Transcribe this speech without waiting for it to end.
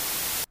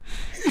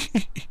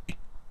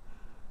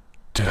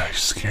Did I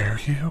scare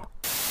you?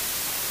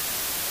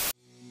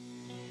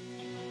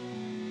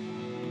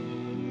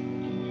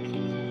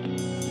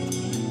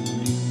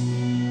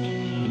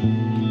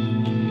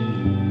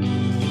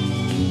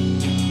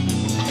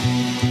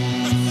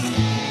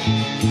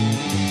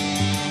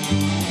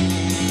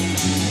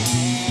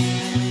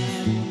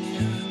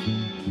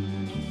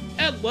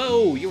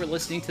 Hello, you are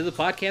listening to the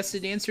podcast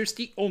that answers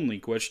the only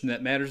question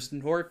that matters in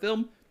horror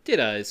film: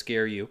 did I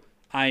scare you?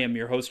 I am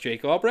your host,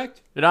 Jake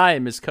Albrecht. And I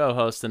am his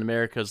co-host and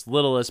America's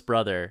littlest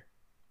brother,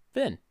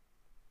 Finn.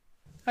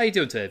 How you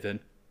doing today, Vin?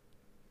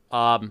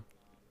 I'm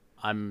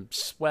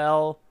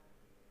swell.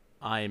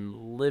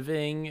 I'm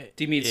living.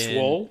 Do you mean in...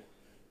 swole?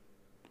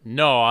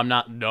 No, I'm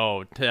not.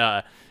 No,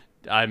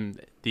 I'm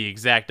the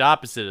exact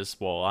opposite of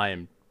swole. I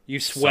am. You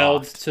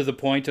swelled soft. to the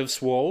point of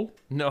swole?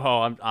 No,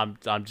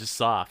 I'm just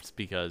soft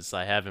because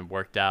I haven't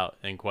worked out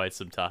in quite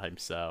some time.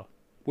 So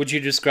Would you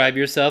describe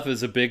yourself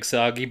as a big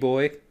soggy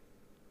boy?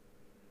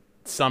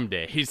 some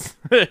days.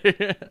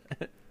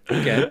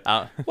 Okay.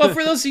 Well,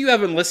 for those of you who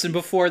haven't listened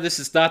before, this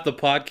is not the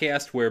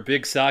podcast where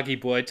Big Soggy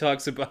Boy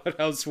talks about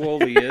how swole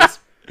he is.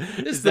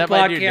 This Is that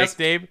my new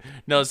nickname?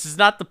 No, this is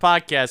not the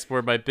podcast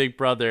where my big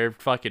brother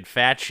fucking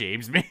fat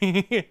shames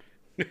me.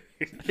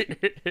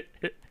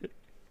 It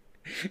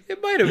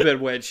might have been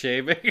wet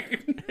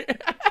shaving.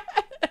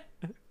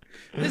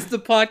 This is the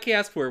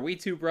podcast where we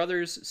two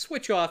brothers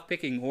switch off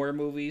picking horror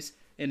movies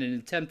in an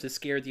attempt to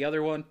scare the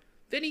other one.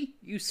 Vinny,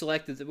 you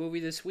selected the movie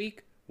this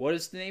week. What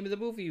is the name of the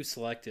movie you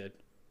selected?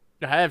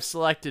 I have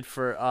selected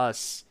for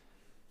us.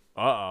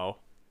 I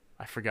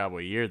forgot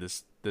what year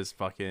this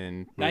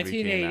fucking movie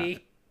came out.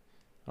 1980.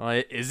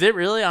 Oh, is it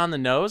really on the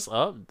nose?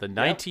 Oh, the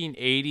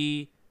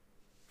 1980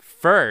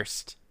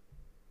 first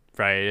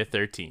Friday the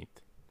 13th.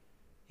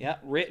 Yeah,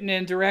 written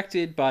and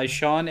directed by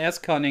Sean S.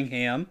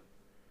 Cunningham.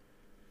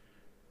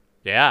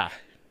 Yeah.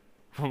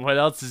 What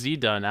else has he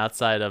done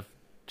outside of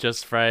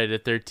just Friday the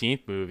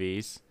 13th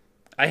movies?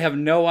 I have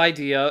no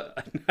idea.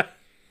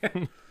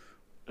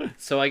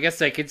 So I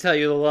guess I can tell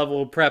you the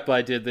level of prep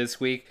I did this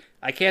week.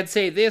 I can't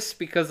say this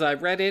because I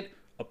read it.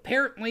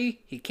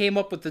 Apparently, he came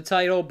up with the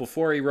title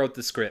before he wrote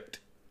the script.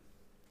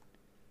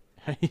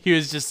 He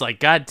was just like,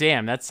 God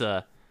damn, that's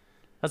a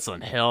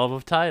hell of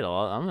a title.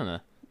 I'm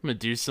gonna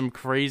do some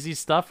crazy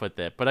stuff with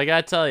it. But I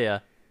gotta tell you,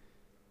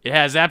 it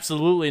has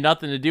absolutely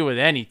nothing to do with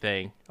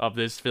anything of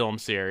this film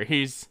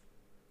series.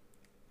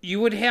 You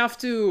would have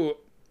to,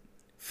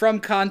 from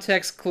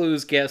context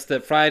clues, guess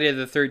that Friday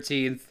the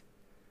 13th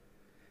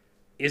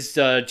is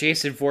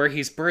Jason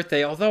Voorhees'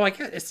 birthday, although I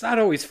guess it's not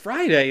always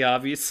Friday,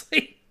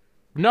 obviously.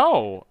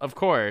 No, of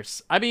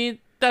course. I mean,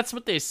 that's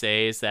what they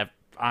say is that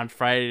on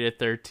Friday the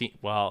 13th.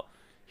 Well,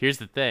 here's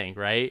the thing,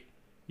 right?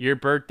 Your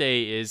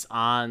birthday is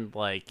on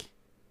like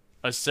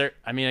I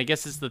mean, I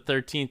guess it's the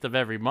 13th of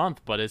every month,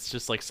 but it's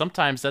just like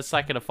sometimes that's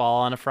not going to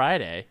fall on a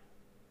Friday.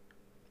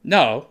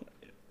 No.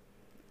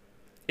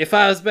 If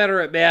I was better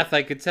at math,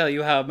 I could tell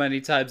you how many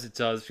times it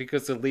does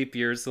because of leap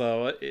years,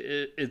 though.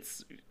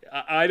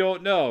 I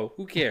don't know.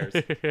 Who cares?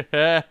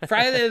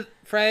 Friday the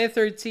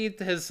 13th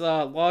has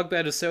long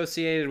been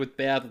associated with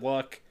bad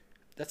luck.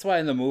 That's why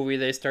in the movie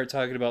they start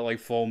talking about like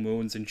full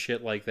moons and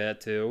shit like that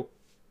too.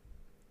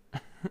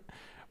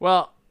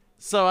 Well,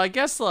 so I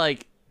guess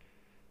like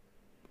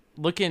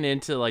looking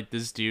into like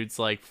this dude's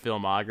like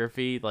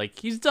filmography, like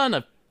he's done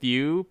a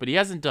few, but he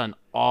hasn't done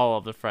all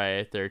of the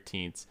Friday the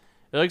 13th.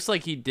 It looks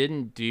like he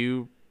didn't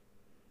do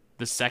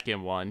the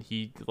second one.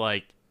 He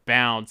like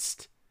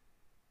bounced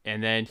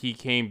and then he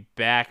came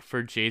back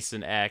for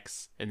Jason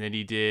X, and then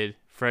he did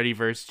Freddy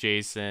vs.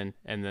 Jason,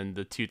 and then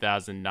the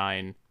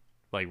 2009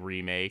 like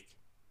remake.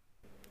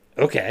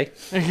 Okay.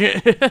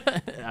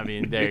 I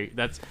mean,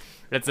 that's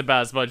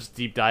about as much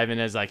deep diving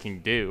as I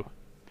can do.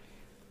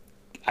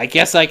 I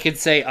guess I could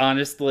say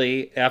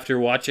honestly, after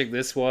watching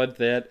this one,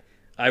 that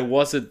I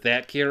wasn't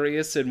that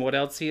curious in what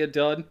else he had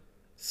done.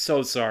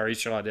 So sorry,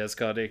 Sean S.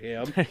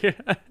 Cunningham.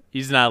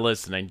 He's not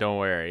listening, don't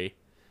worry.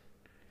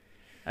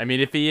 I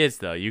mean, if he is,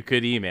 though, you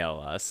could email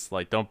us.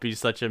 Like, don't be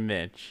such a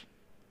Mitch.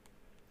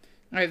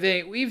 I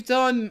think we've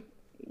done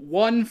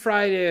one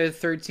Friday the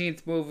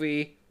 13th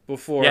movie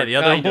before. Yeah, the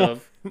other kind one,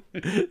 of.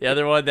 The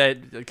other one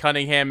that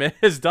Cunningham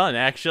has done,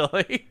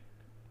 actually.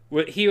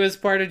 He was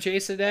part of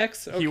Jason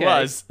X? Okay. He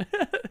was.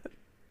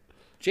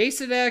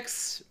 Jason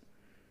X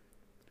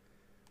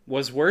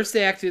was worse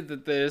acted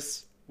than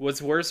this,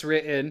 was worse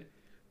written,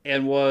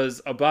 and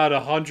was about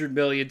 100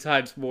 million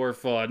times more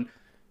fun.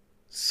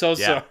 So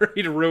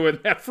sorry to ruin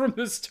that from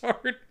the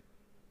start.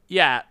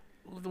 Yeah,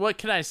 what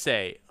can I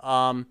say?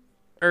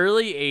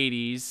 Early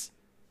 80s,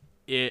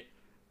 it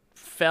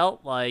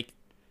felt like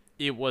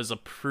it was a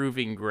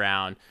proving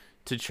ground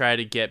to try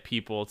to get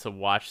people to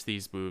watch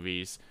these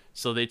movies.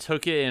 So they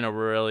took it in a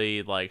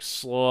really like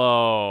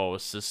slow,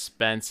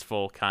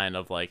 suspenseful kind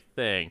of like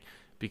thing.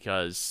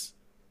 Because,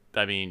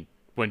 I mean,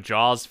 when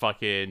Jaws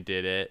fucking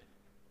did it,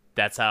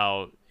 that's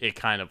how it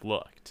kind of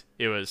looked.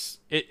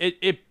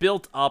 It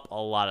built up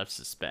a lot of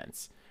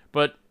suspense.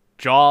 But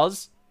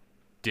Jaws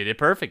did it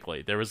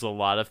perfectly. There was a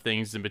lot of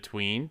things in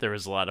between. There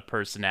was a lot of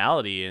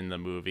personality in the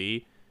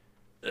movie.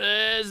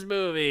 This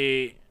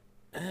movie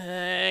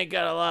ain't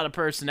got a lot of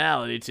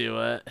personality to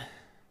it.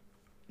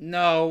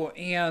 No,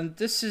 and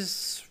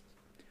it's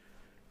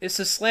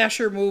a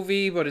slasher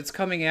movie, but it's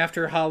coming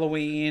after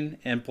Halloween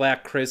and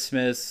Black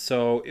Christmas,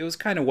 so it was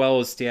kind of well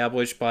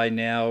established by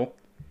now.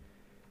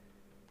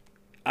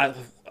 I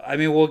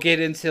mean, we'll get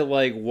into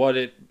like what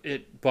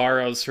it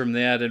borrows from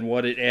that and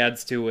what it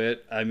adds to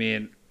it. I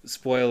mean,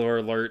 spoiler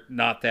alert,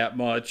 not that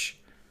much.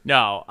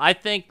 No, I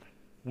think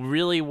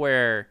really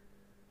where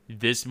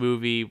this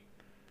movie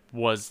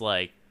was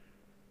like,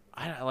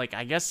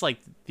 I guess like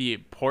the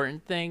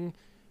important thing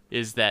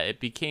is that it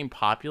became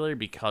popular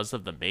because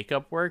of the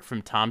makeup work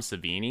from Tom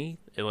Savini.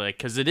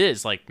 Because it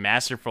is like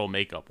masterful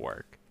makeup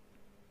work.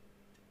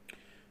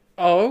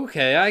 Oh,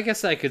 okay. I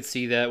guess I could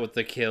see that with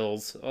the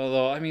kills.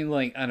 Although, I mean,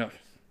 like, I don't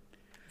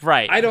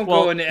Right.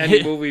 go into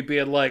any movie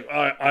being like,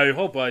 I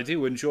hope I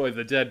do enjoy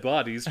the dead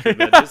bodies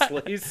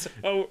tremendously.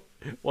 So,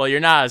 well,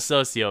 you're not a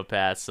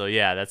sociopath, so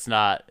yeah, that's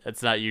not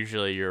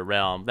usually your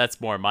realm.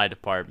 That's more my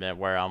department,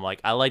 where I'm like,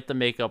 I like the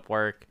makeup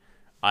work.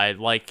 I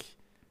like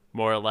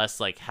more or less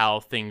like how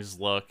things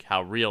look,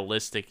 how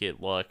realistic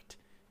it looked,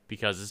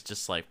 because it's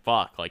just like,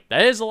 fuck, like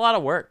that is a lot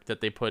of work that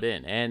they put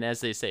in. And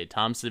as they say,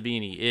 Tom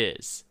Savini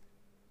is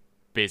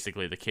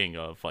basically the king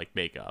of like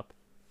makeup.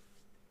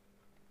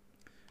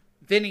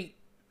 Vinny,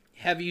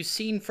 have you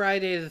seen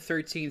Friday the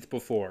 13th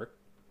before?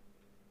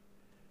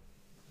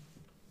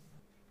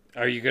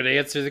 Are you going to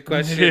answer the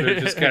question or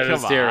just kind of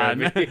stare at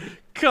me?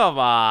 Come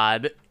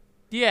on.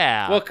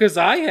 Yeah. Well, because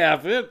I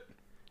haven't.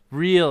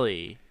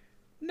 Really?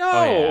 No.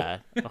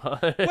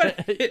 Oh,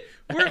 yeah.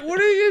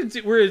 What are you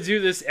do? We're going to do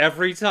this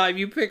every time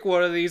you pick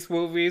one of these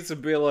movies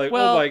and be like,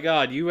 Well, oh my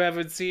god, you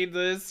haven't seen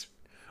this?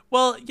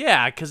 Well,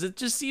 yeah, because it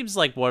just seems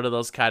like one of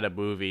those kind of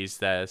movies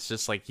that it's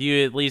just like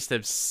you at least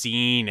have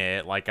seen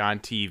it like on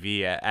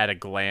TV at a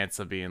glance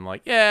of being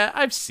like, yeah,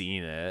 I've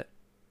seen it.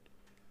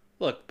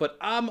 Look, but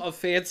I'm a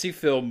fancy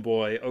film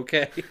boy,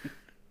 okay?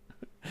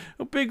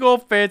 A big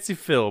old fancy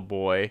film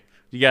boy.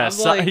 You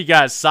got you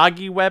got a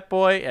soggy wet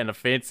boy and a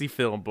fancy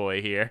film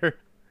boy here.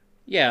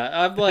 Yeah,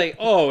 I'm like,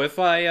 oh, if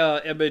I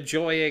am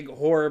enjoying a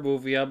horror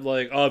movie, I'm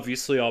like,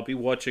 obviously I'll be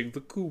watching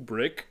the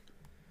Kubrick.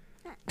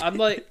 I'm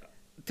like,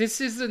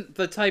 this isn't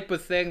the type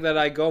of thing that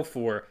I go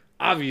for.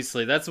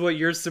 Obviously, that's what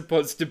you're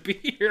supposed to be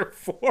here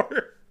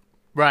for.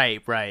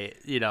 Right.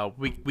 You know,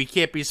 we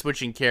can't be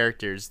switching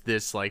characters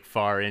this like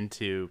far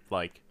into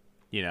like,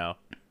 you know,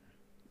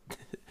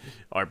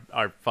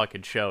 our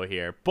fucking show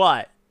here.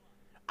 But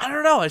I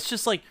don't know, it's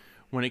just like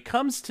when it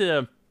comes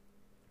to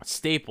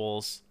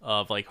staples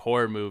of like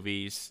horror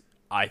movies,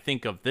 I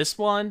think of this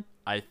one,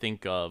 I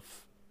think of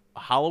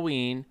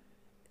Halloween,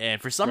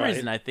 and for some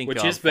reason I think which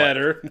of is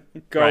better.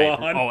 Go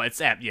on. Oh, it's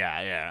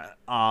yeah.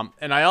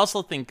 And I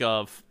also think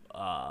of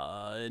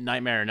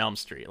Nightmare on Elm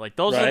Street. Like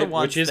those are the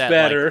ones which is that,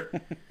 better.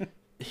 Like,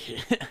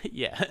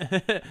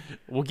 yeah.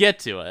 We'll get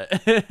to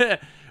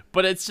it.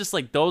 But it's just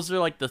like those are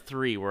like the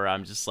three where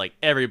I'm just like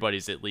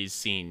everybody's at least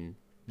seen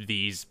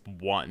these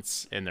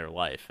once in their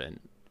life.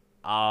 And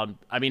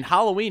I mean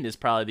Halloween is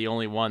probably the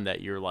only one that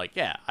you're like,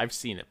 yeah, I've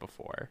seen it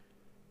before.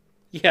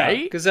 Yeah,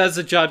 because that's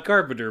a John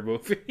Carpenter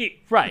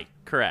movie. Right,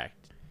 correct.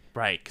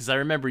 Right, because I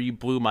remember you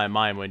blew my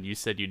mind when you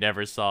said you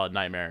never saw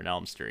Nightmare on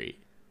Elm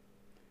Street.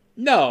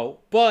 No,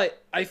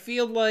 but I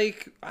feel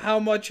like how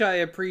much I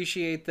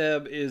appreciate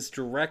them is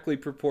directly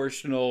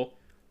proportional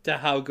to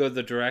how good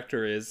the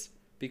director is.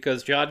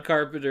 Because John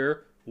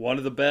Carpenter, one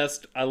of the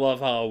best. I love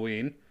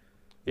Halloween.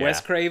 Yeah.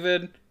 Wes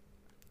Craven,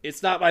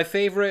 it's not my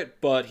favorite,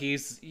 but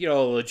he's, you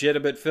know, a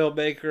legitimate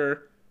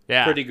filmmaker.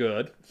 Yeah. Pretty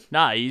good.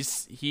 Nah,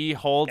 he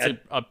holds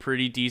a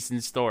pretty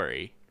decent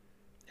story.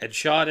 And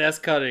Sean S.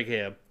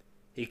 Cunningham,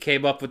 he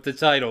came up with the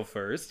title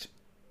first.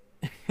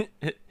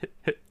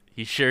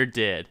 He sure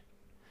did.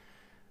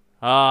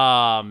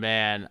 Oh,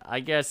 man.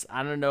 I guess,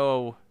 I don't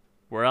know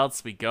where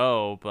else we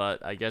go,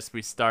 but I guess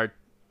we start.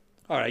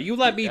 All right, you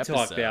let me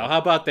talk now. How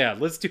about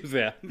that? Let's do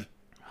that.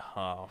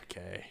 Oh,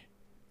 okay.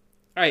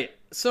 All right,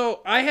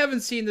 so I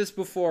haven't seen this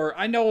before.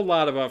 I know a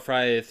lot about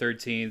Friday the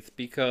 13th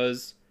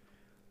because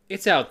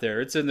it's out there.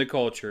 It's in the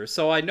culture.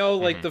 So I know,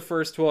 like, the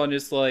first one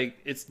is, like,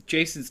 it's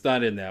Jason's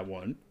not in that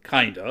one.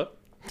 Kinda.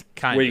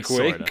 Kinda, wink.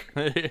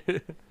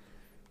 sorta.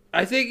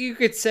 I think you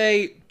could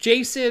say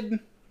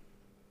Jason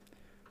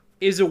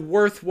is a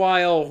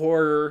worthwhile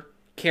horror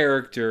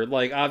character.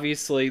 Like,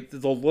 obviously,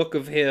 the look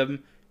of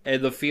him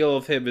and the feel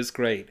of him is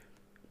great.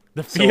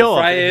 The feel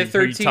Friday of the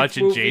him. Were you 13th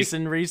touching movie?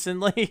 Jason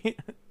recently?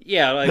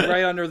 Yeah, like,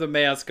 right under the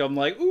mask, I'm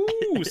like,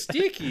 ooh,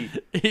 sticky.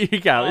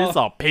 It's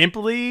all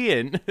pimply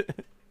and...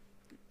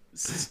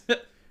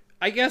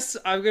 I guess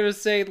I'm gonna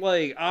say,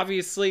 like,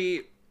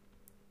 obviously,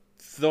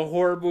 the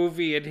horror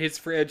movie and his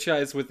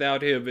franchise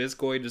without him is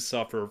going to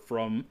suffer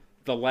from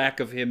the lack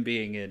of him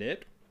being in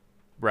it.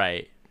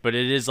 Right. But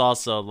it is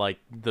also, like,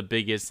 the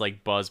biggest,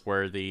 like,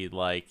 buzzworthy,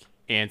 like,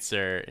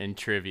 answer in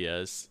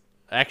trivias.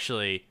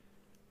 Actually,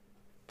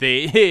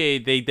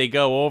 they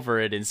go over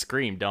it in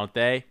Scream, don't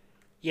they?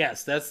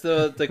 Yes, that's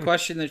the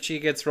question that she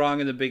gets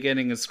wrong in the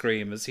beginning of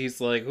Scream. Is he's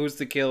like, "Who's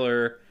the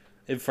killer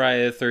in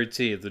Friday the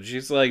 13th?" And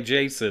she's like,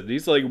 "Jason."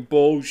 He's like,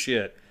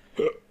 "Bullshit."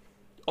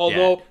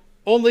 Although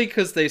only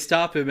because they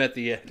stop him at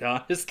the end.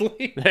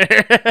 Honestly,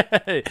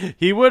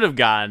 He would have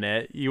gotten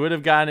it. He would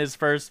have gotten his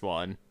first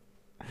one.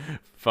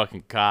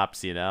 Fucking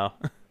cops, you know?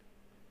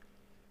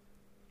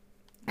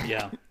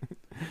 yeah.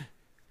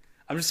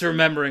 I'm just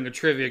remembering a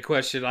trivia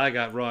question I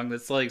got wrong.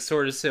 That's like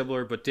sort of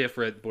similar but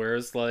different. Where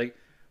it's like,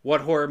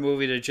 what horror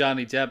movie did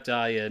Johnny Depp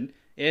die in?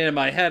 And in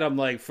my head, I'm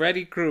like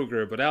Freddy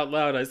Krueger, but out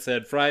loud I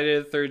said Friday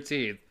the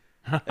 13th,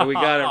 and we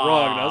got it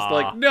wrong. And I was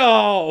like,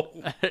 no,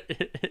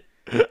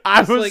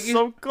 I was like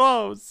so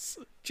close.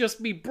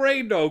 just me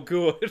brain no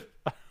good.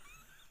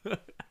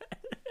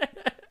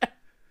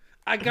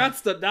 I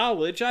got the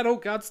knowledge, I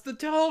don't got the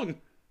tongue.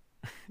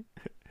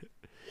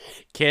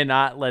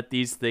 Cannot let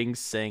these things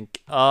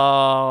sink. Hey,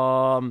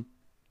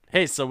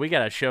 so we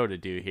got a show to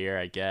do here,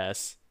 I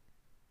guess.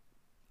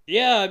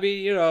 Yeah, I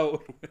mean, you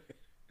know,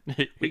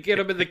 we get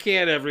them in the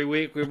can every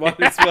week. We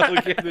might as well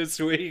get this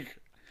week.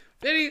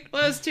 Vinny,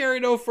 let's tarry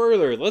no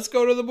further. Let's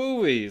go to the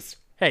movies.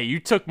 Hey, you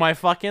took my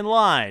fucking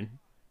line.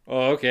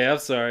 Oh, okay, I'm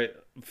sorry.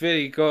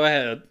 Vinny, go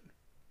ahead.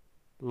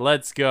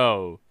 Let's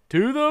go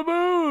to the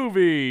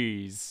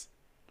movies.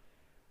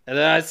 And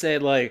then I say,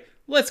 like,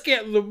 let's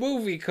get in the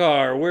movie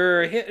car.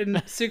 We're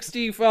hitting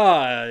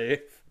 65.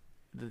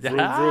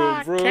 Vroom,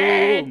 vroom, vroom.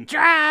 Can't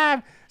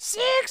drive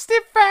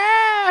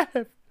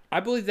 65. I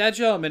believe that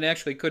gentleman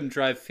actually couldn't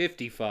drive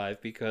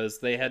 55 because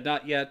they had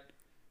not yet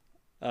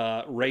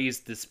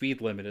raised the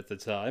speed limit at the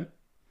time.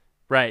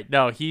 Right.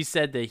 No, he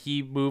said that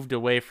he moved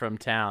away from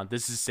town.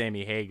 This is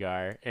Sammy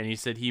Hagar. And he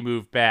said he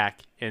moved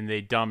back and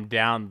they dumbed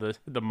down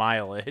the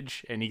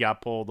mileage and he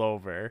got pulled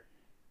over.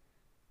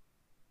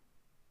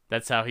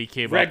 That's how he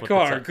came Red up with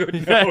car, the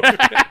good note.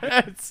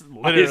 That's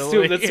I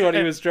assume that's what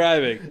he was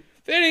driving.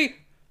 Vinny!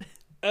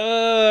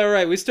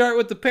 Alright, we start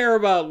with the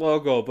Paramount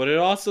logo, but it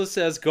also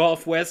says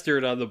Golf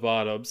Western on the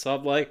bottom. So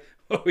I'm like,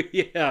 oh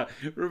yeah,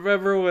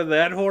 remember when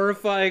that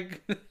horrifying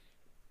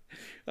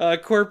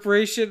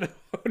corporation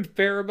owned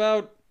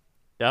Paramount?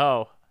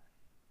 No.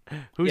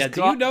 Who's Yeah,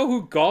 do you know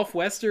who Golf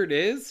Western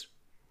is?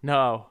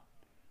 No.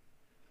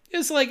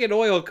 It's like an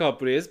oil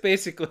company. It's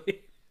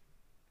basically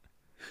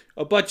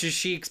a bunch of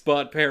sheiks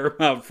bought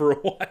Paramount for a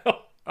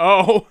while.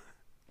 Oh.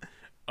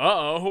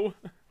 Uh-oh.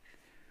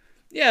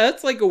 Yeah,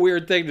 that's like a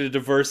weird thing to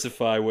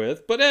diversify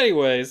with. But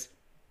anyways,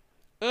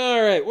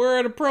 alright, we're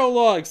at a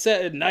prologue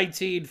set in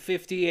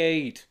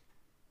 1958.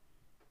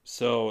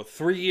 So,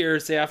 3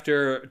 years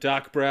after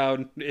Doc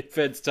Brown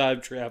invents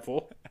time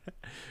travel.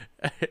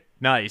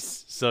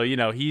 Nice. So, you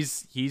know,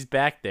 he's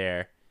back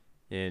there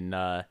in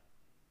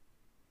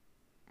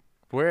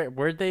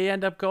where'd they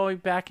end up going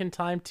back in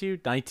time to?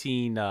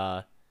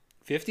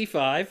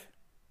 55.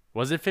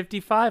 Was it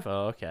 55?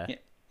 Oh, okay.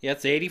 Yeah,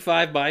 it's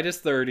 85 minus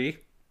 30.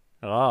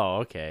 Oh,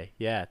 okay.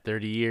 Yeah,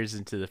 30 years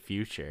into the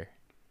future.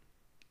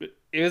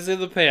 It was in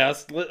the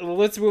past.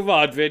 Let's move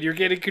on, Vin. You're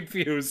getting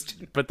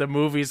confused. But the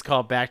movie's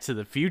called Back to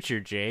the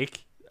Future,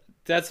 Jake.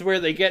 That's where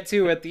they get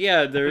to at the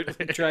end. They're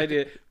trying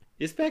to...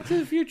 Is Back to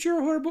the Future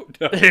a horror movie?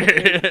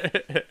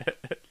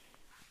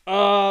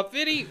 No.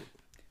 Vinny,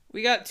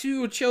 we got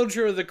two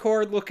Children of the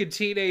Corn-looking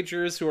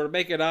teenagers who are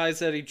making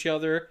eyes at each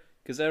other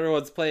because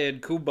everyone's playing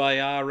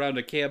Kumbaya around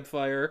a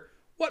campfire.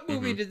 What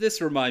movie did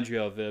this remind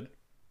you of, Vin?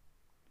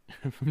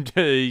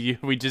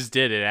 We just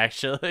did it,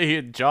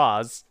 actually.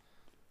 Jaws.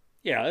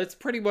 Yeah, it's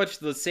pretty much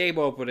the same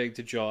opening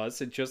to Jaws.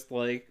 It just,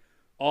 like,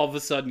 all of a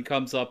sudden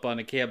comes up on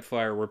a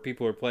campfire where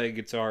people are playing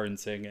guitar and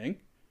singing.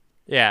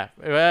 Yeah,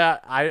 well,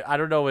 I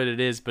don't know what it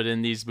is, but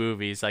in these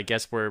movies, I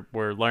guess we're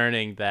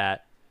learning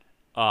that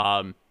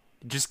it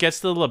just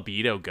gets the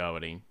libido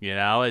going, you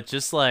know? It's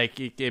just like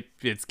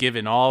it's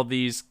giving all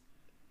these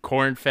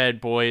corn-fed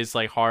boys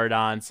like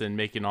hard-ons and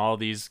making all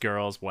these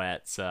girls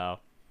wet, so...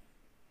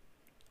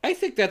 I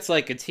think that's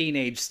like a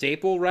teenage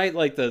staple, right?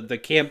 Like the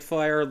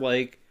campfire,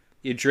 like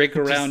you drink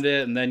around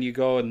it and then you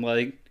go and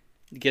like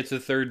get to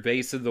third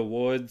base in the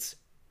woods.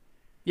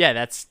 Yeah,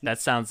 that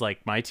sounds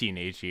like my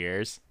teenage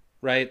years.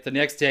 Right? The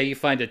next day you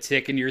find a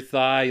tick in your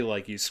thigh,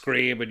 like you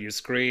scream,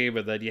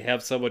 and then you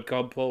have someone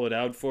come pull it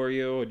out for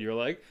you, and you're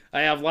like,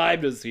 I have Lyme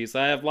disease,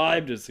 I have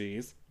Lyme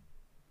disease.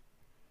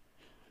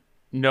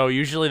 No,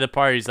 usually the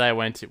parties I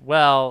went to,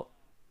 well...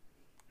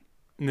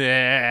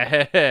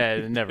 Never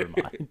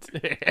mind.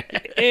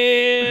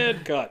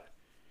 And cut.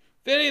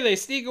 Vinny, they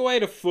sneak away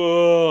to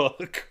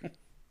fuck.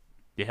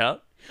 Yeah,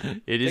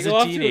 it is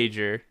a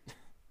teenager.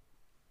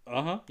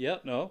 Yeah,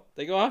 no.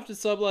 They go off to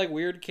some, like,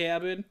 weird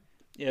cabin.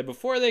 Yeah,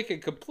 before they can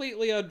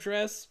completely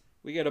undress,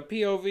 we get a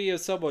POV of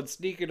someone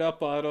sneaking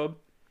up on them.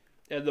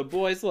 And the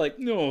boy's like,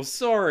 no,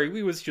 sorry,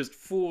 we was just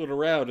fooling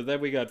around, and then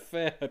we got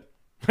fat.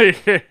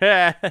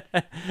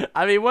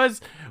 I mean,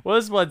 what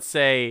does one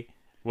say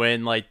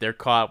when, like, they're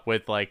caught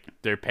with, like,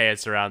 their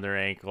pants around their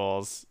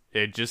ankles?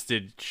 It just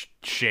did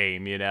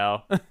shame, you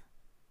know?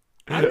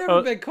 I've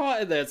never been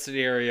caught in that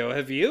scenario.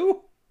 Have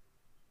you?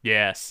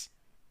 Yes.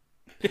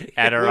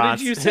 At her What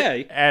aunt's, did you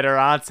say? At her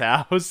aunt's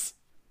house.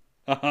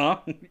 Uh-huh.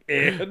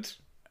 And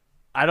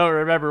I don't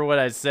remember what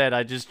I said.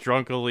 I just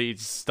drunkenly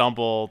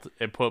stumbled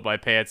and put my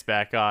pants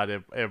back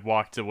on and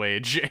walked away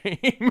in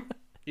shame.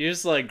 you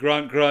just like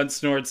grunt, grunt,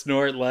 snort,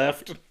 snort,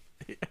 left.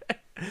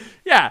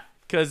 Yeah,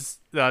 because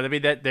I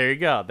mean that. There you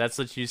go. That's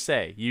what you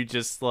say. You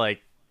just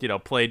like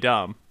play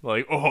dumb.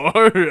 Like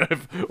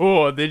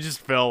oh, they just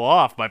fell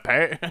off my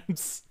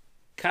pants.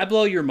 Can I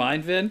blow your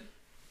mind, Vin?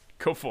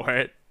 Go for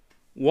it.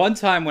 One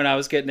time when I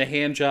was getting a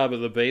hand job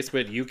in the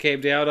basement, you came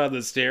down on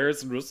the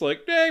stairs and was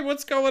like, "Hey,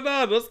 what's going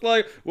on?" I was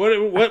like,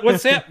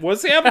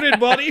 what's happening,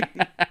 buddy?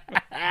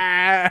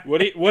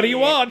 What do you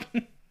want?"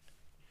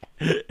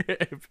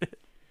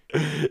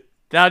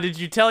 Now, did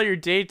you tell your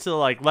date to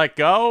like let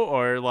go,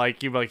 or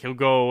like you like he'll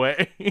go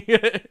away?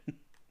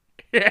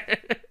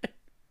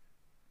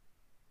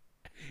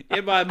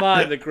 In my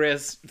mind, the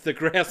grass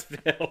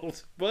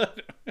failed,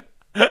 but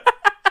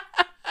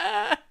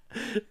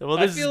Well,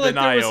 I this feel has like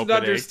been there was an eye-opening.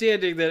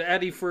 understanding that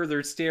any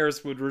further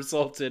stairs would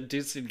result in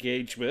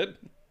disengagement.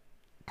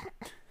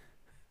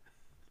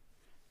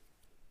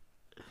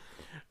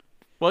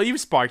 Well, you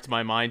sparked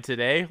my mind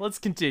today. Let's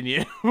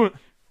continue.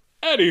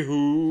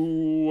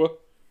 Anywho,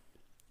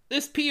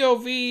 this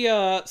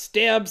POV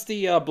stabs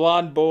the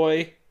blonde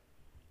boy,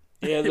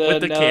 and then,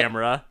 With the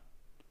camera.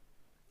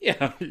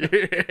 Yeah,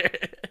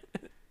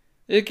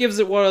 it gives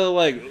it one of the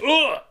like,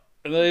 ugh!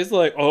 And then he's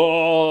like,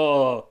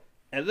 oh,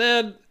 and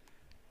then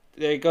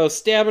they go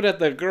stab it at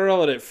the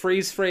girl, and it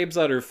freeze frames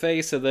on her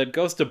face, and then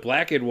goes to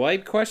black and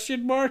white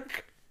question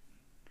mark.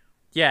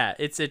 Yeah,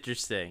 it's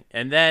interesting.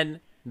 And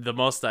then the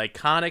most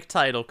iconic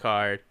title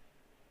card.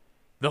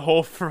 The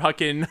whole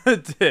fucking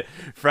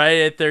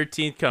Friday the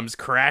 13th comes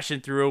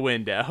crashing through a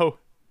window.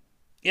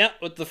 Yeah,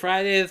 with the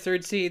Friday the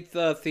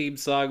 13th theme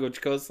song,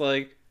 which goes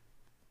like,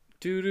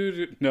 doo doo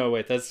doo. No,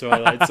 wait, that's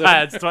Twilight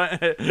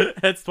Zone.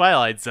 That's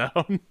Twilight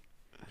Zone.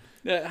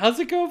 How's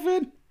it go,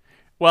 Vin?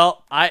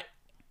 Well,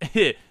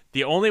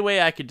 the only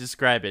way I could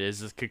describe it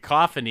is this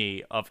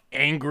cacophony of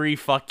angry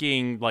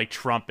fucking like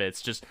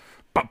trumpets, just.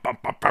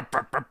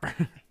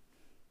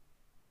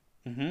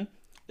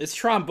 It's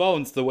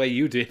trombones the way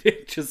you did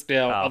it just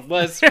now,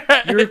 unless you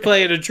were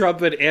playing a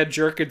trumpet and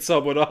jerking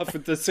someone off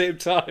at the same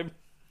time.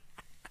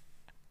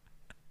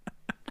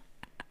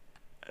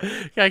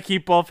 Gotta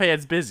keep both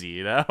hands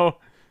busy,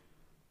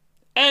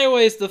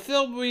 Anyways, the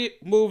film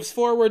moves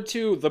forward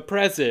to the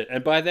present,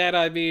 and by that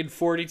I mean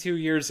 42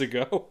 years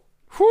ago.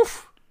 Whew.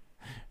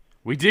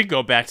 We did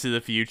go back to the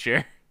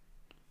future.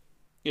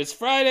 It's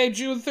Friday,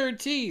 June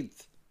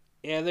 13th,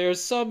 and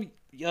there's some...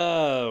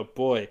 Oh,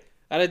 boy.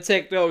 I didn't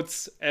take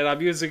notes, and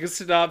I'm using a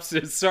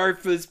synopsis. Sorry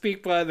for this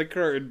peek behind the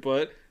curtain,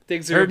 but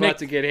things are about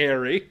to get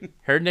hairy.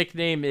 Her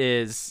nickname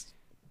is...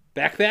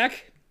 Backpack?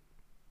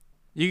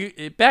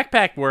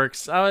 Backpack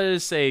works. I would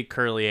just say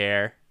curly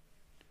hair.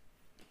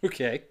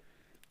 Okay.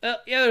 Yeah,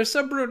 there's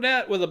some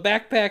brunette with a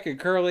backpack and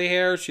curly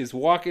hair. She's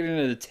walking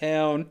into the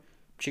town.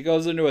 She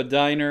goes into a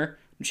diner.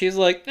 And she's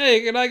like,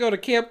 "Hey, can I go to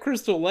Camp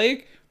Crystal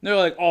Lake?" And they're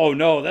like, "Oh,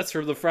 no, that's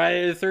from the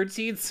Friday the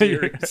 13th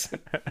series."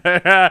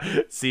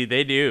 See,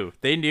 they knew.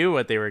 They knew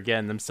what they were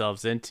getting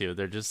themselves into.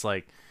 They're just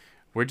like,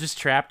 we're just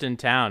trapped in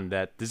town.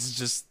 That this is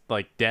just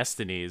like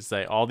destinies.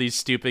 Like all these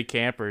stupid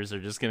campers are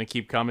just going to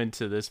keep coming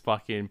to this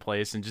fucking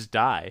place and just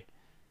die.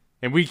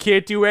 And we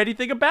can't do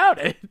anything about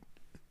it.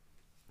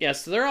 Yeah,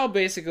 so they're all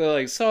basically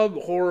like, some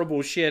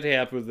horrible shit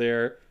happened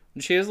there.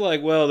 And she's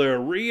like, "Well,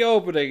 they're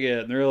reopening it."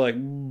 And they're like,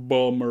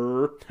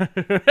 "Bummer."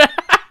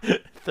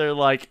 They're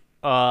like,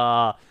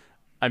 I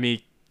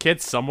mean, can't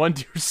someone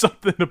do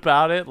something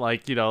about it?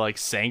 Like, like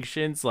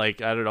sanctions?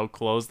 Like, I don't know,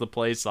 close the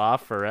place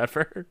off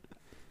forever?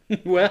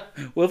 Well,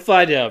 we'll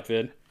find out,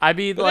 Ben. I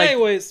mean, But like,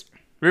 anyways...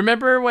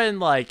 remember when,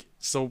 like,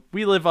 so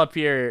we live up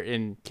here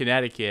in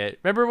Connecticut.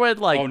 Remember when,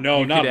 like... Oh,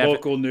 no, you not could have-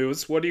 local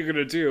news. What are you going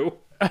to do?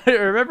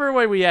 Remember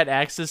when we had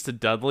access to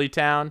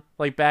Dudleytown,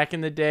 like, back in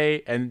the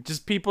day? And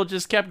just people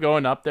just kept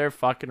going up there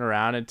fucking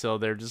around until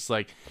they're just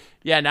like,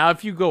 yeah, now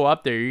if you go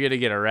up there, you're going to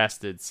get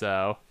arrested,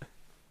 so...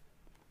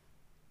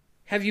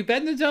 Have you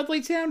been to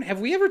Dudleytown? Have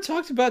we ever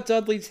talked about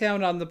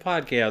Dudleytown on the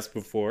podcast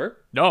before?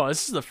 No,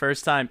 this is the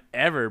first time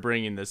ever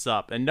bringing this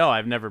up. And no,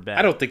 I've never been.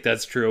 I don't think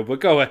that's true, but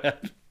go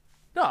ahead.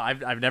 No,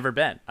 I've never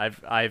been.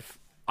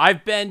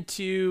 I've been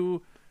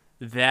to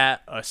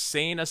that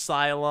insane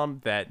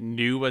asylum that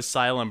New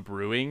Asylum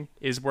Brewing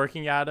is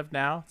working out of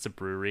now. It's a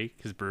brewery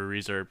because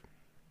breweries are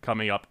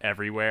coming up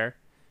everywhere.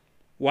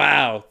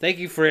 Wow, thank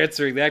you for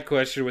answering that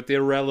question with the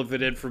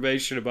irrelevant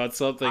information about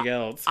something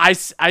else. I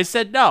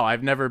said no,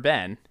 I've never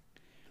been.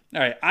 All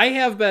right, I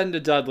have been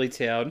to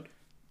Dudleytown.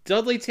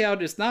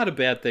 Dudleytown is not a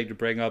bad thing to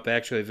bring up,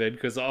 actually, Vin,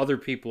 because other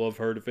people have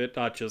heard of it,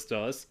 not just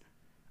us.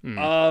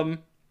 I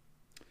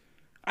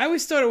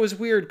always thought it was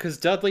weird because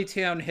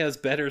Dudleytown has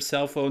better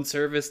cell phone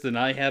service than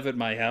I have at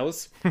my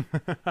house. And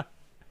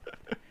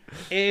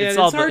it's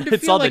hard to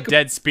it's feel all like the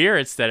dead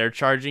spirits that are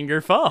charging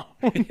your phone.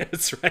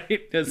 That's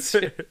right. That's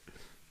in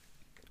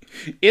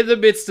the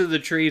midst of the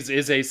trees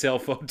is a cell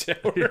phone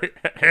tower.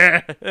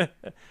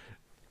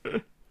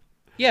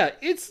 Yeah,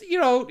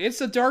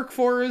 it's a dark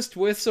forest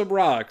with some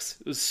rocks.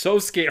 It was so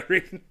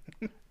scary.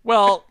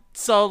 Well,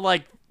 so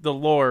like the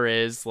lore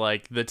is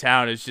like the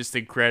town is just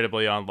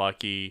incredibly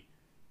unlucky.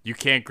 You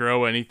can't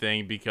grow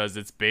anything because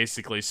it's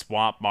basically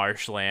swamp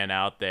marshland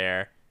out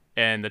there,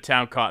 and the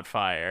town caught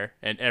fire,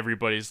 and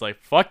everybody's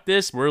like, "Fuck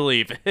this, we're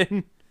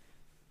leaving."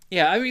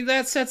 Yeah, I mean,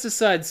 that sets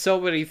aside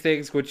so many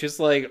things, which is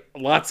like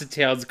lots of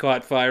towns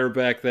caught fire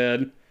back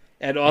then.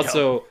 And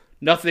also,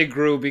 nothing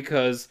grew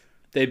because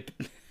they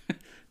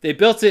they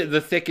built it in the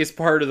thickest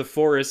part of the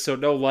forest, so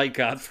no light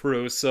got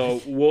through. So,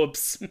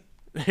 whoops.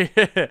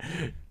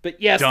 But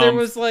yes, there Dumb.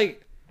 was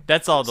like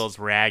That's all those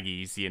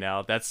raggies, you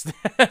know. That's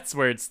that's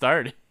where it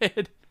started.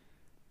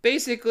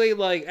 basically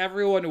like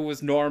everyone who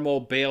was normal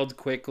bailed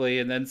quickly,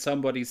 and then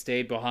somebody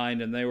stayed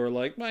behind, and they were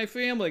like, "My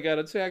family got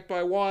attacked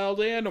by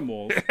wild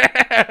animals."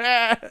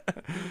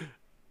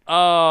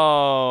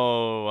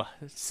 Oh,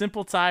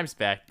 simple times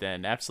back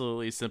then.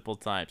 Absolutely simple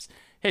times.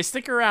 Hey,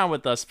 stick around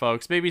with us,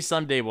 folks. Maybe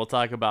someday we'll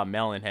talk about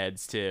melon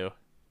heads too.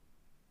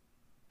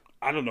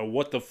 I don't know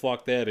what the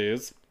fuck that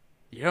is.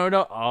 You don't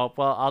know? Oh,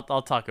 well,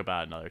 I'll talk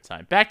about it another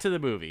time. Back to the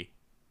movie.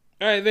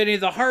 All right, Vinny,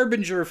 the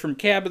Harbinger from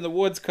Cabin in the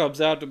Woods comes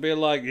out to be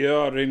like,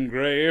 "You're in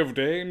grave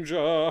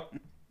danger."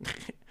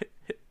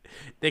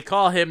 They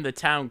call him the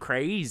town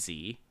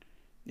crazy.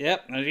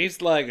 Yep, and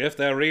he's like, "If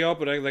they're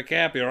reopening the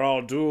cap, you're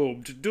all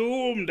doomed.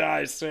 Doomed,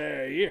 I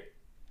say."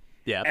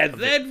 Yeah. And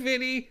then,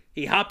 Vinny,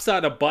 he hops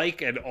on a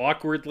bike and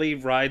awkwardly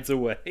rides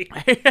away.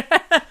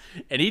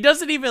 And he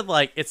doesn't even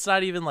like. It's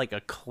not even like a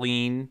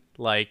clean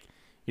like.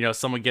 You know,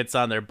 someone gets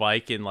on their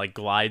bike and like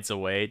glides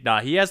away.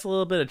 Nah, he has a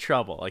little bit of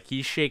trouble. Like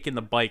he's shaking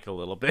the bike a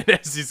little bit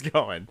as he's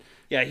going.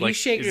 Yeah, he's Like,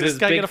 shaking is this his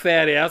guy big gonna-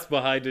 fat ass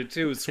behind it,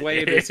 too,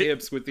 swaying his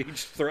hips with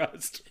each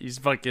thrust. He's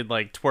fucking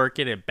like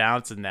twerking and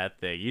bouncing that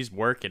thing. He's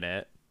working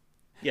it.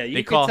 Yeah, you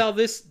They can call- tell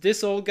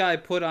this old guy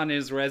put on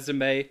his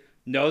resume,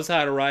 knows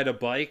how to ride a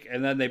bike,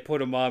 and then they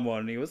put him on one,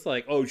 and he was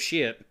like, "Oh,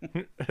 shit."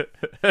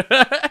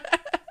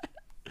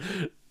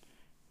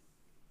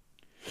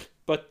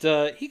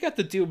 But he got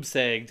the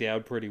doomsaying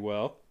down pretty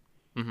well.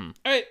 Mm-hmm.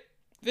 All right,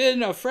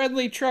 then a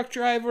friendly truck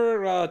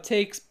driver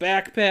takes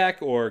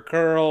backpack or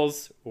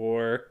curls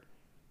or...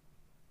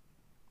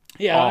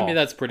 Yeah, I mean,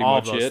 that's pretty all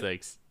much those it.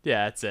 things.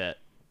 Yeah, that's it.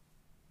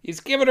 He's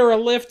giving her a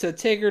lift to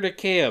take her to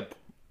camp.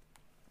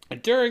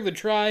 And during the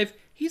drive,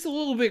 he's a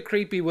little bit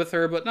creepy with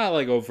her, but not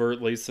like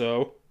overtly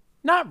so.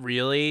 Not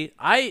really.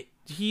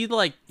 He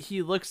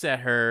looks at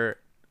her.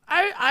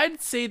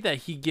 I'd say that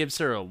he gives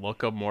her a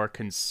look of more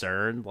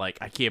concern. Like,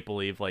 I can't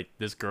believe like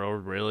this girl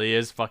really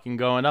is fucking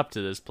going up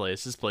to this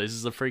place. This place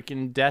is a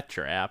freaking death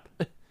trap.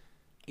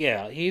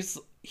 Yeah,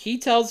 he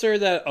tells her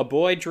that a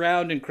boy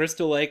drowned in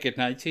Crystal Lake in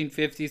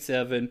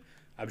 1957.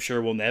 I'm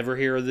sure we'll never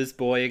hear of this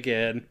boy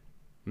again.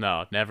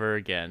 No, never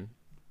again.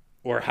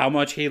 Or how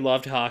much he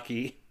loved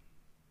hockey.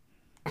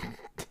 And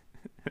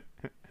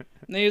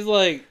he's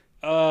like,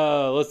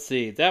 let's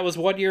see. That was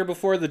 1 year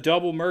before the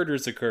double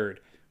murders occurred,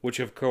 which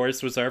of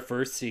course was our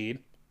first scene.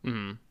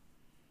 Mm-hmm.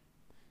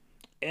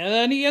 And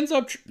then he ends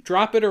up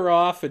dropping her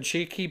off, and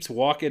she keeps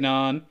walking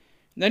on.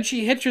 And then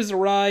she hitches a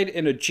ride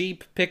in a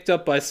Jeep picked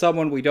up by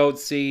someone we don't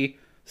see.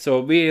 So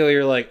immediately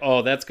you're like,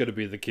 oh, that's going to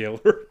be the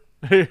killer.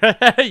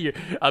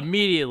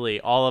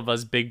 Immediately, all of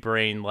us big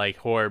brain like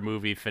horror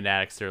movie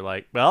fanatics are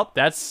like, well,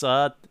 that's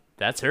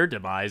her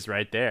demise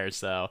right there.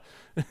 So,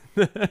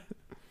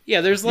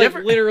 Yeah, there's like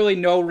literally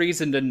no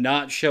reason to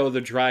not show the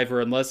driver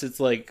unless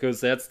it's like,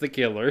 because that's the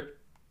killer.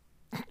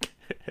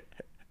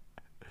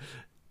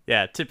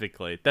 yeah,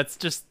 typically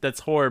that's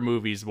horror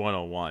movies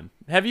 101.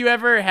 Have you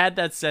ever had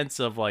that sense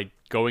of like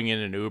going in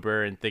an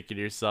Uber and thinking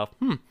to yourself,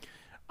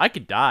 I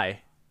could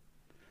die?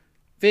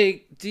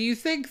 Vig, do you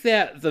think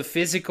that the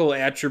physical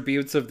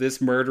attributes of this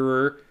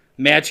murderer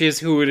matches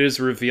who it is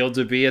revealed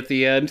to be at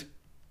the end?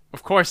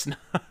 Of course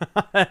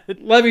not.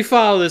 Let me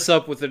follow this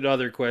up with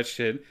another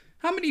question.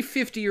 How many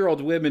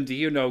 50-year-old women do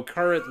you know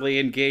currently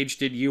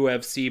engaged in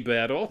UFC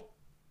battle?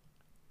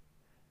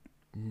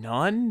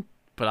 None,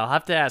 but I'll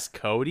have to ask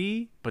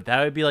Cody. But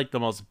that would be like the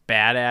most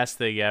badass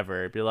thing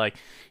ever. It'd be like,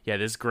 yeah,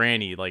 this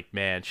granny, like,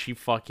 man, she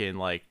fucking,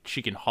 like,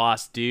 she can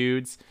hoss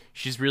dudes.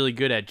 She's really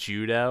good at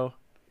judo.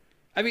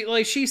 I mean,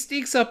 like, she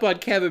sneaks up on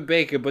Kevin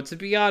Bacon, but to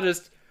be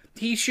honest,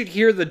 he should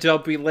hear the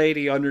dumpy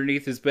lady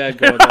underneath his bed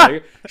going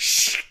like,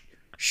 shh,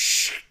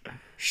 shh,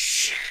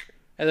 shh.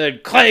 And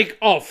then clank,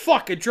 oh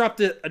fuck, I dropped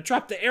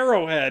the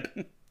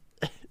arrowhead.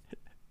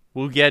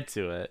 We'll get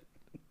to it.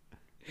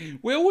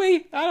 Will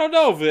we? I don't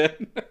know,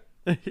 Vin.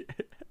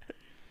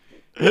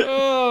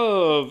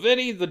 Oh,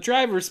 Vinny, the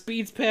driver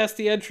speeds past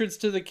the entrance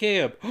to the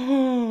camp.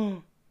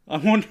 I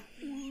wonder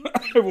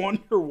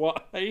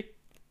why.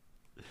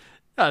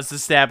 No, it's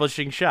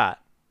establishing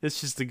shot. It's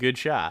just a good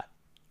shot.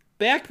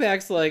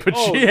 Backpack's like, But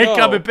oh she ain't no.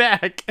 coming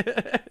back.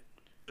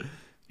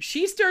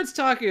 She starts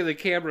talking to the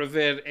camera,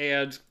 Vin,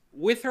 and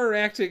with her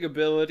acting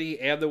ability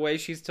and the way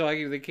she's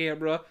talking to the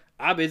camera,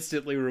 I'm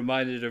instantly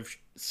reminded of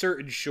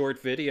certain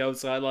short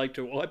videos I like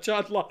to watch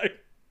online.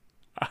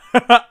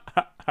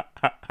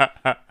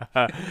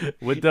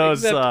 With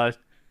those, Except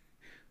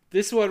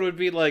this one would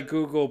be like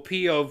Google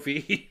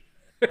POV.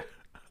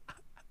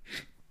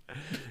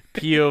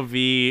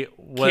 POV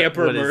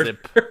Camper what is it?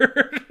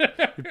 murder.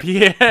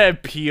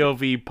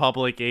 POV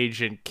public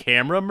agent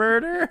camera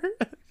murder?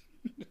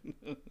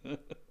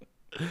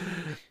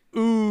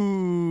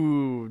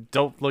 Ooh,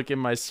 don't look in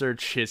my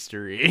search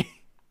history.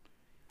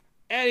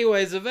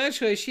 Anyways,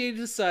 eventually she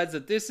decides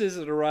that this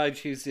isn't a ride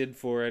she's in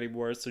for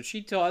anymore, so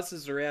she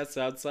tosses her ass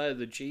outside of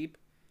the Jeep.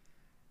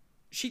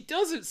 She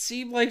doesn't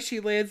seem like she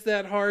lands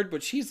that hard,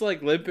 but she's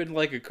like limping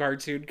like a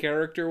cartoon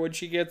character when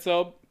she gets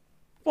home.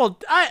 Well,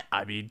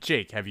 I mean,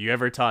 Jake, have you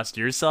ever tossed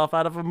yourself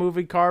out of a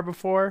moving car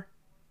before?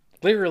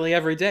 Literally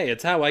every day.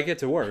 It's how I get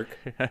to work.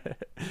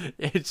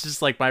 It's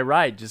just like my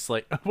ride. Just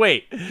like,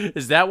 wait,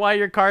 is that why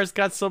your car's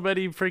got so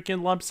many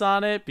freaking lumps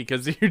on it?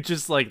 Because you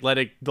just like let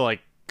it like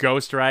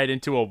ghost ride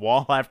into a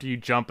wall after you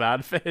jump out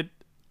of it?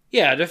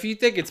 Yeah, and if you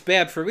think it's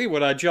bad for me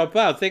when I jump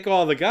out, think of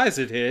all the guys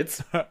it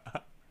hits.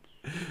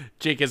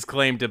 Jake has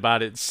claimed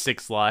about it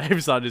 6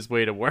 lives on his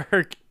way to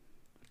work.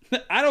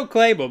 I don't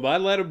claim them. I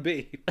let them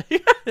be.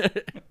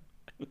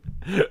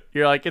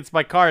 You're like, it's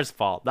my car's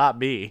fault, not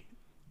me.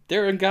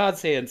 They're in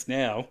God's hands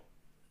now.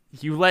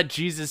 You let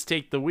Jesus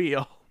take the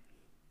wheel.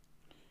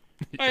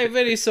 Alright,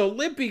 Vinny, so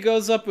Limpy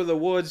goes up in the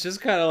woods just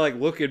kind of like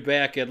looking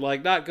back and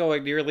like not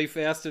going nearly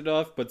fast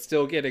enough, but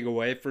still getting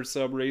away for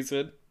some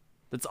reason.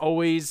 That's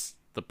always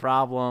the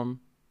problem.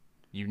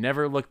 You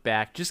never look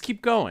back. Just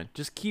keep going.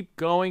 Just keep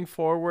going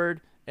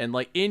forward and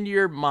like in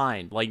your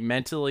mind, like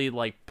mentally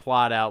like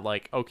plot out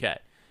like, okay,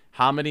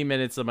 how many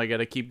minutes am I going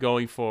to keep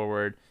going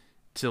forward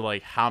to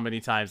like how many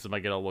times am I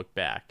going to look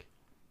back?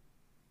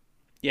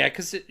 Yeah,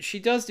 because she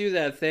does do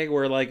that thing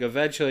where like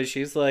eventually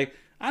she's like,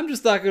 I'm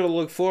just not going to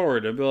look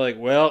forward and be like,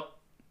 well,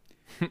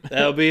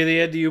 that'll be the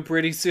end of you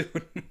pretty soon.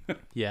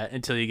 Yeah,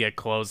 until you get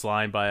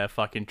clotheslined by a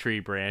fucking tree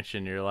branch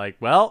and you're like,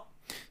 well,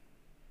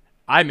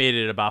 I made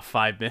it about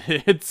 5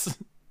 minutes.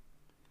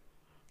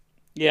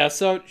 Yeah,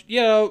 so,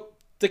 you know,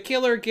 the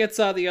killer gets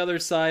on the other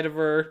side of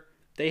her.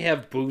 They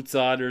have boots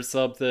on or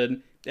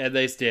something, and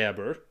they stab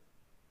her.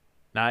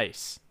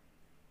 Nice.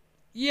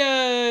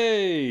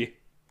 Yay!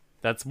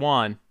 That's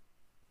one.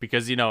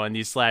 Because, you know, in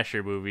these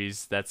slasher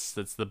movies, that's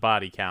the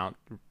body count,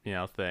 you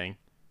know, thing.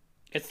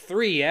 It's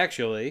 3,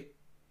 actually.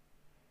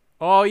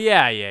 Oh,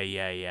 yeah.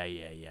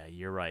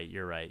 You're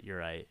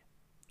right.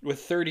 With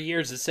 30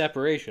 years of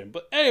separation.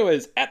 But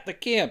anyways, at the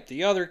camp,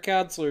 the other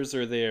counselors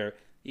are there.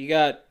 You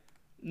got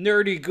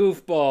Nerdy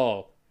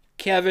Goofball,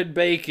 Kevin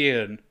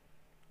Bacon,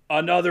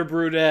 another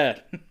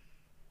brunette,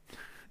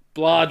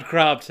 blonde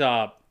crop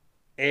top,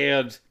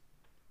 and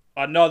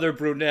another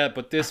brunette,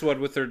 but this one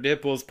with her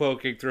nipples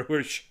poking through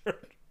her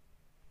shirt.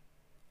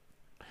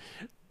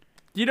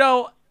 You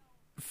know,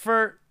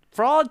 for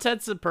all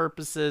intents and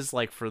purposes,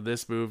 like for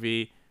this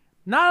movie,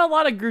 not a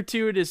lot of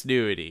gratuitous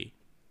nudity.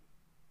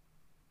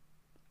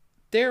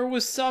 There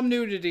was some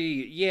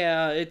nudity.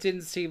 Yeah, it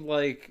didn't seem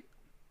like...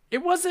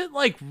 It wasn't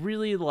like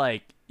really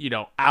like, you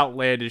know,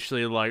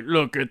 outlandishly like,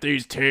 look at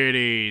these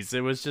titties.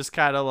 It was just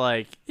kind of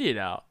like, you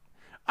know,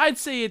 I'd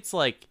say it's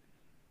like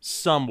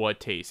somewhat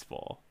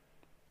tasteful.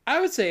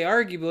 I would say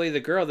arguably the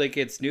girl that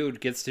gets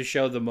nude gets to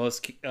show the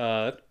most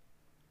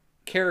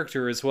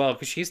character as well,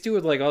 because she's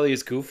doing like all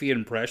these goofy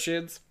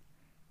impressions.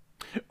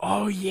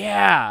 Oh,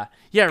 yeah.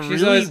 Yeah,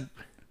 She's really. always...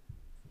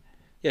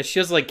 Yeah, she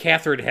has like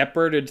Katharine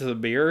Hepburn into the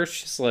mirror.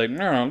 She's like,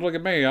 no, look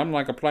at me. I'm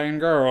like a plain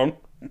girl.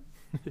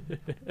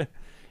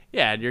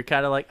 Yeah, and you're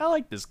kind of like, I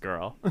like this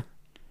girl.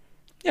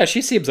 Yeah,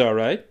 she seems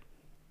alright.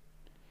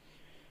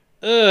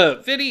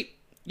 Vinny,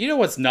 you know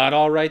what's not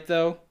alright,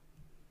 though?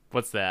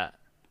 What's that?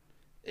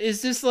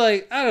 Is this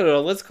like, I don't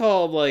know, let's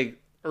call him like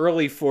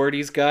early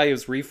 40s guy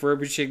who's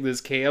refurbishing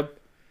this camp.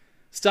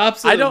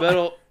 Stops in the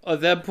middle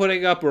of them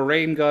putting up a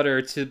rain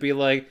gutter to be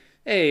like,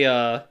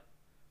 hey,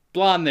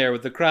 blonde there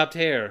with the cropped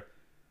hair.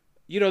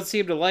 You don't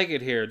seem to like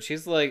it here. And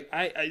she's like,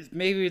 I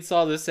maybe it's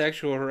all this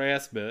sexual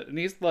harassment. And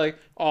he's like,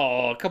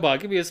 oh, come on,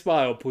 give me a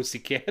smile,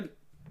 pussycat.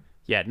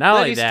 Yeah, not Then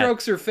only he that.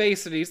 strokes her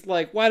face and he's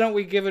like, why don't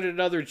we give it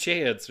another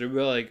chance? And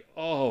we're like,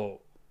 oh,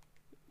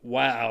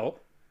 wow.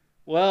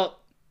 Well,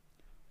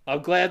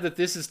 I'm glad that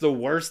this is the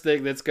worst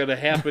thing that's going to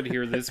happen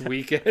here this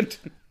weekend.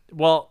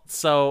 Well,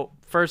 so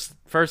first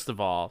of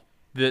all,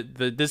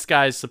 this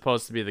guy is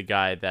supposed to be the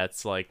guy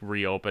that's like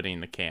reopening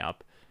the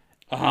camp.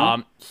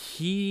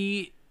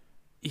 He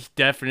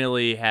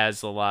definitely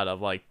has a lot of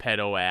like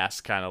pedo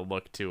ass kind of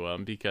look to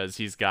him because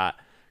he's got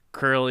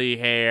curly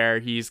hair,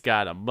 he's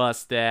got a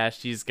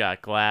mustache, he's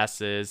got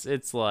glasses.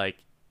 It's like,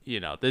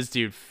 you know, this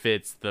dude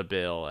fits the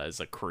bill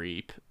as a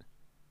creep.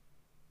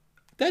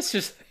 That's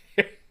just...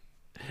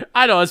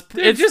 I know, it's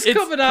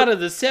coming out of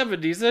the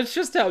 70s. That's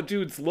just how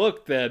dudes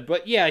look then.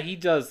 But yeah, he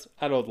does.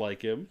 I don't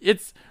like him.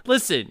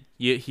 Listen,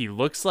 he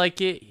looks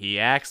like it, he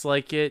acts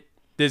like it.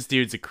 This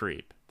dude's a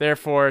creep.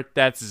 Therefore,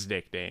 that's his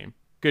nickname.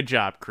 Good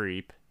job,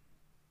 creep.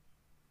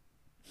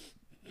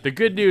 The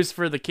good news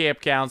for the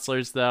camp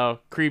counselors, though,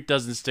 creep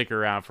doesn't stick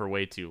around for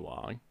way too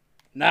long.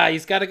 Nah,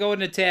 he's got to go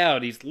into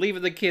town. He's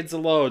leaving the kids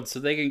alone so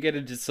they can get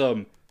into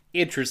some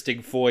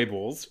interesting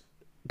foibles.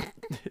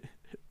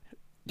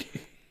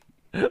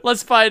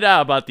 Let's find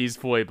out about these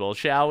foibles,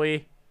 shall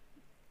we?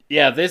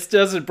 Yeah, this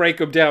doesn't break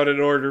them down in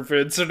order,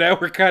 Vin, so now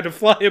we're kind of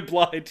flying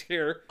blind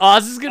here. Oh,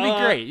 this is gonna be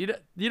great.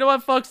 You know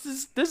what, folks?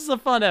 This is a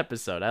fun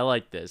episode. I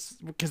like this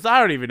because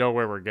I don't even know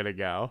where we're gonna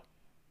go.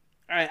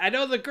 All right, I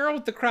know the girl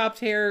with the cropped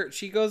hair,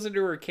 she goes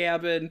into her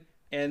cabin,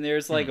 and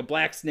there's like a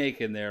black snake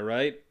in there,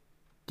 right?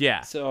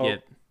 Yeah. So, yeah.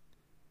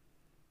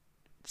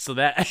 So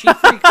that she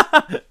freaks.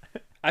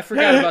 I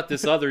forgot about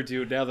this other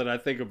dude now that I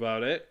think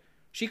about it.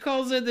 She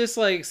calls in this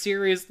like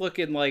serious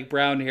looking like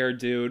brown haired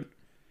dude.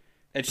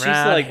 And she's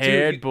like,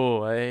 brown-haired dude,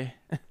 boy.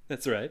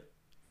 that's right.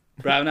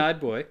 Brown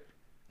eyed boy.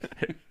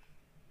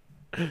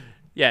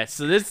 Yeah,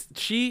 so this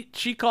she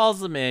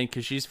calls him in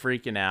because she's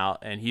freaking out,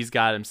 and he's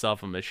got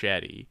himself a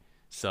machete.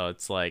 So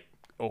it's like,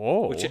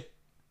 oh. Which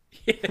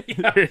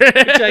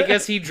I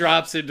guess he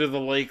drops into the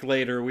lake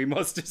later, we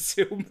must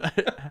assume.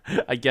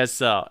 I guess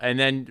so. And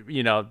then,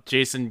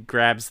 Jason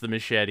grabs the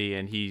machete,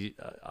 and he,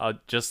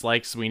 just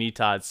like Sweeney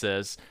Todd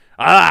says,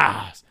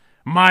 "Ah,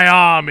 my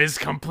arm is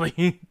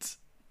complete."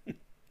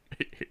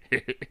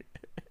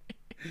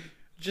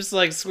 Just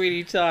like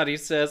Sweeney Todd, he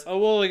says,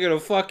 "I'm only gonna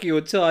fuck you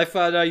until I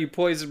find out you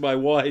poisoned my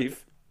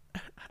wife."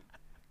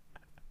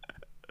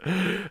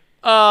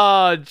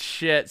 Oh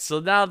shit!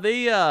 So now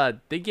they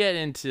get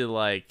into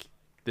like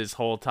this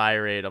whole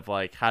tirade of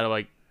like, how do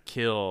I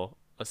kill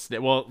a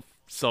snake? Well,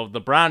 so the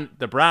brown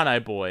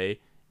eyed boy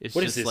is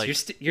What just is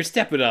this? like, You're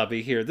stepping on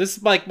me here. This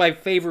is like my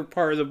favorite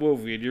part of the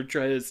movie, and you're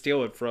trying to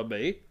steal it from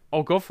me.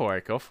 oh, go for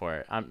it.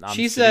 I'm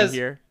She sitting says-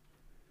 here.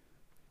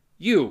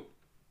 You,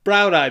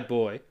 brown-eyed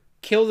boy,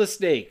 kill the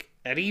snake.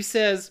 And he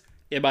says,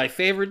 in my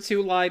favorite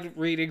 2-line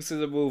readings of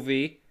the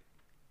movie...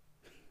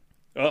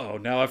 Uh-oh,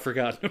 now I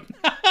forgot him.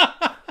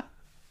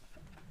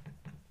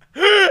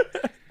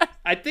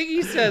 I think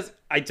he says,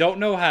 I don't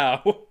know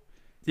how.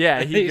 Yeah,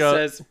 And he he goes.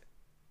 says,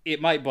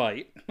 it might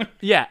bite.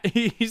 Yeah,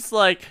 he's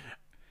like,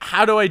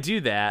 how do I do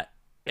that?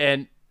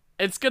 And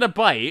it's gonna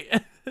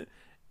bite,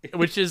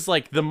 which is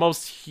like the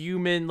most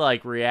human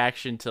like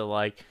reaction to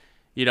like,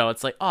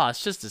 it's like, oh,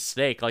 it's just a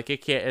snake. Like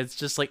it can't. It's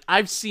just like,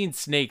 I've seen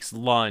snakes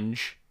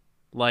lunge.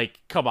 Like,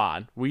 come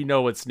on, we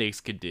know what snakes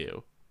could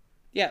do.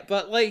 Yeah,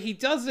 but like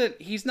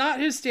he's not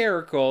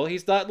hysterical.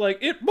 He's not like,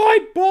 it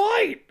might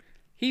bite.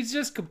 He's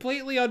just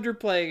completely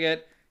underplaying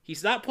it.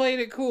 He's not playing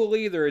it cool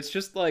either. It's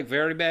just like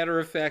very matter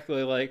of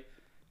factly like,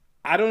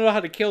 I don't know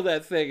how to kill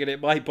that thing and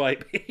it might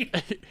bite me.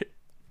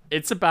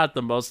 It's about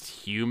the most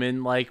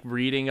human like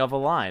reading of a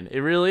line. It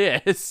really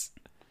is.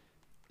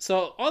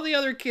 So all the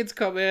other kids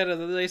come in and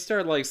then they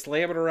start like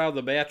slamming around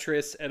the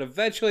mattress and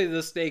eventually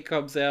the snake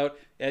comes out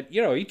and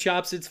he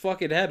chops its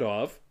fucking head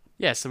off.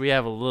 Yeah, so we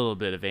have a little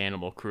bit of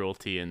animal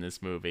cruelty in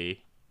this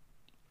movie.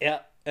 Yeah.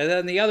 And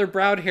then the other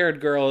brown-haired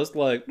girl is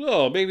like,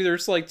 oh, maybe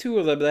there's like 2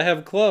 of them that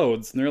have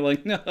clothes. And they're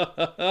like,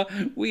 no,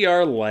 we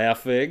are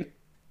laughing.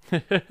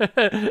 And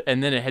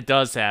then it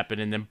does happen,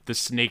 and then the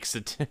snakes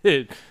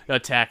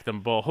attack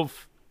them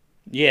both.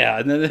 Yeah,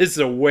 and then this is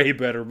a way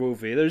better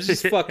movie. There's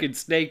just fucking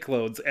snake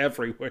clones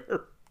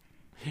everywhere.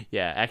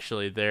 Yeah,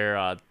 actually,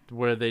 they're,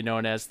 what are they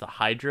known as? The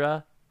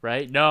Hydra,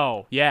 right?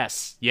 No,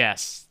 yes. Yeah,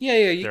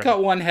 you They're-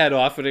 cut one head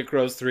off and it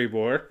grows 3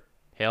 more.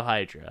 Hail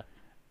Hydra.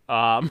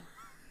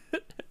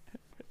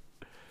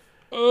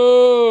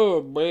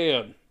 Oh,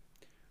 man.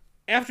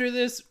 After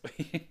this,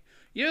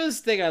 this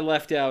thing I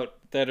left out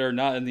that are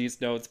not in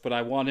these notes, but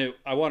I want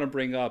to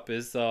bring up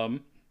is the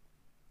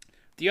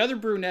other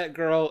brunette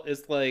girl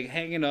is like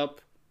hanging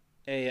up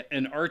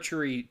an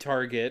archery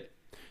target,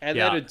 and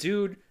then Yeah. a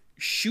dude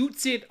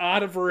shoots it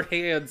out of her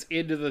hands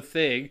into the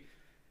thing,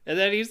 and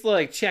then he's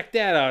like, "Check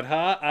that out,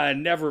 huh? I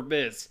never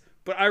miss."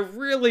 But I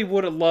really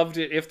would have loved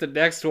it if the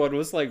next one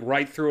was like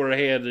right through her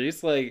hand, and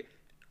he's like,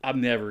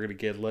 "I'm never gonna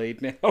get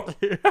laid now."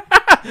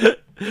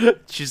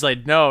 She's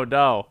like,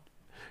 no.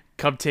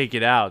 Come take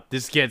it out.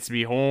 This gets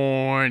me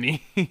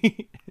horny.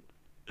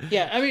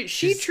 Yeah, I mean,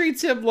 she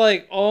treats him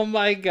like, oh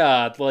my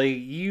god, like,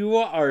 you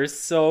are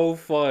so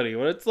funny.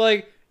 When it's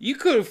like, you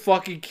could have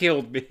fucking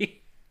killed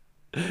me.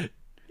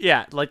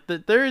 Yeah, like,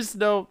 there is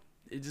no...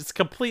 It's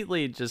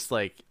completely just,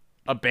 like,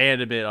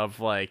 abandonment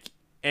of, like,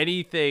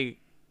 anything.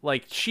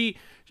 Like,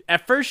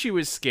 at first she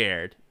was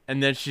scared,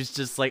 and then she's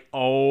just like,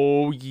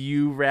 oh,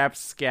 you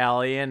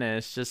rapscallion, and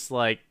it's just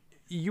like,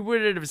 you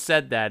wouldn't have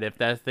said that if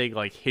that thing,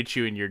 like, hit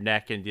you in your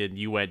neck and then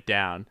you went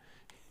down.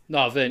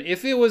 No, Vin,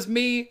 if it was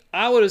me,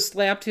 I would have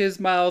slapped his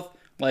mouth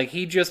like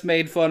he just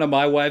made fun of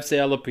my wife's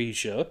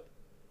alopecia.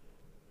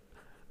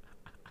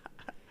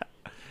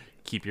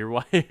 Keep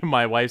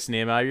my wife's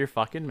name out of your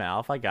fucking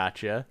mouth. I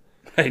gotcha.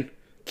 Right?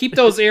 Keep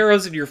those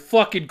arrows in your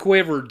fucking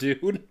quiver,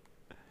 dude.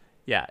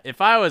 Yeah,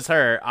 if I was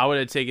her, I would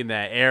have taken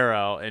that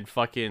arrow and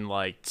fucking,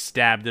 like,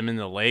 stabbed him in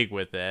the leg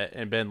with it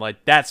and been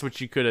like, that's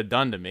what you could have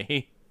done to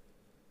me.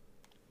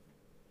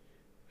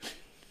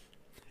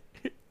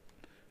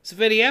 So,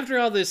 Vinny, after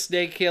all this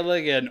snake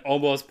killing and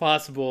almost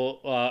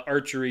possible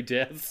archery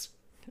deaths,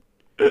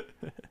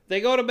 they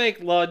go to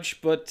make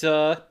lunch, but,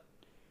 oh,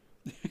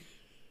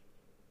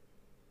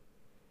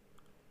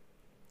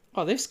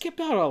 they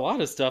skipped out a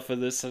lot of stuff in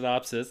this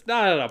synopsis.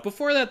 No.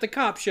 Before that, the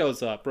cop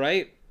shows up,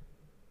 right?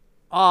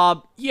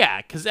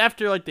 Yeah, because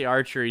after like the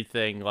archery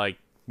thing, like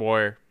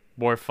more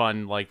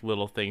fun like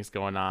little things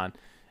going on,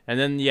 and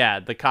then yeah,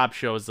 the cop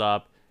shows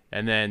up,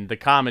 and then the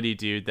comedy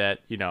dude that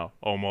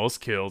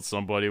almost killed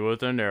somebody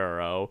with an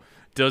arrow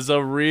does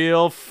a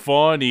real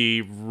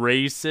funny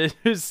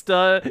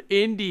racist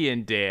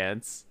Indian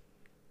dance.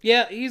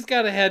 Yeah, he's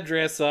got a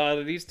headdress on,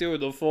 and he's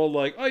doing the full,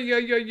 like, oh,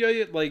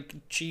 yeah, like,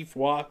 Chief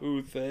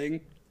Wahoo thing.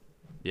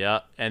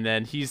 Yeah, and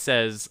then he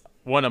says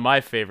one of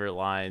my favorite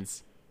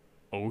lines,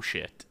 "Oh,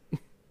 shit."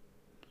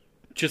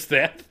 Just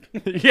that?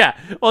 Yeah,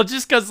 well,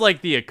 just because,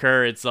 like, the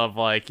occurrence of,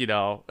 like,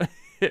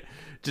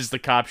 just the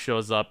cop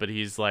shows up, and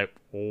he's like,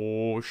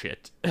 "Oh,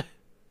 shit."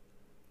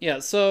 Yeah,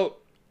 so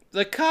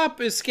the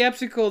cop is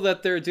skeptical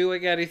that they're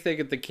doing anything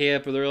at the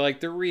camp, and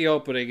they're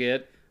reopening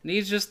it. And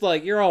he's just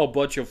like, you're all a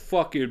bunch of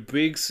fucking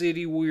big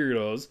city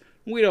weirdos.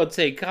 We don't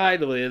take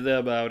kindly to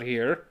them out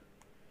here.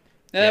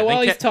 And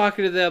while he's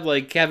talking to them,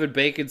 like, Kevin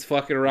Bacon's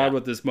fucking around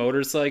with this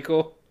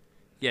motorcycle.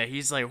 Yeah,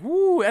 he's like,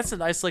 "Woo, that's a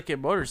nice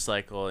looking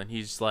motorcycle," and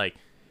he's like,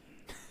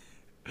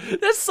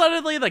 then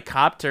suddenly the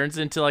cop turns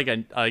into like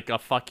a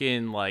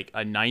fucking like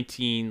a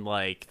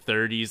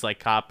 1930s like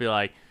cop, be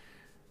like,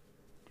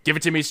 "Give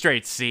it to me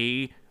straight,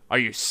 see? Are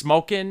you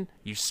smoking?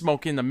 You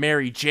smoking the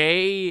Mary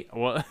J?"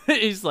 Well,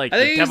 he's like, I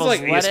think he's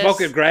like, lettuce? "Are you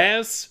smoking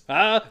grass?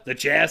 Huh? The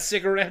jazz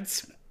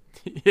cigarettes?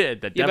 Yeah,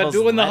 the You been devil's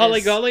doing the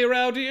lettuce?" Hully Gully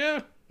around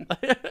here?"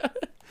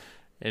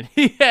 And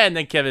and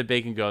then Kevin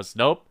Bacon goes,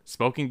 "Nope,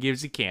 smoking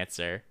gives you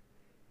cancer."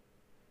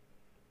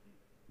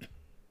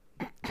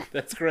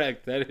 That's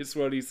correct. That is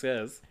what he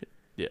says.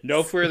 Yes.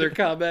 No further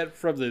comment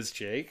from this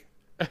Jake.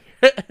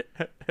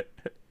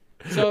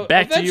 So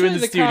Back to you in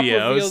the cop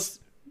studios. reveals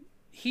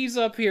he's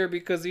up here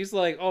because he's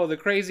like, oh, the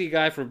crazy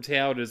guy from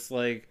town is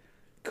like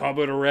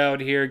coming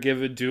around here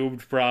giving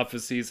doomed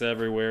prophecies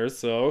everywhere.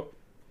 So,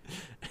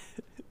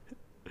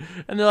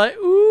 and they're like,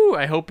 "Ooh,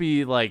 I hope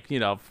he like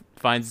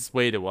finds his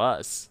way to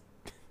us."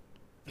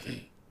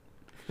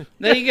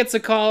 then he gets a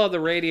call on the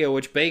radio,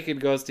 which Bacon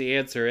goes to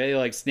answer. And he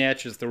like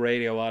snatches the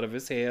radio out of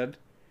his hand.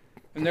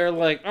 And they're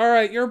like, all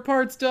right, your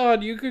part's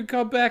done. You can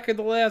come back in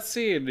the last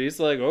scene. And he's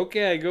like,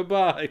 okay,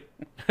 goodbye.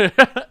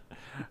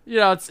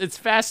 It's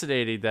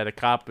fascinating that a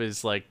cop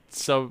is like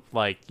so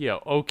like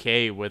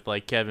okay with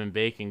like Kevin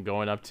Bacon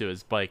going up to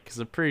his bike, because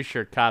I'm pretty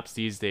sure cops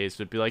these days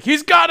would be like,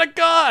 "He's got a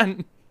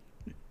gun."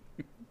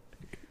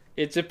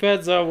 It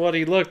depends on what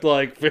he looked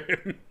like.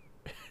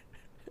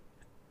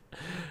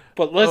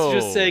 But let's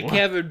just say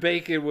Kevin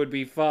Bacon would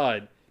be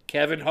fine.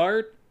 Kevin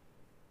Hart?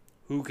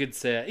 Who could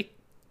say?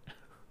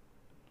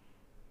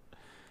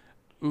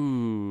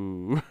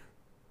 Ooh.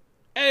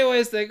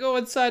 Anyways, they go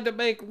inside to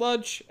make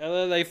lunch, and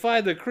then they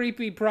find the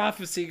creepy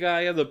prophecy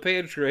guy in the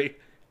pantry.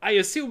 I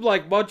assume,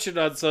 like, munching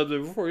on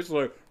something before he's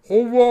like,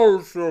 hold on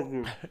a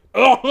second.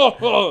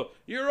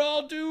 You're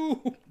all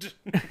doomed.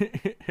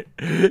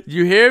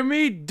 You hear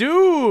me?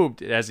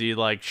 Doomed! As he,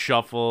 like,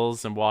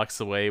 shuffles and walks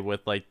away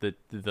with, like,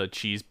 the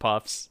cheese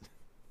puffs.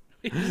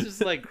 He's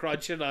just, like,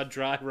 crunching on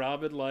dry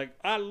ramen like,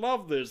 I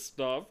love this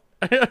stuff.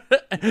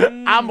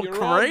 I'm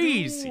You're all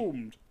crazy.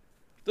 doomed.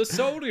 The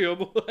sodium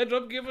will end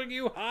up giving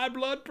you high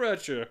blood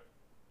pressure.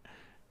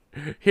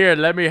 Here,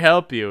 let me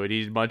help you. And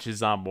he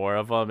munches on more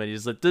of them, and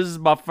he's like, "This is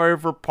my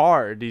favorite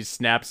part." And he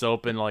snaps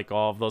open like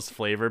all of those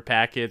flavor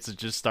packets and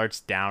just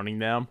starts downing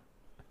them.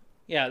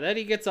 Yeah, then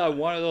he gets on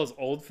one of those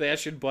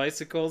old-fashioned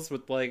bicycles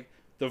with, like,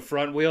 the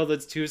front wheel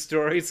that's 2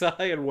 stories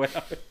high and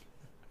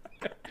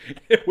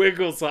it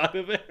wiggles out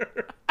of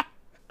there.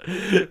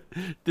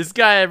 This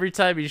guy, every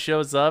time he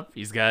shows up,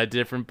 he's got a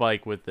different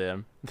bike with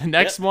him. The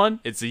next one,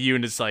 it's a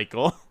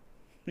unicycle.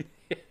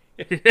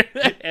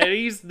 And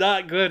he's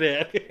not good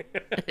at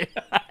it.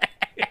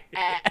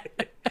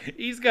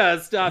 He's got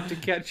to stop to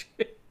catch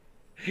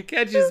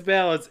his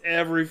balance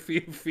every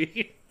few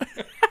feet.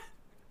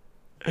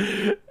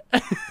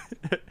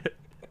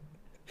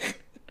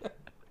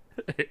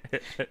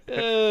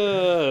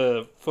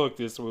 Fuck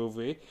this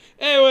movie.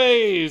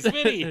 Anyways,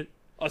 Vinny,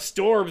 a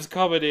storm's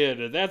coming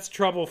in, and that's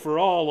trouble for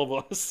all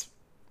of us.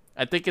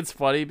 I think it's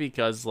funny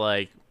because,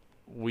 like,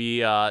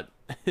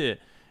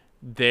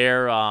 they're,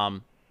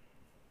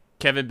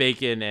 Kevin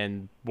Bacon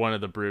and one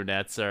of the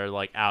brunettes are,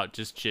 like, out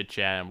just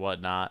chit-chatting and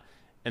whatnot.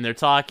 And they're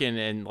talking,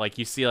 and, like,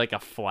 you see, like, a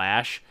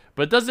flash.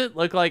 But it doesn't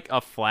look like a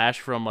flash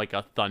from, like,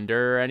 a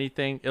thunder or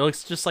anything. It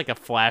looks just like a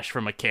flash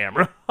from a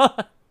camera.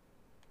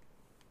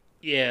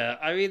 Yeah,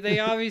 I mean, they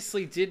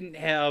obviously didn't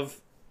have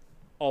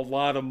a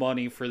lot of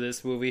money for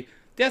this movie.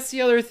 That's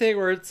the other thing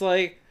where it's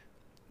like,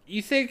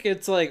 you think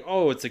it's like,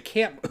 oh, it's a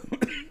camp...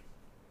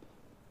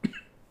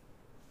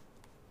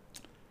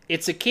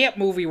 it's a camp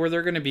movie where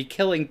they're going to be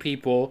killing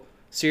people.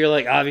 So you're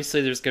like,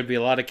 obviously there's going to be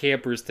a lot of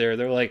campers there.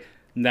 They're like,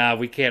 nah,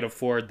 we can't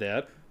afford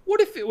that. What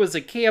if it was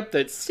a camp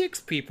that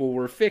 6 people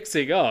were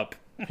fixing up?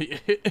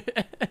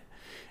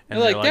 And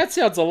like, that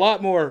sounds a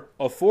lot more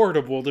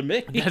affordable to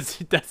me.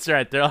 That's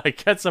right. They're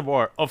like, that's a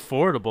more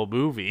affordable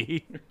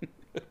movie.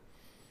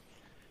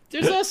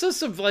 There's also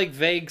some, like,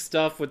 vague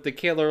stuff with the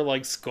killer,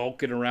 like,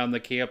 skulking around the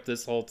camp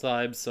this whole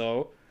time,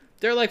 so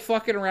They're like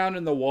fucking around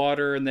in the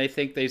water and they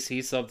think they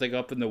see something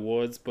up in the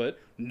woods, but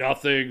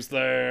nothing's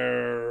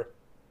there.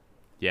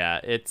 Yeah,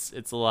 it's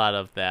a lot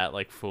of that,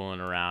 like fooling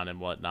around and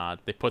whatnot.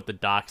 They put the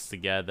docks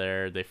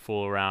together, they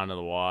fool around in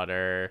the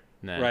water,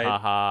 and then Right.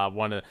 haha,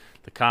 one of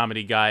the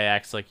comedy guy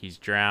acts like he's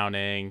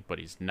drowning, but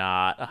he's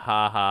not. Ha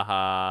ha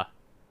ha.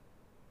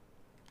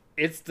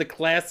 It's the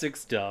classic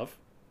stuff.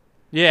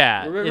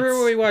 Yeah, Remember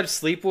when we watched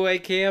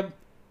Sleepaway Camp?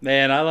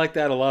 Man, I like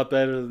that a lot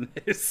better than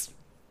this.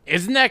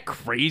 isn't that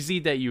crazy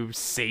that you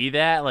say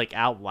that like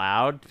out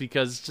loud?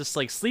 Because just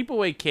like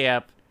Sleepaway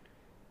Camp,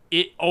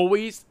 it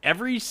always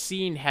every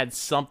scene had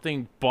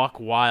something buck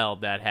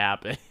wild that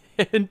happened.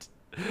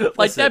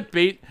 Like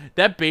Listen.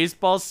 that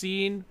baseball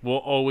scene will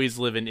always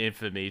live in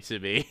infamy to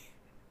me.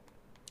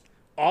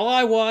 All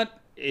I want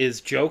is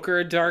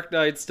Joker and Dark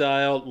Knight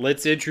style.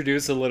 Let's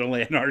introduce a little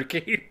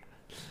anarchy.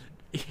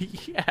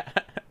 Yeah.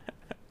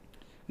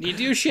 You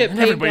do shit And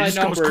paid everybody by just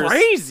numbers. goes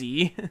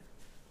crazy.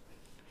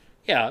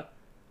 Yeah.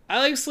 I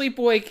like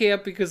Sleepaway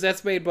Camp because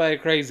that's made by a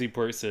crazy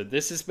person.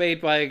 This is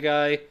made by a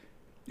guy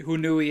who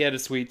knew he had a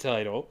sweet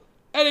title.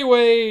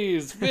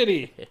 Anyways,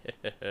 Vinny.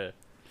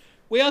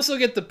 We also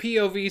get the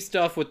POV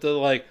stuff with the,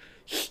 like...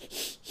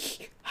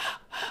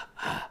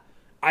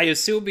 I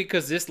assume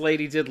because this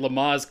lady did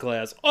Lamaze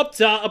class. Up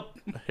top!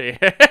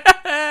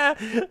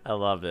 I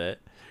love it.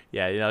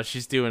 Yeah, you know,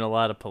 she's doing a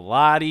lot of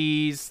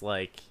Pilates,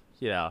 like,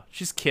 you know,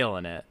 she's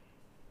killing it.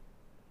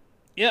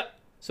 Yep.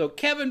 So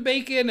Kevin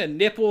Bacon and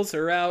Nipples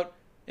are out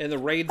in the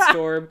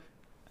rainstorm.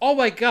 Oh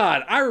my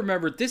god, I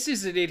remember, this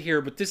isn't in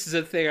here, but this is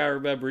a thing I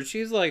remember.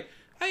 She's like,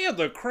 I had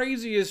the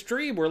craziest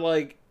dream where,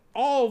 like,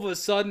 all of a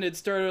sudden it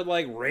started,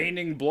 like,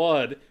 raining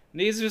blood.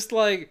 And he's just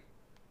like,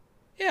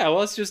 yeah,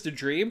 well, it's just a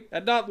dream.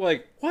 And not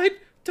like, what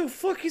the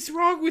fuck is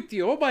wrong with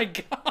you? Oh my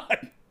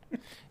god.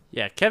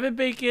 Yeah, Kevin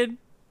Bacon,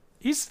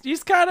 he's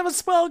kind of a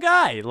swell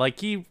guy. Like,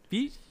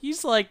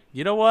 he's like,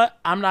 you know what?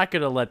 I'm not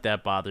going to let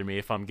that bother me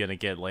if I'm going to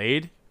get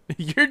laid.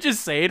 You're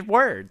just saying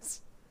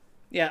words.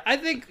 Yeah, I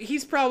think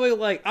he's probably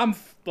like, I'm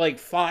like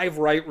 5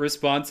 right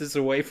responses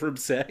away from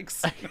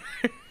sex.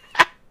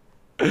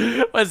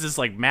 What is this,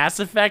 like Mass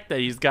Effect, that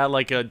he's got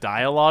like a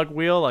dialogue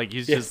wheel? Like,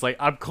 he's just like,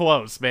 I'm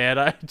close, man.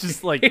 I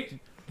just like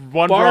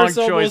one Bar's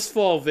wrong almost choice.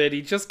 full, Vid.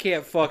 He just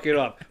can't fuck it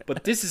up.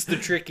 But this is the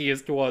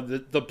trickiest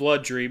one, the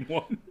blood dream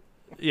one.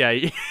 Yeah,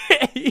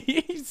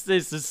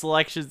 his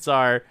selections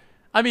are,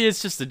 I mean,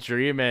 it's just a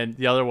dream, and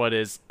the other one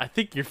is, I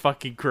think you're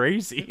fucking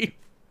crazy.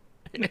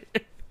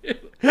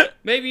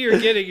 Maybe you're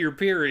getting your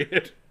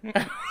period.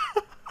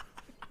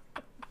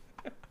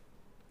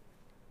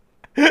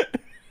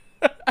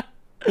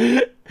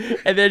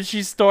 And then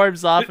she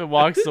storms off and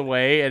walks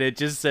away, and it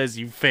just says,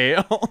 you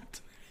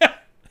failed.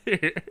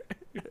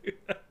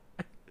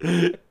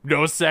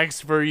 No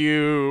sex for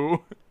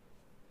you.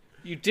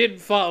 You didn't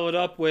follow it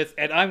up with,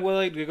 and I'm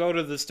willing to go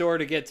to the store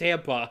to get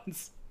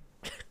tampons.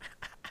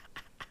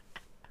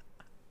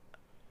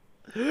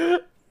 I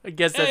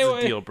guess that's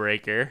Anyway. a deal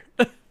breaker.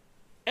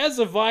 As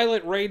a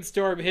violent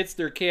rainstorm hits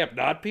their camp,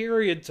 not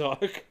period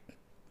talk.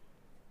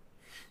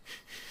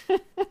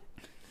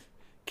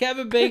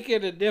 Kevin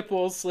Bacon and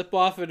Nipples slip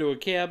off into a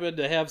cabin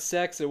to have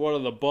sex in one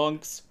of the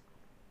bunks.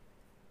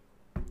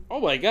 Oh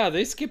my god,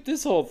 they skipped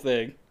this whole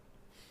thing.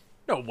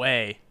 No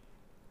way.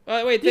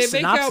 Wait, These they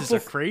make out synopses are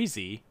before.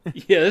 crazy.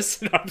 Yeah, this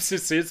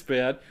synopsis is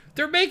bad.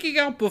 They're making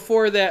out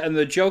before that, and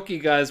the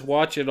jokey guy's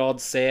watching all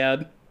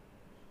sad.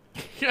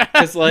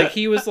 Because, like,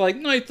 he was like,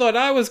 I thought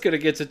I was going to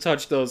get to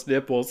touch those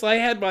nipples. I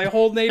had my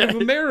whole Native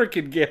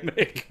American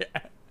gimmick.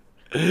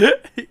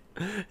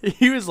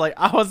 He was like,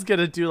 I was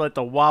gonna do like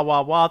the wah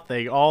wah wah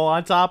thing all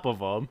on top of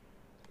him.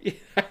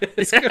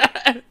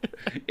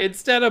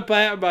 Instead of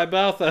patting my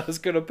mouth, I was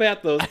going to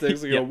pat those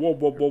things and go, whoa,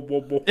 whoa, whoa,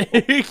 whoa, whoa.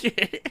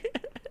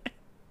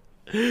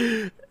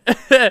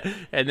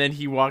 And then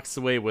he walks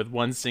away with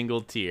one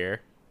single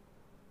tear.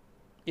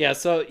 Yeah,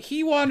 so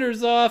he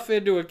wanders off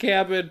into a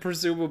cabin,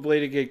 presumably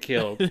to get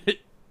killed.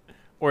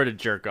 Or to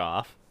jerk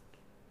off.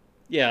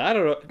 Yeah, I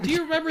don't know. Do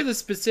you remember the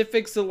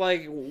specifics of,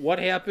 like, what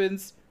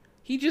happens?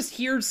 He just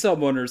hears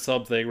someone or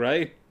something,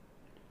 right?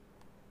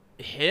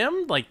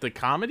 Him? Like the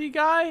comedy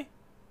guy?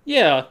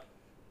 Yeah.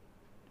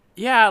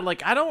 Yeah,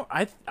 like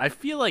I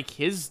feel like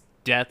his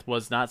death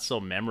was not so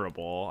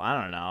memorable.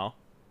 I don't know.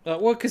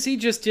 Well, because he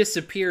just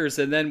disappears,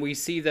 and then we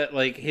see that,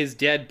 like, his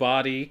dead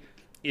body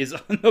is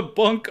on the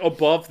bunk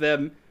above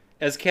them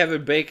as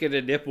Kevin Bacon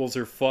and Nipples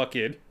are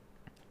fucking.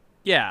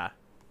 Yeah.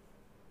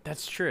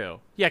 That's true.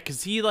 Yeah,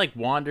 because he, like,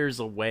 wanders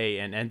away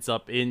and ends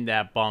up in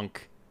that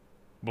bunk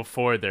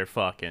before they're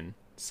fucking.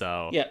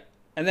 So. Yeah.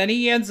 And then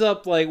he ends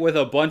up, like, with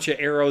a bunch of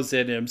arrows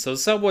in him, so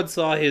someone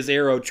saw his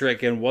arrow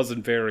trick and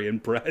wasn't very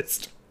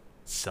impressed.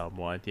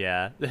 Someone,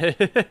 yeah.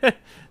 They're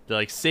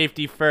like,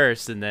 safety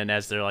first, and then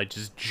as they're, like,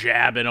 just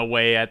jabbing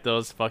away at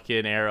those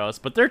fucking arrows.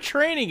 But they're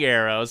training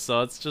arrows,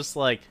 so it's just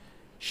like,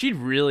 she'd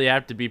really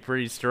have to be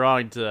pretty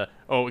strong to...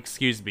 Oh,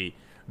 excuse me.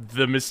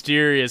 The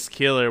mysterious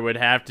killer would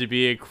have to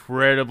be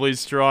incredibly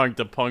strong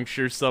to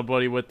puncture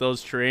somebody with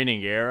those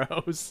training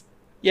arrows.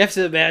 You have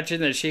to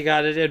imagine that she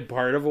got it in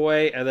part of a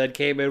way and then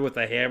came in with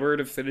a hammer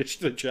to finish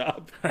the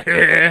job.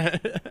 They're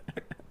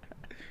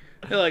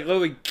like,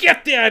 let me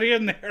get that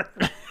in there.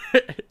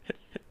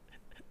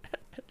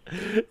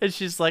 And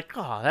she's like,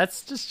 "Oh,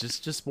 that's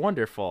just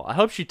wonderful. I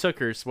hope she took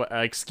her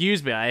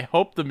excuse me. I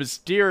hope the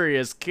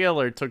mysterious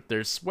killer took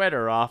their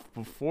sweater off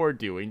before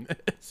doing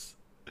this."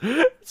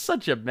 It's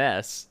such a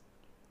mess.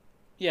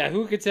 Yeah,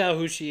 who could tell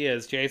who she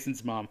is?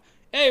 Jason's mom.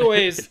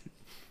 Anyways,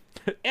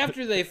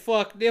 after they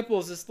fuck,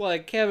 Nipples is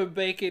like, Kevin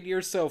Bacon,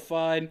 you're so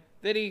fine.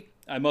 Then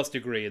I must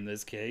agree in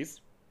this case.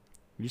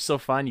 You're so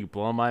fine, you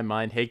blow my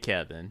mind. Hey,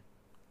 Kevin.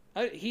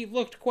 He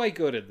looked quite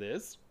good at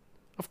this.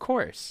 Of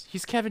course,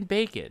 he's Kevin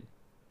Bacon.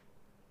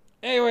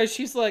 Anyway,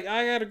 she's like,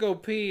 I gotta go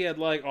pee, and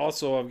like,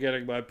 also I'm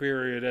getting my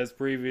period as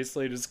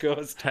previously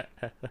discussed.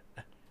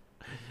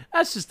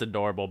 That's just a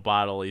normal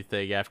bodily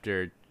thing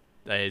after,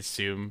 I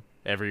assume,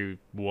 every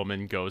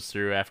woman goes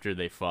through after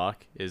they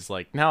fuck. Is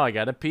like, now I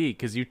gotta pee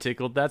because you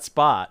tickled that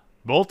spot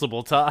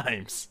multiple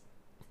times.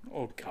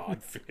 Oh,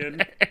 God,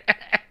 Finn.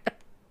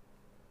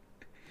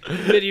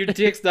 Finn, your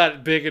dick's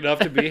not big enough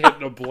to be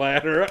hitting a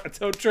bladder.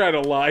 Don't try to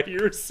lie to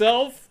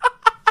yourself.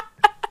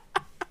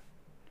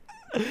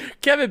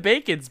 Kevin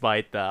Bacon's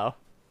might, though.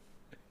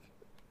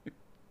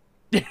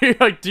 You're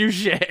like,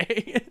 douche.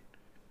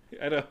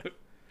 I don't...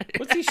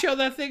 What's he show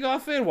that thing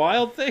off in?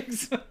 Wild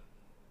Things?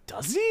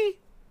 Does he?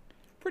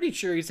 Pretty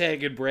sure he's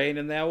hanging brain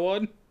in that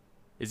one.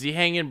 Is he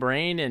hanging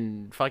brain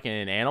in fucking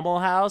an Animal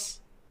House?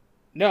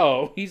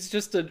 No, he's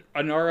just an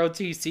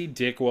ROTC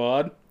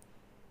dickwad.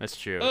 That's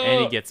true.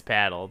 And he gets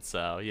paddled,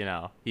 so, you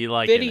know, he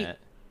liking it.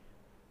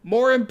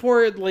 More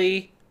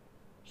importantly,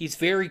 he's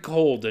very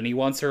cold and he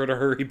wants her to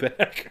hurry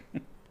back.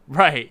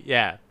 Right,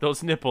 yeah.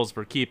 Those nipples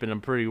were keeping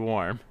him pretty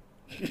warm.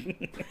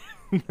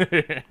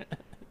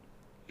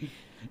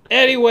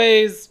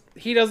 Anyways,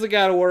 he doesn't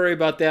gotta worry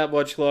about that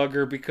much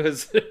longer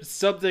because there's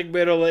something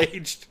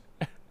middle-aged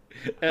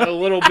and a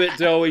little bit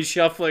doughy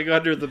shuffling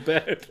under the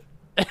bed.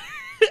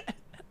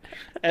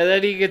 And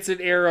then he gets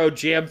an arrow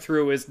jammed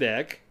through his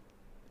neck.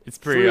 It's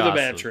pretty through awesome.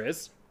 the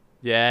mattress.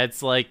 Yeah,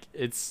 it's like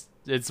it's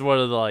one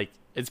of the like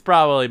it's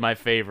probably my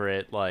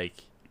favorite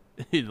like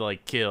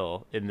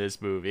kill in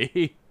this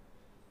movie.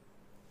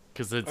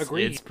 Cuz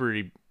it's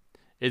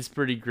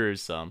pretty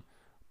gruesome.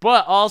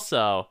 But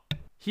also,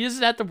 he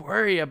doesn't have to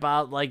worry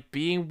about like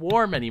being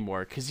warm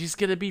anymore cuz he's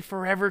going to be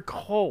forever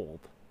cold.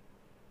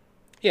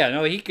 Yeah,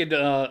 no, he could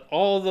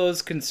all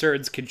those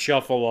concerns can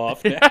shuffle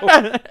off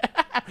now.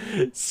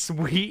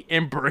 Sweet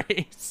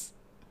embrace.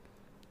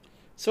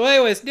 So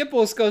anyways,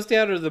 Nipples goes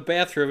down to the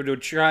bathroom to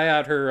try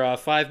out her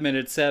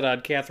 5-minute set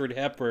on Katharine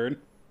Hepburn.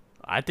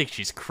 I think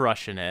she's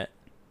crushing it.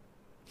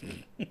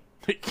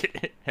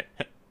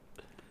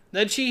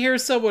 Then she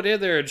hears someone in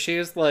there and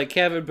she's like,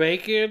 Kevin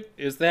Bacon,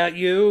 is that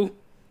you?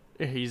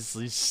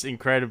 He's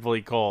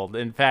incredibly cold.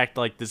 In fact,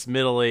 like this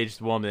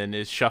middle-aged woman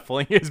is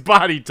shuffling his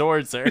body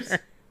towards her.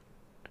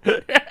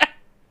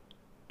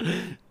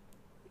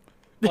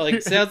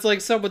 Like, sounds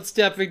like someone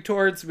stepping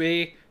towards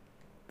me,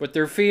 but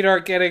their feet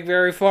aren't getting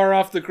very far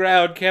off the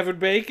ground. Kevin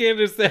Bacon,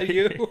 is that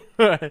you?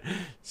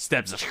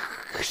 Steps up.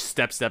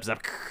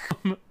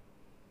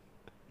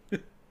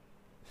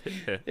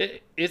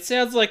 It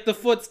sounds like the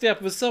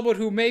footstep of someone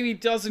who maybe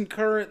doesn't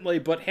currently,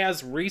 but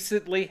has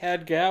recently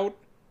had gout.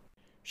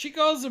 She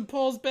goes and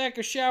pulls back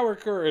a shower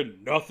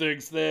curtain.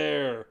 Nothing's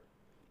there.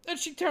 Then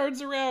she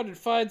turns around and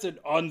finds an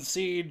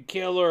unseen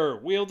killer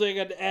wielding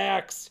an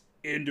axe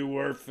into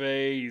her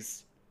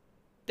face.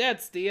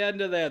 That's the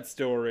end of that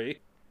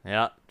story.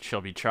 Yeah,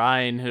 she'll be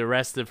trying the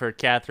rest of her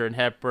Katharine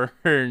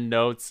Hepburn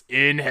notes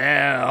in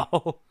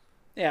hell.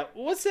 Yeah,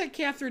 what's that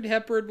Katharine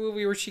Hepburn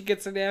movie where she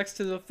gets an axe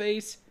to the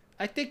face?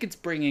 I think it's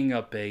Bringing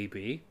Up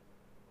Baby.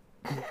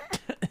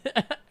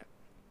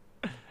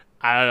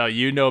 I don't know.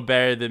 You know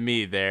better than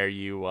me. There,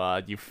 you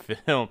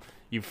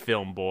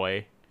film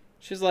boy.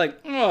 She's like,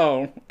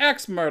 "Oh,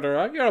 axe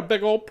murderer, you're a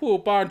big old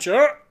poop, aren't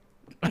you?"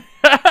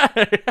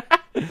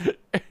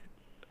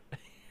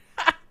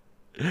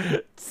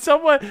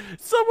 Someone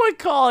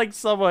calling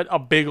someone a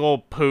big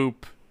old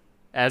poop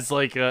as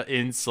like a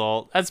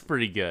insult. That's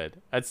pretty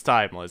good. That's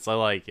timeless. I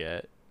like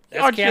it.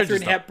 That's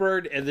Katharine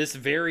Hepburn in this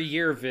very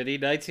year, Vinny,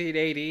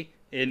 1980,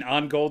 in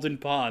On Golden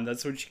Pond.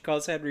 That's what she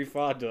calls Henry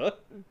Fonda.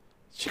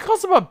 She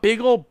calls him a big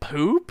old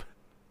poop?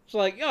 She's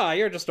like, "Yeah,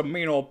 you're just a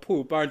mean old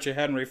poop, aren't you,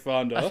 Henry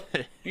Fonda?"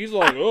 He's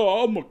like,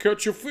 "Oh, I'm gonna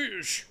catch a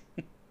fish."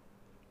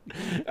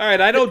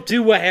 Alright, I don't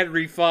do a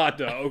Henry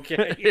Fonda,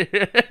 okay?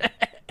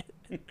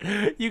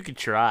 You could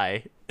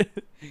try.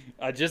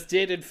 I just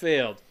did and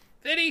failed.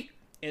 Vinny,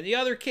 in the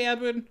other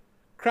cabin,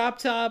 crop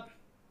top.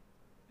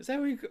 Is that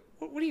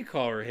what do you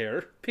call her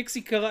hair?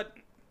 Pixie cut?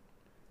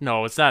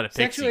 No, it's not a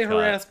pixie Sexually cut.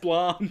 harassed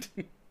blonde.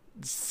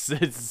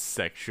 It's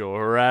sexual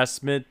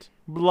harassment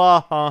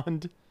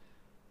blonde.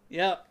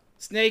 Yep.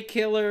 Snake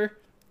Killer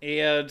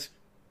and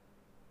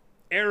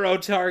Arrow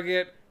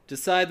Target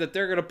decide that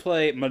they're going to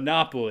play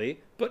Monopoly,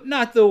 but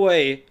not the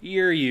way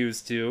you're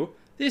used to.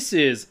 This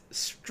is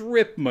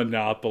strip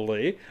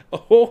Monopoly.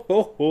 Oh,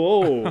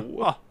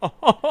 ho,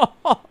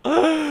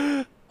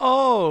 ho.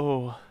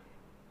 Oh.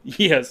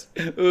 Yes,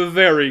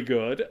 very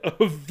good.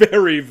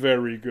 Very,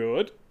 very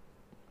good.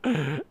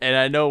 And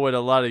I know what a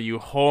lot of you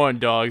horn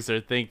dogs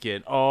are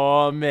thinking.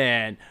 Oh,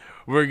 man,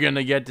 we're going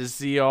to get to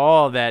see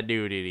all that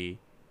nudity.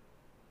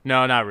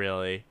 No, not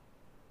really.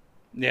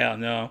 Yeah,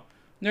 no.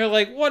 And they're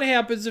like, what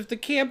happens if the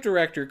camp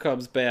director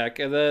comes back?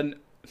 And then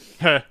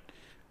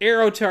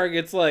Arrow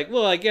Target's like,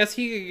 well, I guess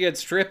he could get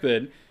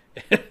stripping.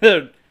 And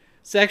then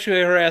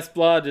Sexually Harassed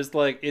Blonde is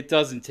like, it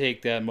doesn't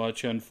take that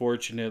much,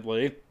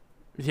 unfortunately.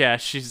 Yeah,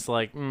 she's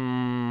like,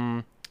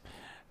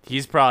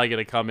 he's probably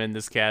going to come in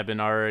this cabin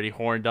already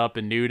horned up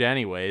and nude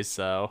anyway,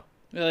 so.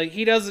 Like,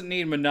 he doesn't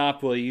need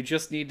Monopoly. You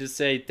just need to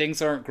say,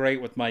 things aren't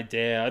great with my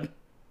dad.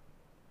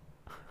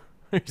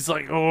 He's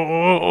like,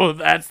 oh,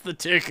 that's the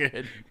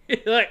ticket.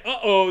 Like,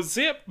 uh-oh,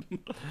 zip.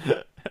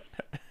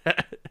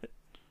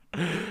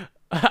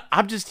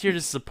 I'm just here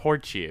to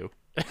support you.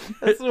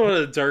 That's one of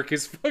the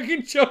darkest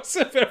fucking jokes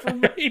I've ever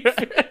made.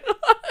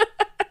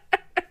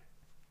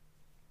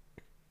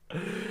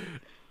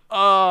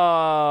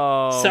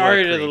 Oh.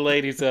 Sorry to the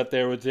ladies out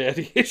there with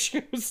daddy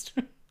issues.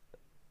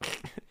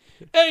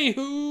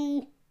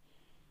 Anywho,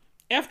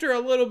 after a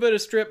little bit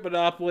of strip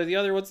Monopoly, the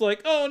other one's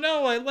like, oh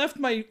no, I left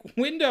my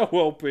window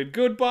open.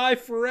 Goodbye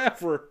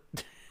forever.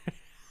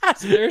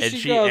 So there and she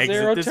she goes. exits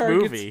Arrow this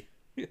targets. movie.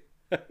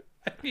 I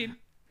mean,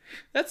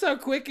 that's how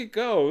quick it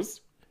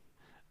goes.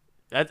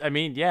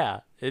 Yeah.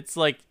 It's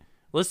like,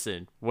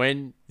 listen,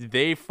 when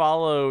they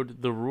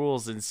followed the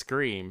rules in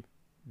Scream,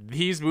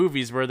 these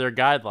movies were their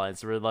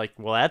guidelines. They were like,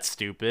 well, that's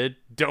stupid.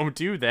 Don't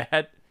do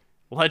that.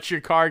 Let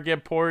your car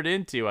get poured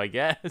into, I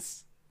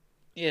guess.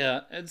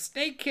 Yeah, and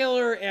Snake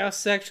Killer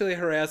asked Sexually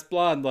Harassed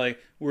Blonde, like,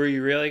 were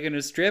you really going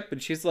to strip?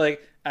 And she's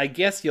like, I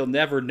guess you'll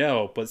never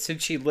know. But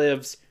since she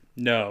lives,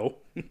 no.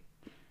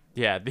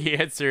 Yeah, the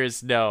answer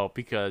is no,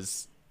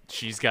 because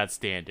she's got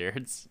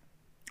standards.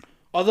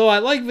 Although I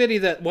like, Vinny,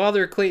 that while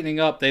they're cleaning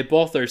up, they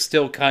both are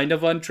still kind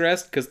of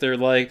undressed because they're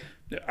like,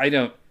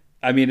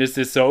 is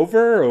this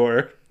over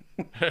or?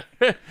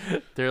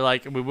 They're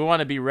like, we want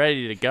to be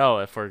ready to go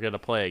if we're going to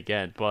play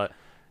again. But,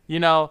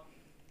 the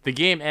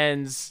game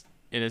ends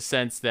in a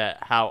sense that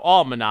how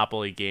all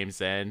Monopoly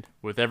games end,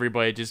 with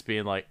everybody just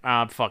being like,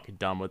 I'm fucking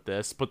done with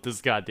this. Put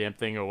this goddamn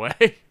thing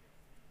away.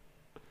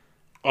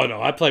 Oh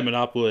no, I play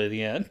Monopoly at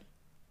the end.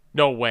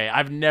 No way.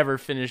 I've never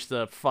finished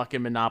a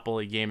fucking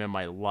Monopoly game in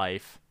my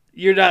life.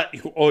 You're not.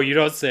 Oh, you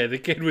don't say. The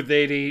kid with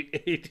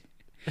ADHD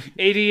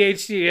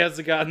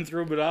hasn't gotten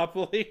through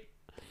Monopoly.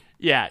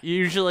 Yeah,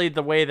 usually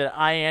the way that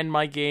I end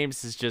my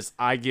games is just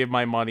I give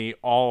my money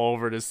all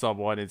over to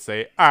someone and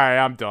say, all right,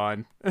 I'm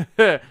done.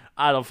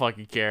 I don't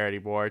fucking care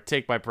anymore.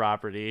 Take my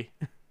property.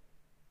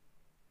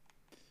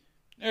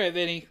 All right,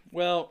 Vinny.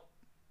 Well,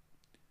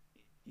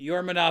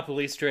 your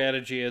Monopoly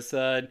strategy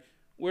aside,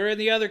 we're in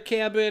the other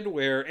cabin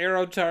where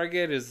Arrow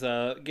Target is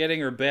getting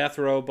her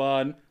bathrobe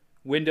on.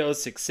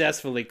 Windows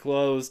successfully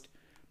closed.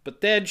 But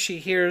then she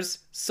hears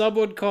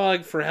someone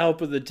calling for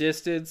help in the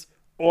distance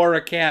or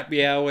a cat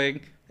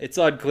meowing. It's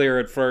unclear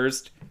at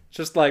first.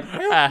 Just like,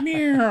 help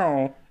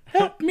meow,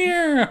 help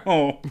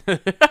meow.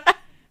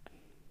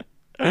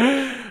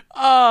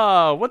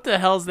 Oh, what the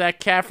hell's that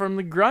cat from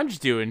the Grunge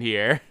doing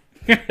here?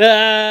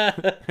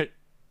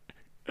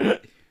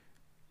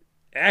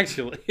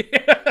 Actually,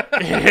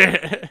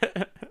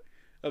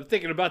 I'm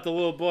thinking about the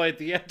little boy at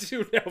the end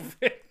too now.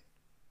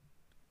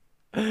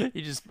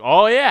 You just,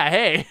 oh yeah,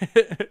 hey.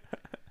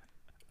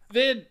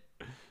 Vin,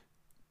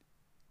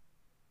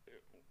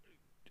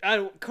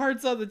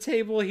 cards on the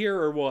table here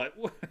or what?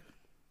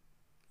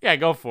 Yeah,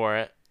 go for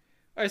it.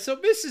 All right, so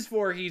Mrs.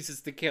 Voorhees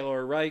is the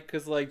killer, right?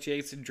 Because, like,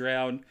 Jason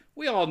drowned.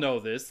 We all know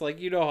this. Like,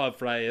 you know how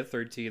Friday the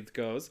 13th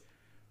goes.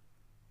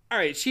 All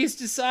right, she's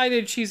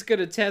decided she's going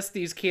to test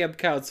these camp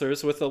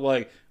counselors with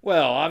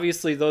well,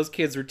 obviously those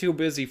kids were too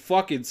busy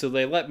fucking, so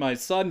they let my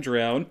son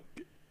drown.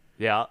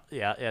 Yeah,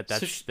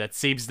 that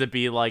seems to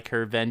be like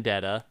her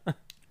vendetta.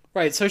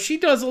 Right, so she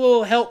does a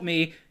little help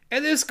me,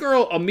 and this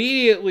girl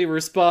immediately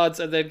responds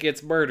and then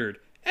gets murdered.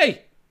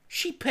 Hey,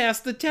 she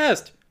passed the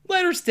test.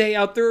 Let her stay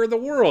out there in the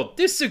world.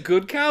 This is a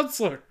good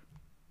counselor.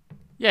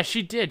 Yeah,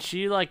 she did.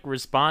 She,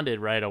 responded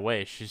right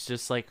away. She's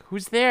just like,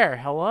 who's there?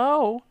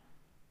 Hello?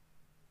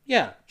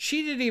 Yeah,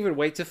 she didn't even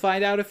wait to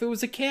find out if it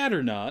was a cat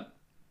or not.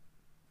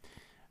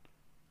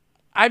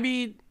 I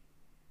mean,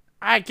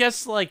 I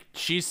guess,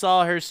 she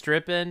saw her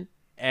stripping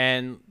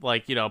and,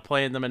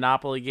 playing the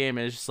Monopoly game,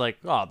 and it's just like,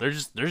 oh, they're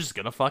just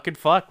gonna fucking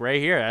fuck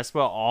right here. That's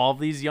what all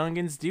these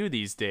youngins do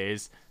these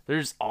days.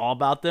 They're just all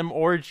about them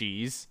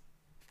orgies.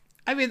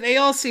 I mean, they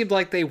all seemed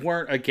like they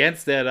weren't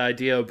against that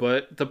idea,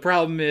 but the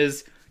problem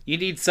is you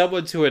need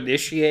someone to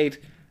initiate,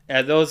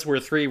 and those were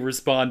three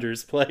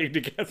responders playing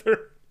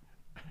together.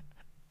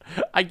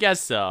 I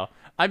guess so.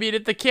 I mean,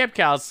 if the camp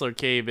counselor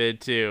came in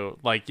too,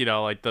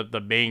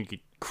 the main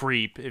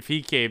creep, if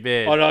he came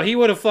in... Oh no, he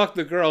would have fucked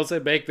the girls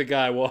and make the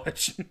guy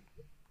watch.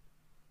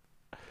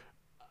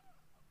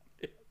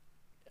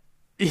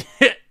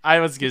 I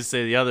was gonna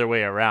say the other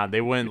way around.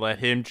 They wouldn't let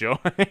him join.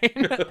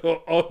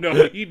 Oh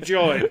no, he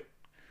joined.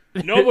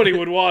 Nobody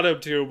would want him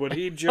to, but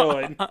he'd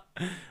join.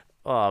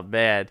 Oh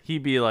man,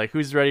 he'd be like,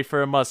 "Who's ready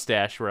for a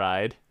mustache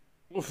ride?"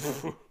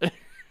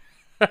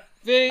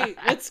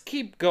 Let's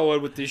keep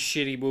going with this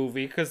shitty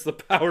movie because the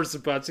power's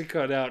about to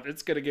cut out.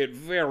 It's gonna get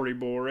very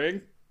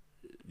boring.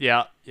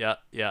 Yeah.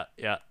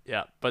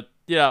 But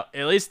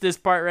at least this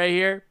part right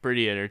here,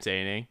 pretty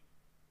entertaining.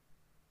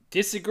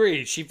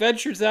 Disagree. She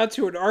ventures out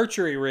to an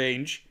archery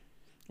range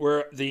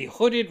where the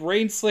hooded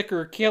rain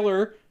slicker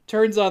killer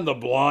turns on the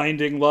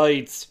blinding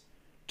lights,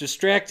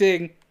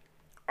 distracting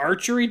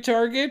archery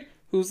target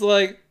who's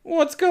like,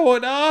 "What's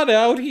going on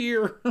out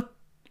here?"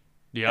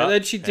 Yeah. And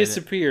then she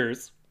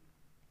disappears.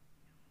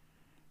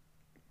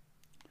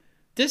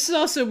 This is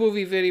also a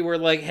movie, Vinny, where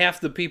like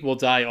half the people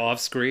die off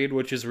screen,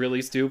 which is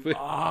really stupid.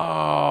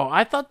 Oh,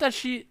 I thought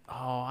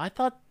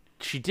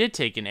she did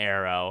take an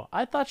arrow.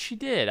 I thought she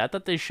did. I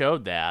thought they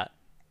showed that.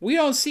 We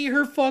don't see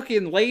her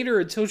fucking later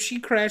until she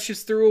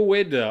crashes through a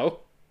window.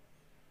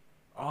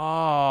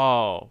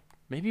 Oh,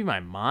 maybe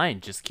my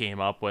mind just came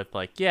up with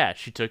like, yeah,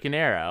 she took an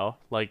arrow.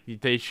 Like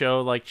they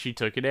show like she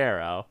took an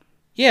arrow.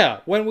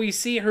 Yeah, when we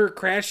see her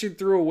crashing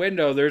through a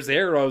window, there's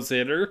arrows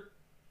in her.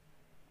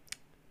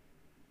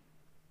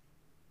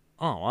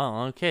 Oh,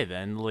 well, okay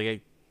then.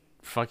 Like,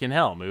 fucking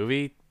hell,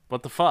 movie.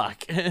 What the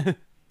fuck?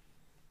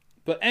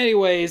 But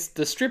anyways,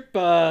 the strip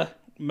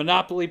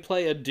Monopoly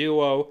player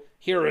duo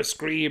hear a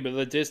scream in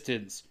the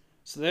distance.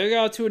 So they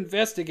go out to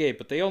investigate,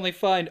 but they only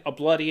find a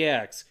bloody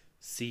axe.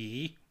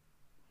 See?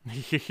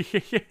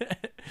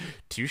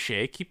 Touche,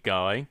 keep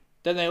going.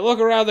 Then they look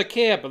around the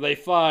camp and they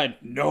find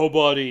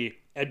nobody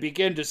and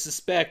begin to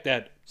suspect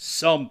that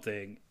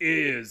something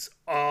is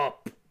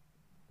up.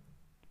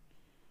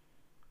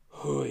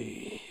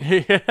 Hooey.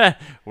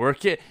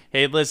 Work it.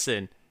 Hey,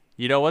 listen.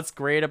 You know what's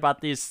great about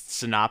these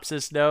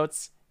synopsis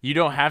notes? You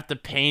don't have to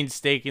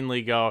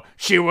painstakingly go,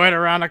 "She went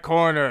around a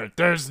corner.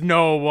 There's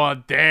no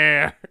one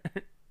there."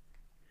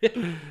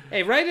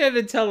 Hey, write in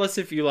and tell us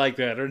if you like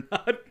that or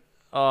not.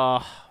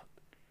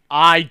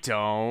 I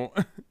don't.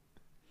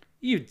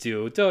 You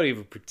do. Don't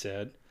even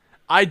pretend.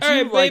 I do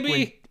right, like baby.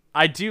 when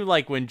I do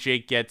like when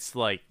Jake gets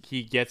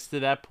he gets to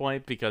that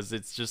point because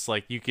it's just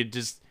like you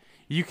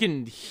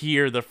can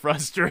hear the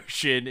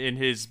frustration in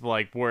his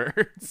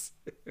words.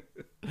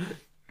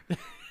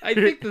 I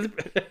think this.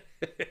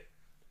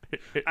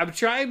 I'm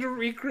trying to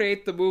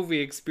recreate the movie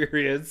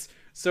experience,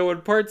 so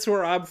in parts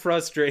where I'm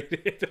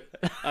frustrated,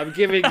 I'm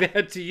giving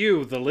that to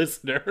you, the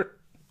listener.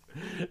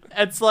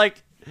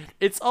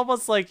 It's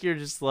almost like you're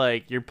just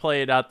you're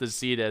playing out the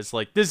scene as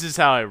this is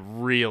how it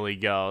really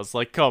goes.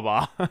 Like, come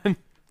on.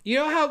 You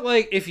know how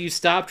if you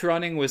stopped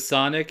running with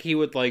Sonic, he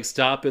would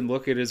stop and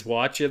look at his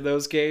watch in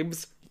those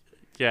games?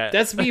 Yeah.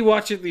 That's me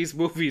watching these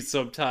movies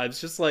sometimes,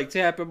 just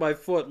tapping my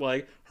foot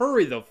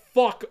hurry the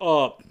fuck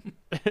up.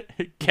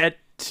 Get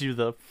to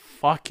the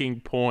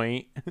fucking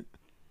point.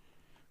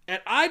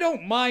 And I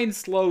don't mind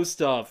slow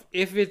stuff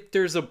if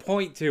there's a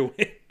point to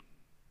it.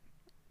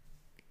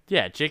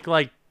 Yeah, Jake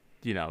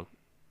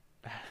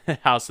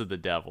House of the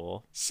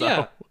Devil. So.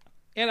 Yeah.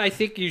 And I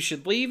think you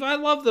should leave. I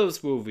love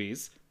those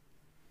movies.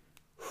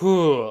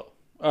 Whew. All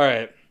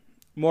right.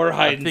 More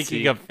hide and seek. I'm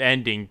thinking of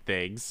ending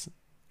things.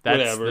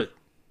 Whatever.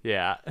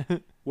 Yeah.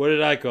 What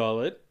did I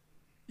call it?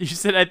 You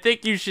said, "I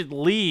think you should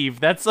leave."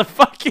 That's a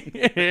fucking...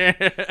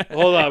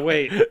 Hold on,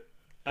 wait.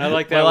 I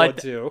like that one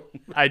too.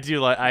 I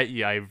do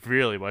I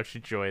really much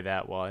enjoy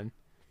that one.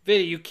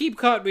 Vinny, you keep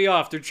cutting me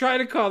off. They're trying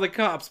to call the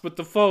cops, but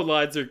the phone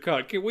lines are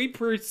cut. Can we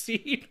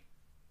proceed?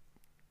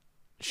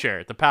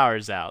 Sure, the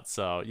power's out,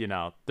 so,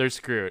 they're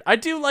screwed. I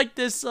do like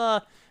this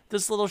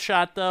little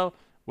shot, though,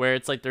 where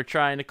it's they're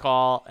trying to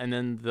call, and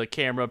then the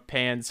camera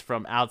pans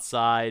from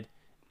outside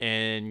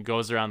and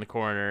goes around the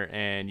corner,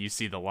 and you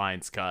see the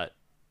lines cut.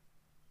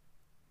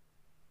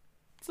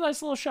 It's a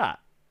nice little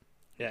shot.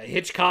 Yeah,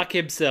 Hitchcock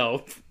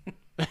himself.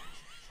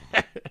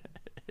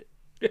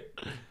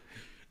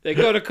 They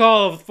go to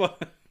call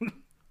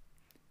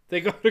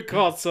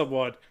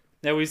someone.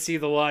 Now we see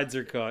the lines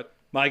are cut.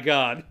 My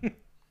God.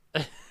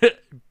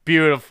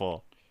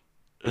 Beautiful.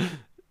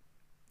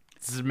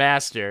 This is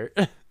master.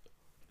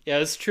 Yeah,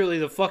 it's truly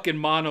the fucking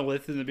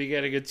monolith in the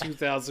beginning of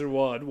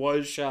 2001.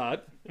 One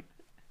shot.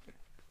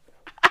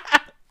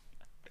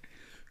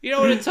 You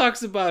know what it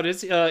talks about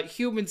is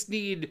humans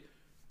need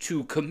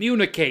to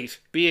communicate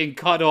being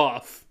cut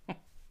off.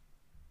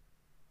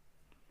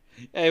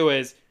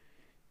 Anyways,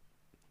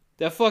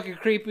 that fucking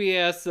creepy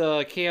ass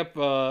camp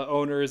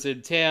owner is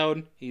in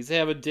town. He's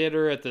having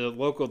dinner at the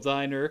local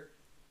diner.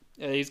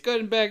 He's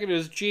getting back in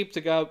his Jeep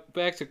to go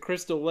back to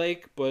Crystal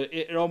Lake, but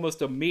it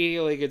almost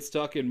immediately gets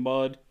stuck in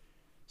mud.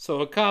 So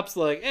a cop's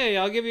like, "Hey,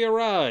 I'll give you a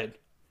ride."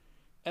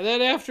 And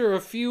then after a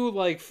few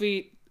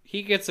feet,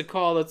 he gets a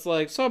call that's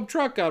some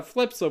truck got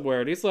flipped somewhere.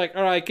 And he's like,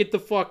 "All right, get the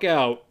fuck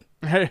out."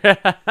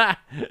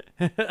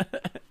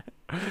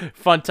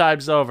 Fun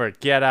time's over.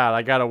 Get out.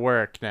 I gotta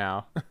work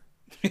now.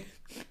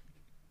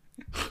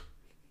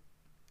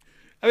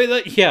 I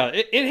mean, yeah,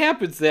 it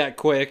happens that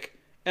quick.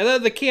 And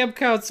then the camp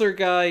counselor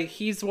guy,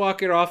 he's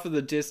walking off in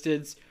the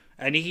distance,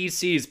 and he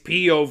sees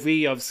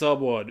POV of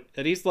someone.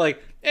 And he's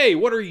like, hey,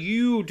 what are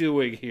you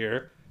doing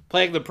here?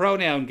 Playing the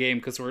pronoun game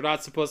because we're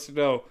not supposed to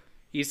know.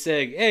 He's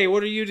saying, hey,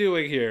 what are you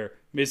doing here,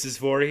 Mrs.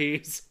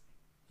 Voorhees?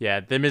 Yeah,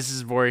 then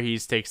Mrs.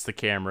 Voorhees takes the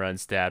camera and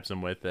stabs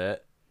him with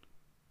it.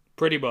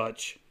 Pretty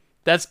much.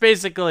 That's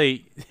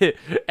basically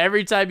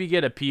every time you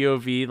get a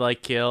POV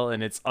like kill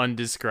and it's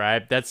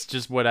undescribed, that's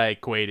just what I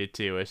equate it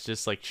to. It's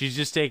just like she's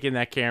just taking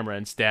that camera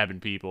and stabbing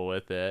people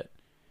with it.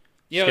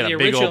 You know, the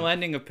original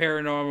ending of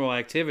Paranormal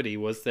Activity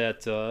was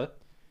that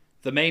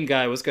the main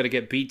guy was going to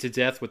get beat to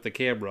death with the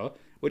camera,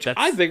 which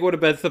I think would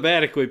have been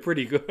thematically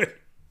pretty good.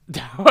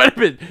 Would have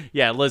been,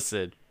 yeah,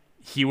 listen,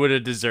 he would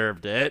have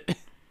deserved it.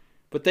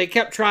 But they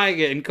kept trying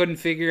it and couldn't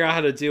figure out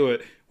how to do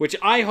it, which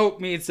I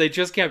hope means they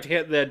just kept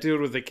hitting that dude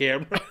with the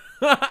camera.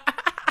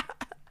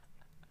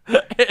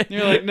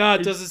 You're like, no,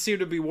 it doesn't seem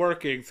to be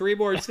working. 3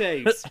 more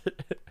takes.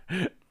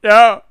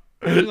 No.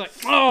 He's like,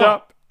 oh,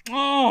 Stop.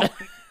 oh.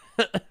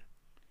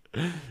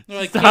 They're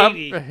like, Stop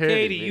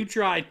Katie, you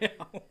try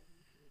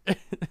now.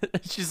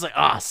 She's like,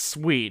 ah,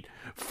 sweet.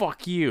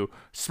 Fuck you.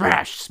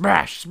 Smash,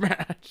 smash,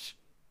 smash.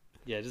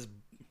 Yeah, just,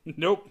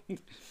 nope.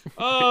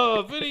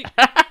 Oh, Vinny,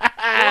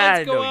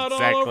 let's go out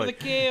all over the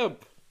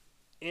camp.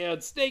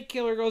 And Snake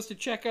Killer goes to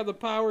check on the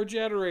power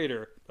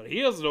generator, but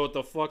he doesn't know what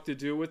the fuck to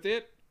do with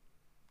it.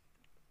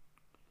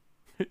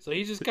 So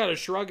he's just kind of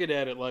shrugging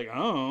at it like,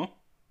 oh.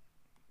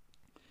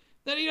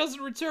 Then he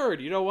doesn't return.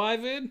 You know why,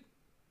 Vin?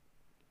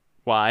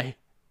 Why?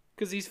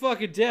 Because he's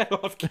fucking dead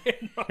off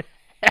camera.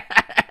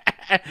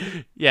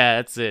 Yeah,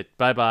 that's it.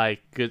 Bye-bye.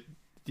 Good,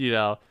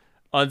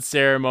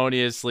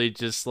 unceremoniously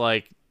just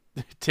like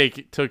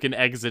took an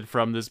exit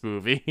from this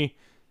movie.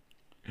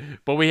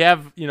 But we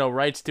have,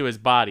 rights to his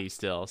body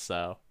still,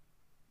 so.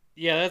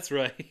 Yeah, that's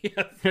right.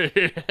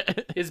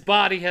 His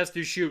body has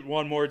to shoot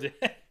one more day.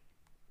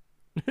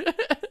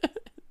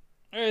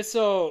 Alright,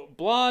 so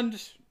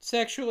blonde,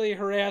 sexually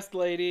harassed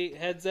lady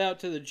heads out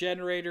to the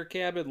generator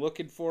cabin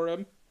looking for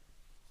him.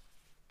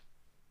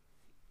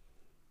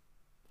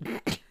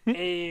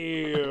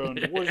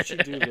 And what does she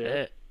do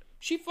there?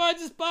 She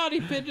finds his body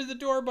pinned to the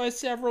door by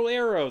several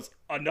arrows.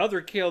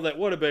 Another kill that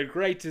would have been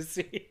great to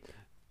see.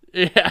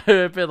 Yeah, it would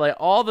have been like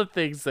all the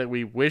things that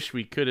we wish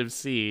we could have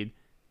seen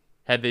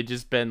had they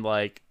just been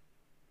like,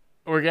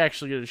 we're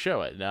actually going to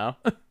show it now.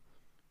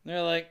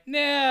 They're like,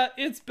 nah,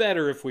 it's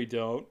better if we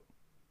don't.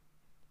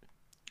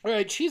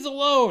 Alright, she's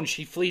alone.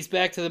 She flees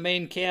back to the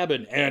main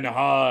cabin and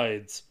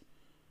hides.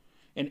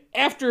 And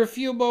after a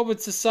few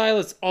moments of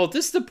silence, oh,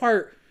 this is the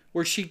part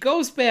where she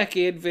goes back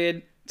in,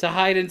 Vin, to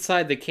hide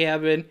inside the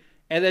cabin,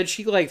 and then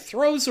she, like,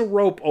 throws a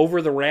rope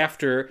over the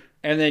rafter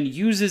and then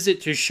uses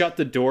it to shut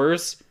the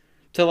doors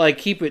to, like,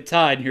 keep it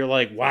tied. And you're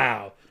like,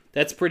 wow,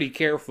 that's pretty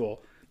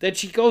careful. Then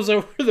she goes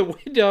over the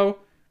window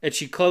and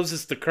she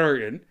closes the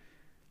curtain.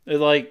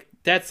 And, like,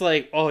 that's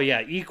like, oh,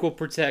 yeah, equal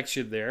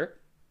protection there.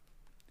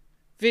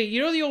 Vin,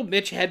 you know the old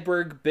Mitch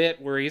Hedberg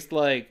bit where he's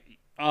like,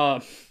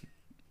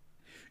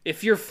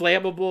 if you're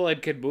flammable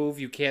and can move,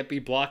 you can't be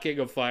blocking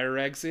a fire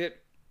exit?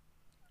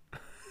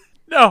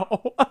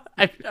 No,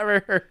 I've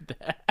never heard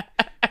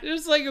that.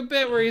 There's like a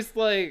bit where he's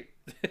like,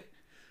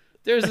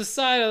 there's a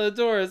sign on the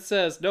door that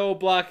says, no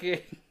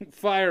blocking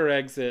fire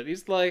exit.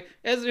 He's like,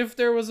 as if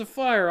there was a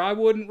fire, I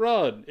wouldn't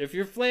run. If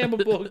you're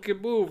flammable and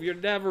can move, you're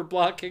never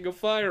blocking a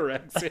fire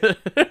exit.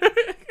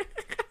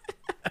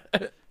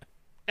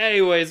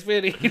 Anyways,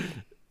 Vinny,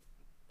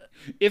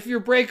 if you're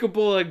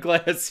breakable and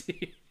glass,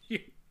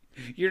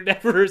 you're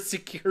never a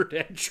secured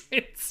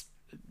entrance.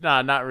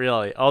 Nah, not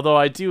really. Although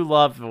I do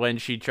love when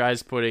she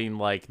tries putting,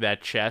 like,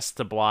 that chest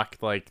to block,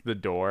 like, the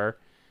door.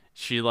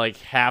 She, like,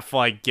 half,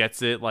 like,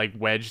 gets it, like,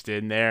 wedged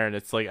in there, and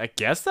it's like, I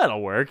guess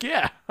that'll work,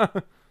 yeah.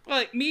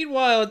 Like,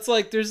 meanwhile, it's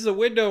like, there's a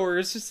window where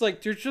it's just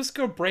like, you're just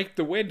gonna break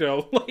the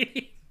window.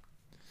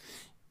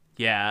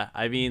 Yeah,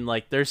 I mean,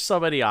 like, there's so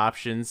many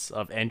options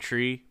of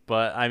entry,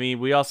 but, I mean,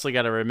 we also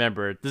gotta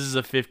remember, this is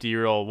a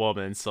 50-year-old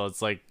woman, so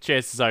it's like,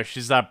 chances are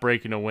she's not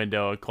breaking a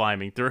window and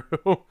climbing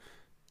through.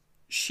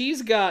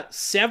 She's got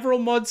several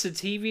months of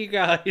TV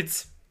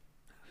guides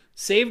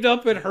saved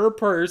up in her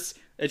purse,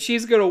 and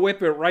she's gonna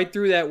whip it right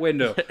through that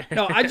window.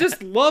 No, I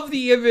just love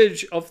the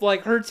image of,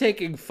 like, her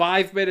taking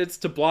 5 minutes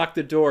to block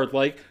the door,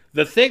 like,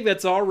 the thing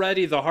that's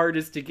already the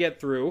hardest to get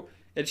through,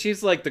 and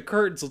she's like, the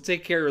curtains will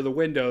take care of the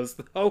windows,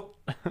 though.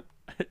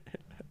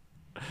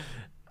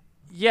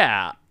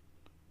 Yeah,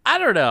 I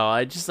don't know.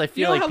 I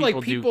feel how,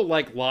 like, people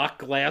like lock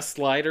glass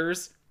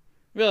sliders?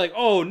 Be like,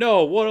 oh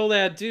no, what'll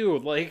that do?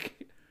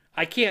 Like,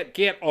 I can't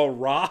get a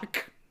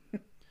rock.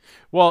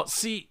 Well,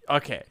 see,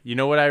 okay, you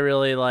know what I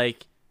really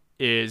like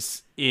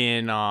is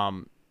in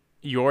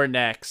You're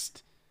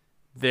Next.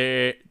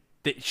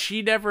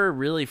 She never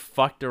really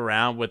fucked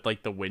around with,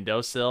 like, the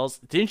windowsills.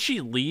 Didn't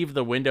she leave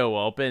the window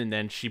open and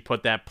then she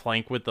put that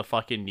plank with the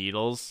fucking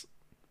needles?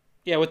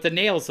 Yeah, with the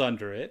nails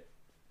under it.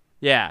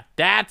 Yeah,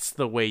 that's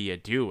the way you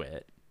do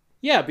it.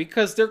 Yeah,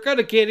 because they're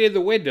gonna get in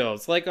the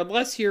windows. Like,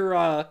 unless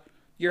you're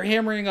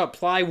hammering up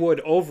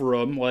plywood over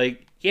them,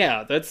 like,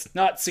 yeah, that's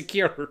not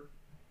secure.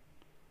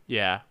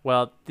 Yeah,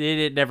 well,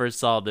 never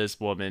saw this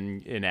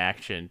woman in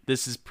action.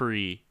 This is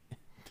pre.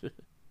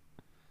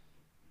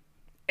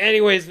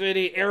 Anyways,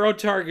 Vinny, Arrow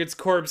Target's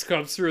corpse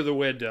comes through the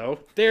window.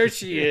 There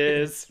she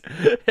is.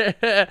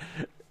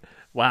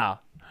 Wow.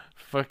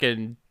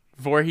 Fucking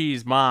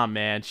Voorhees' mom,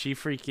 man. She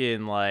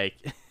freaking, like...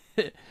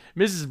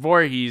 Mrs.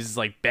 Voorhees,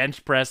 like,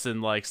 bench pressing,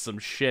 like, some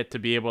shit to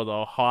be able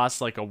to hoss,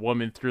 like, a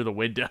woman through the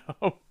window.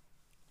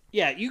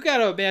 Yeah, you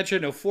gotta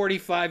imagine a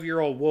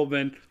 45-year-old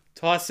woman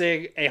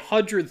tossing a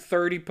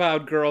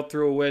 130-pound girl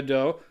through a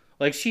window.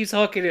 Like, she's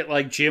hucking it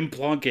like Jim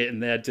Plunkett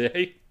in that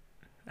day.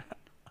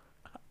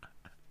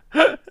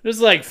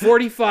 Just like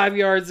 45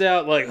 yards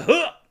out, like,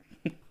 huh!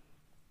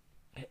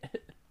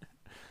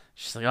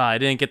 She's like, oh, I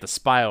didn't get the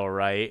spile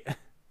right.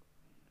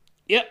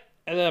 Yep.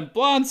 And then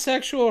blonde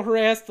sexual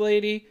harassed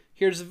lady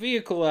hears a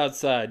vehicle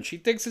outside, and she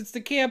thinks it's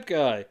the camp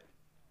guy.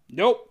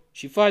 Nope.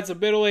 She finds a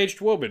middle-aged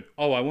woman.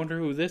 Oh, I wonder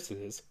who this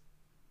is.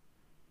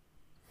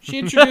 She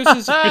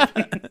introduces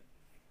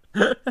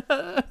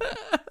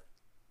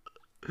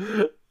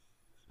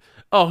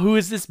Oh, who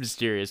is this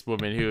mysterious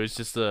woman who has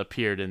just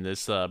appeared in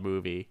this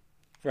movie?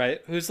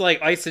 Right, who's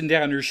like icing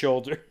down her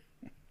shoulder.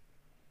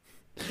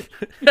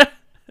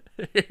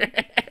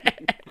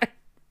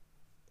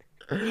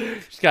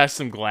 She's got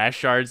some glass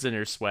shards in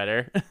her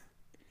sweater.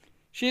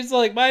 She's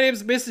like, my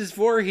name's Mrs.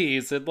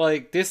 Voorhees, and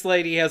like, this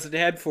lady hasn't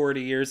had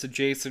 40 years of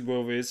Jason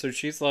movies, so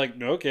she's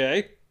like,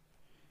 okay.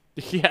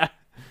 Yeah.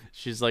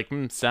 She's like,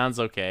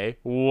 sounds okay.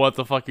 What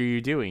the fuck are you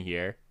doing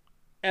here?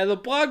 And the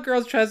blonde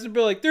girl tries to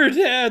be like, they're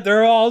dead,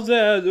 they're all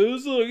dead. It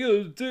was like, it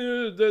was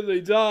dead, then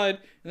they died.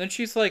 And then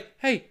she's like,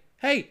 hey,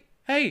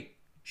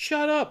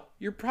 shut up.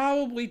 You're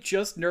probably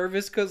just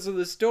nervous because of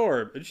the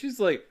storm. And she's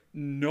like,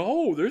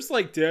 no, there's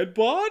like dead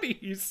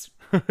bodies.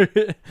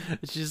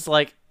 She's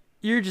like,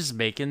 you're just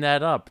making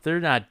that up.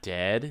 They're not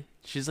dead.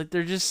 She's like,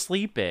 they're just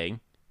sleeping.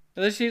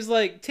 And then she's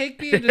like,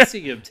 take me in to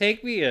see him.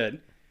 Take me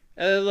in.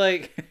 And then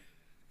like,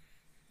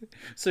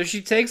 so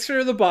she takes her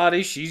to the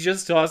body. She's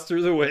just tossed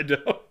through the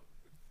window.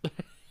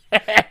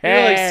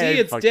 You're like, see,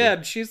 it's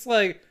dead. She's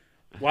like,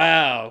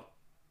 wow.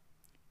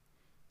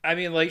 I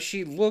mean, like,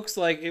 she looks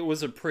like it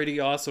was a pretty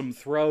awesome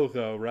throw,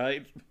 though,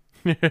 right?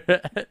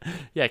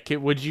 Yeah,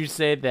 would you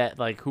say that,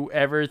 like,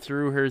 whoever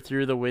threw her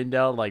through the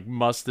window, like,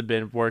 must have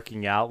been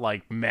working out,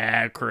 like,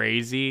 mad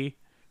crazy?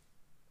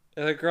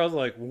 And the girl's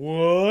like,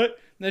 what?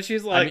 And then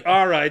she's like,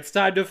 all right, it's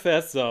time to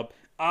fess up.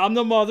 I'm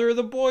the mother of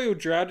the boy who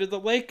drowned in the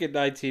lake in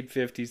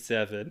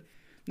 1957. And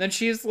then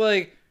she's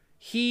like,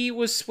 he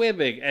was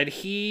swimming,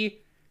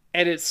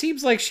 and it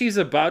seems like she's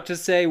about to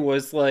say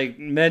was, like,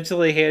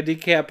 mentally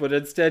handicapped, but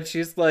instead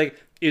she's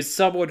like, is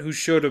someone who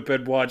should have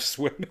been watched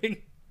swimming.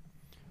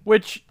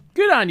 Which,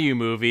 good on you,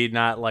 movie,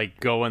 not, like,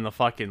 going the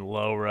fucking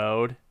low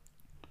road.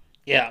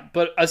 Yeah,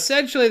 but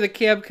essentially the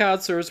camp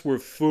counselors were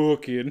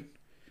fucking,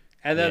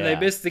 and then they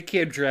missed the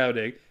kid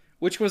drowning,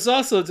 which was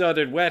also done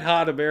in Wet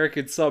Hot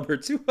American Summer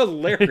to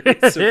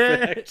hilarious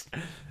effect.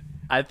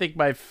 I think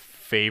my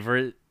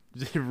favorite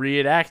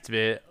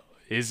reenactment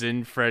is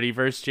in Freddy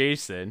vs.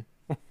 Jason.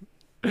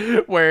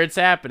 Where it's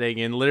happening,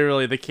 and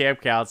literally the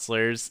camp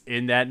counselors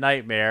in that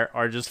nightmare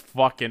are just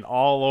fucking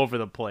all over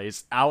the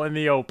place, out in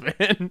the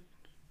open.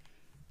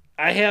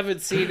 I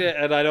haven't seen it,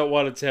 and I don't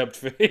want to tempt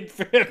fate.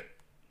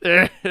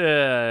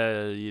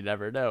 You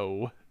never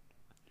know.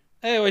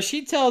 Anyway,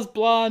 she tells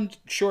blonde,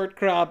 short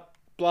crop,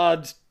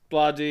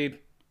 blondie,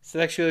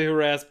 sexually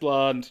harassed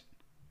blonde,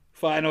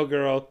 final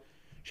girl.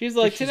 She's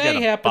like, today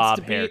got a happens bob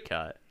to be...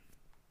 haircut.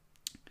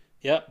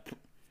 Yep.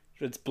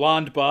 It's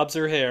blonde bobs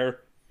her hair.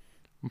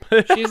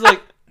 She's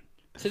like,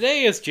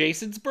 today is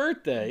Jason's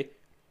birthday.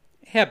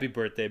 Happy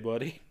birthday,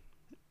 buddy.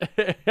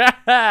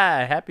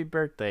 Happy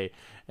birthday.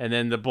 And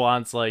then the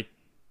blonde's like,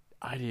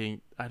 I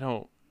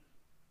don't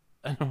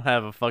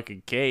have a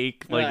fucking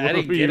cake. Like, I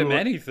didn't get him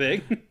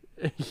anything.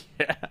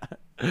 Yeah.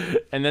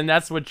 And then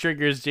that's what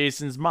triggers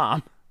Jason's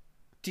mom.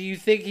 Do you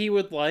think he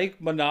would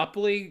like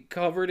Monopoly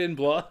covered in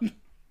blood?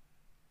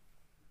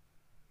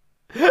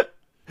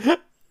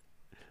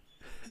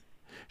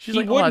 She's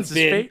he like, wouldn't it's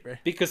his favorite.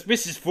 Because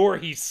Mrs.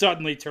 Voorhees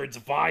suddenly turns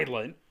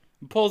violent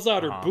and pulls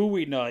out her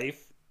Bowie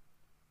knife.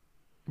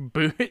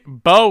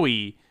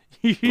 Bowie.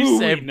 You Bowie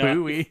said knife.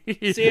 Bowie.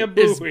 Sam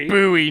His Bowie.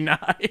 Bowie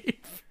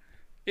knife.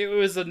 It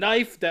was a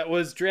knife that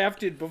was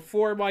drafted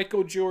before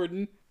Michael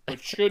Jordan,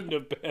 but shouldn't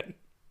have been.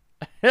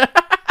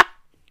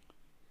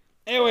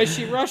 Anyway,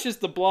 she rushes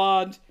the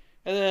blonde,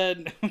 and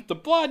then the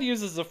blonde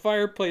uses a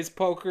fireplace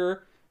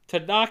poker to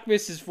knock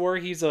Mrs.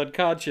 Voorhees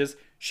unconscious.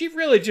 She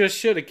really just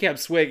should have kept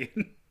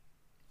swinging.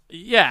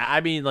 Yeah,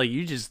 I mean, like,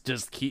 you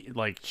just keep,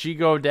 like, she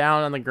go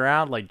down on the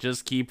ground, like,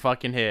 just keep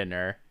fucking hitting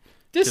her.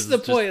 This is the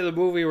point of the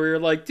movie where you're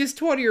like, this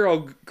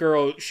 20-year-old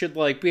girl should,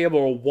 like, be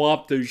able to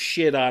whomp the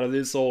shit out of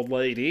this old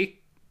lady.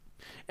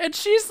 And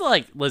she's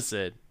like,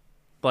 listen,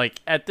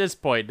 like, at this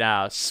point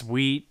now,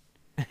 sweet,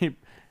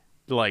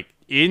 like,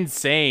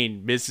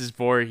 insane Mrs.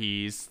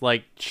 Voorhees,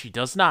 like, she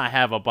does not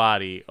have a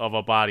body of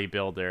a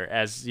bodybuilder,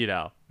 as, you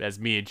know,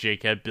 as me and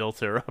Jake had built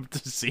her up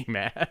to seem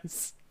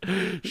as.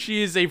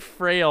 She is a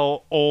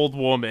frail old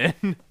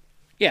woman.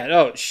 Yeah,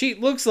 no, she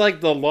looks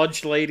like the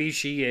lunch lady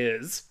she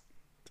is.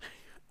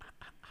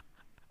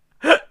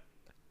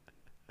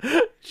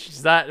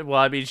 She's not. Well,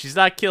 I mean, she's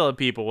not killing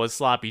people with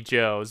sloppy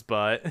joes,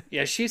 but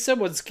Yeah, she's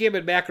someone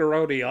skimming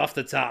macaroni off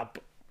the top.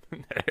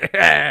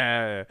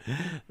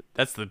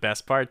 that's the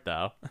best part,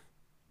 though.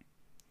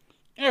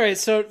 All right,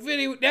 so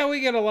Vinny, now we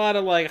get a lot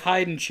of like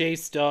hide and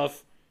chase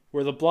stuff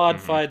where the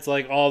blonde finds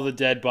like all the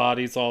dead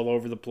bodies all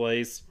over the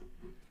place,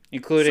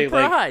 including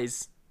like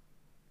Surprise!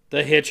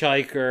 the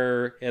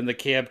hitchhiker and the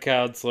camp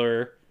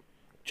counselor.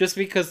 Just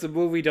because the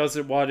movie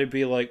doesn't want to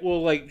be like,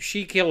 well, like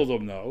she killed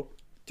him though.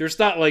 There's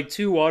not like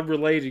two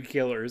unrelated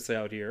killers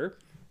out here.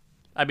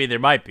 I mean, there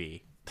might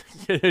be.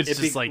 It's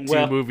just like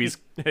two movies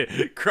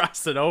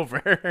crossing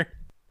over.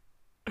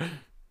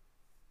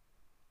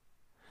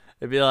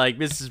 It'd be like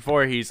Mrs.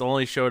 Voorhees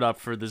only showed up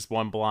for this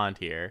one blonde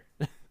here.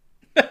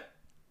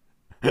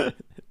 The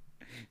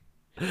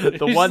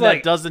one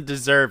that doesn't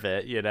deserve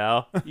it, you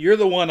know? You're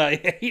the one I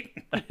hate.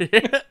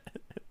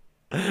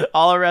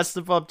 All the rest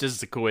of them,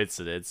 just a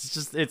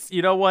coincidence. It's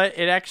you know what?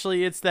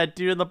 It's that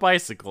dude on the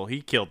bicycle.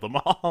 He killed them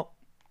all.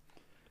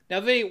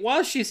 Now,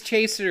 while she's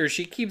chasing her,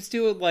 she keeps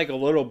doing like a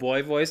little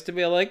boy voice to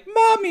be like,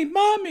 "Mommy,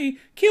 mommy,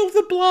 kill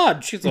the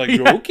blonde." She's like,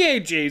 Yeah.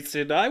 "Okay,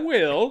 Jason, I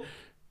will."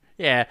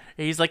 Yeah,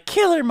 and he's like,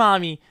 "Kill her,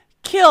 mommy,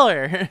 kill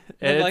her."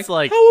 And it's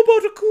like, "How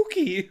about a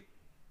cookie?"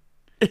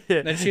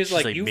 And then she's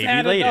like, "You've "Maybe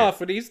had later."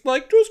 enough." And he's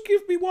like, "Just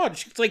give me one."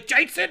 She's like,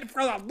 "Jason,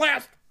 for the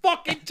last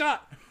fucking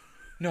time."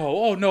 No,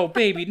 oh no,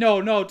 baby,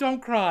 no,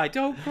 don't cry,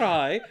 don't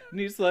cry. And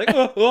he's like,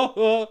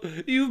 "Oh,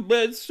 you've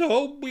been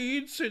so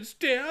mean since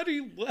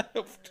Daddy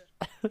left."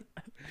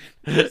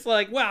 It's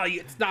like, well,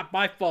 it's not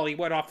my fault he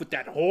went off with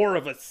that whore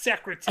of a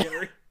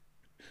secretary.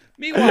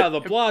 Meanwhile, the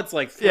blonde's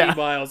like 3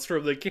 miles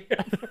from the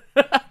camp.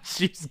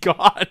 She's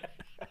gone.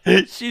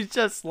 She's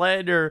just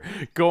letting her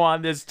go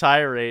on this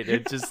tirade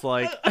and just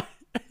like,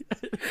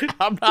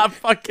 I'm not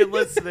fucking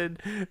listening.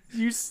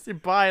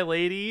 Bye,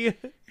 lady.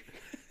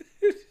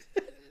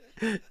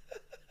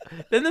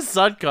 Then the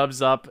sun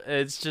comes up, and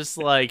it's just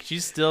like,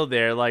 she's still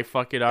there, like,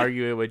 fucking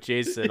arguing with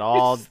Jason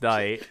all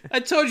night. I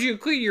told you to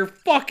clean your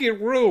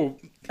fucking room.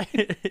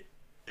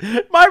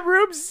 My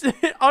room's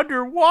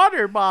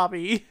underwater,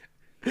 Bobby.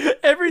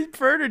 Every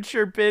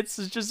furniture bits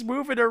is just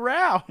moving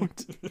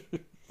around.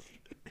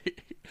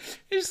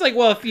 It's like,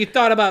 well, if you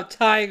thought about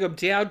tying him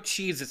down,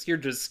 Jesus, you're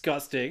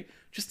disgusting.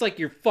 Just like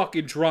your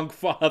fucking drunk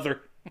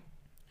father.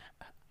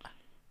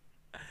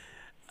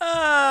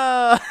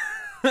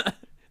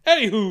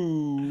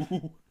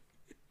 Anywho.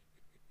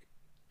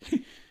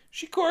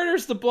 She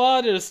corners the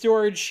blonde in a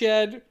storage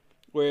shed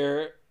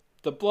where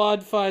the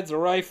blonde finds a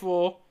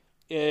rifle.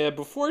 And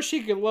before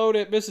she can load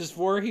it, Mrs.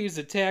 Voorhees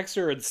attacks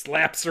her and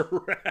slaps her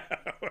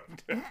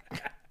around. And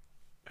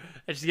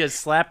she's gonna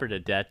slap her to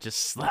death. Just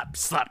slap,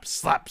 slap,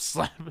 slap,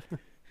 slap.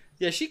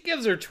 Yeah, she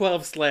gives her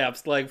 12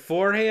 slaps, like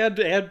forehand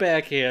and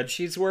backhand.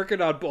 She's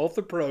working on both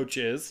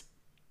approaches.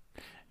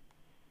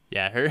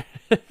 Yeah,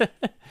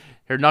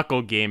 her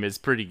knuckle game is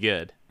pretty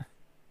good.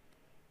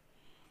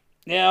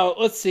 Now,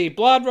 let's see.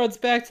 Blonde runs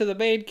back to the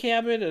main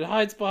cabin and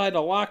hides behind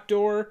a locked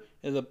door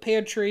in the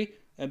pantry.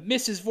 And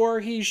Mrs.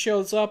 Voorhees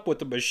shows up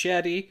with a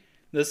machete.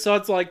 The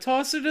son's like,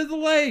 toss it in the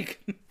lake.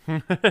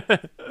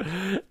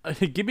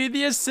 Give me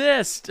the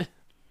assist.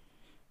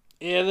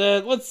 And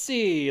then, let's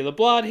see. The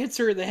blonde hits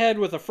her in the head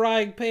with a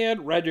frying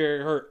pan,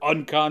 rendering her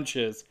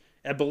unconscious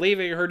and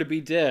believing her to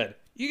be dead.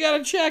 You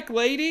gotta check,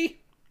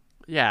 lady.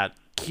 Yeah,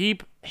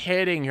 keep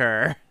hitting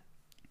her.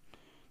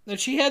 Then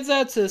she heads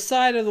out to the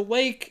side of the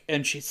lake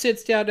and she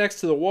sits down next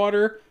to the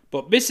water.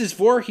 But Mrs.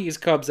 Voorhees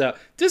comes out.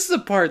 This is the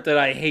part that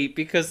I hate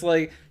because,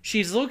 like,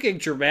 she's looking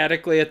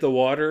dramatically at the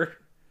water.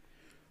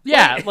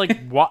 Yeah,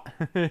 like, what?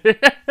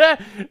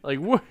 Like,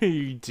 what are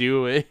you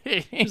doing?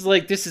 She's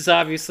like, this is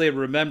obviously in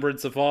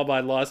remembrance of all my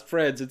lost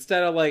friends.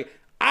 Instead of, like,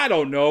 I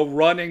don't know,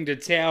 running to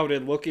town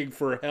and looking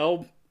for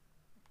help.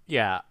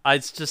 Yeah,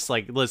 it's just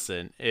like,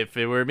 listen, if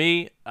it were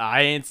me,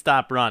 I ain't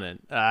stop running.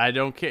 I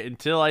don't care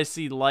until I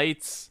see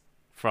lights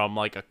from,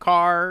 like, a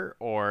car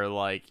or,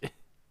 like,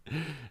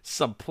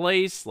 some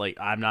place. Like,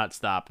 I'm not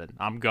stopping.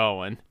 I'm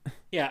going.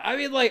 Yeah, I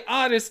mean, like,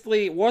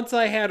 honestly, once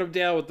I had him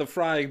down with the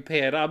frying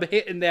pan, I'm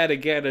hitting that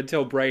again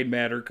until brain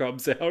matter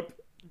comes out.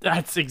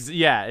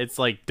 Yeah, it's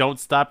like, don't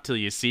stop till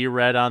you see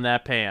red on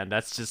that pan.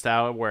 That's just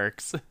how it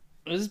works.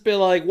 It's been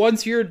like,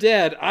 once you're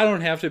dead, I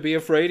don't have to be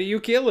afraid of you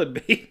killing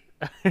me.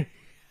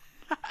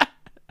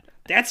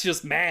 That's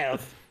just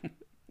math.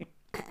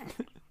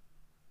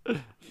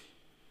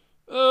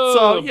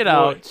 So, you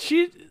know, boy.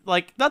 she,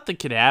 like, nothing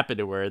can happen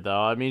to her,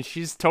 though. I mean,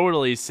 she's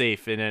totally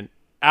safe in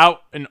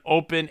an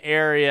open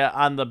area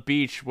on the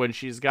beach when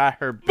she's got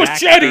her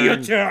back Machete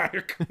turned.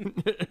 attack!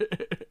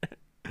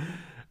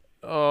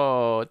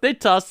 Oh, they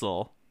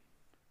tussle.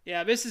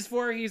 Yeah, Mrs.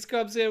 Voorhees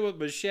comes in with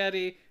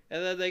machete,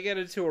 and then they get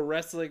into a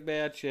wrestling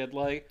match, and,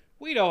 like,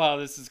 we know how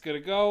this is gonna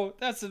go.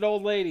 That's an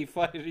old lady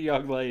fighting a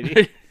young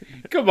lady.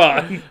 Come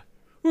on.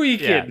 Who are you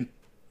kidding?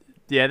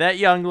 Yeah, that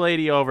young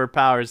lady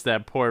overpowers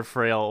that poor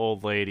frail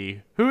old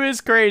lady, who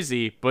is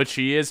crazy, but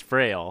she is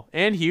frail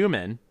and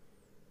human.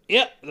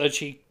 Yep, then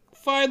she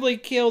finally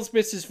kills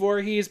Mrs.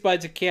 Voorhees by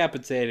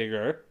decapitating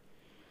her.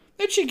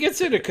 Then she gets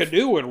in a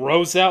canoe and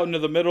rows out into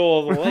the middle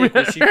of the lake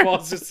where she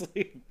falls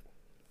asleep.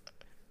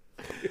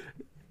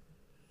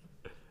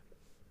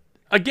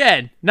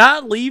 Again,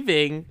 not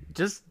leaving,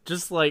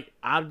 just like,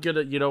 I'm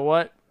gonna, you know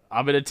what?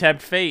 I'm gonna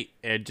tempt fate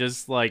and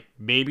just like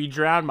maybe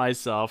drown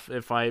myself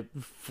if I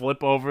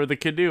flip over the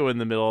canoe in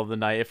the middle of the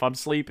night if I'm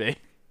sleeping.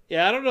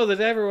 Yeah, I don't know that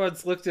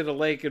everyone's looked at a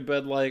lake and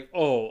been like,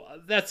 oh,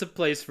 that's a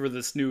place for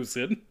the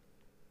snoozing.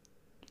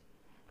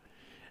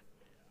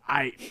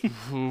 I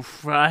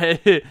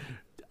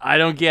I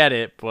don't get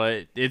it,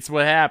 but it's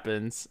what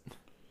happens.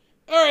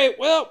 Alright,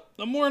 well,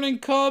 the morning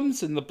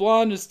comes and the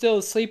blonde is still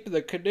asleep in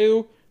the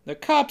canoe. The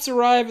cops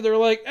arrive and they're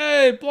like,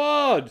 hey,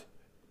 blonde,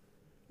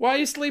 why are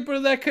you sleeping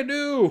in that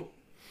canoe?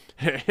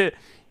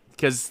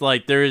 Because,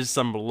 like, there is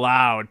some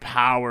loud,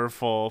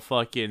 powerful,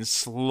 fucking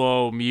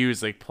slow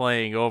music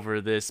playing over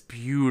this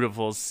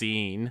beautiful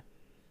scene.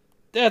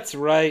 That's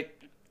right.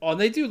 Oh, and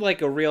they do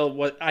like a real,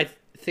 what I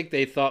think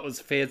they thought was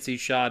a fancy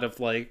shot of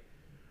like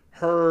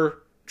her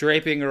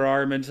draping her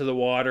arm into the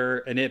water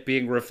and it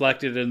being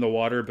reflected in the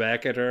water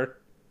back at her.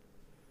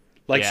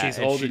 Like Yeah, she's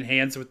and holding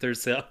hands with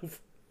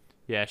herself.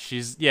 Yeah,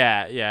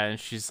 and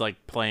she's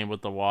like playing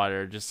with the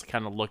water, just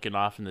kind of looking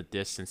off in the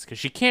distance because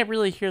she can't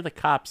really hear the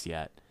cops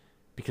yet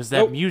because that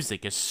Nope.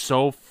 music is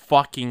so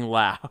fucking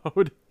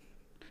loud.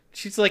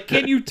 She's like,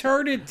 can you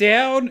turn it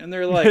down? And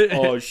they're like,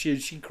 oh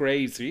shit, she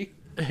crazy.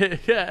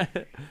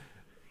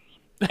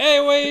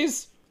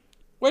 Anyways,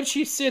 when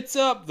she sits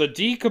up, the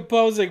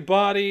decomposing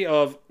body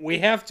of, we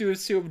have to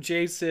assume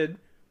Jason,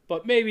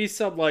 but maybe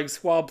some like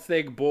Swamp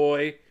Thing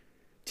boy,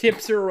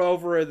 tips her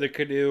over in the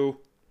canoe.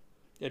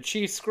 And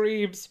she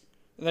screams,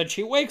 and then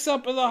she wakes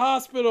up in the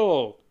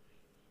hospital.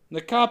 And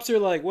the cops are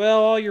like,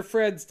 well, all your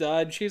friends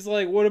died. And she's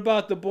like, what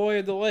about the boy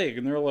in the lake?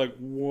 And they're like,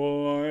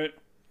 what?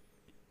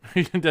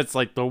 That's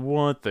like the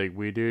one thing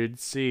we didn't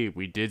see.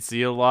 We did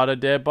see a lot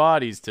of dead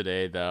bodies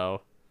today,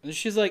 though. And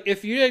she's like,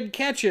 if you didn't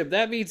catch him,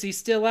 that means he's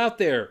still out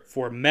there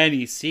for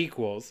many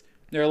sequels.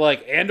 And they're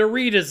like, and a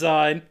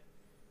redesign.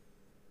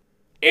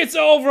 It's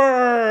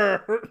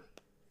over!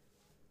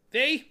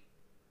 They?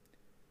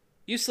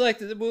 You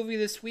selected the movie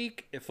this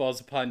week. It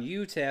falls upon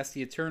you to ask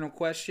the eternal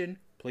question.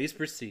 Please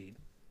proceed.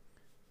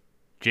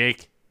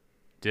 Jake,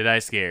 did I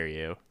scare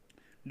you?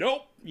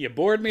 Nope. You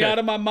bored me out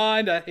of my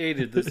mind. I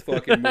hated this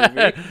fucking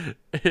movie.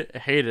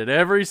 Hated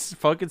every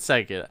fucking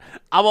second.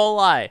 I won't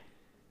lie.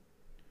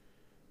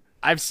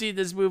 I've seen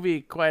this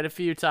movie quite a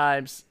few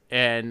times,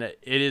 and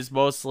it is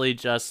mostly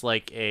just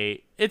like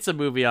it's a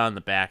movie on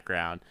the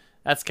background.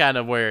 That's kind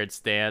of where it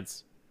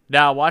stands.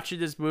 Now, watching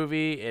this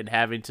movie and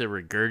having to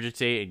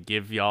regurgitate and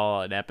give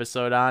y'all an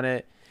episode on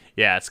it,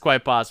 yeah, it's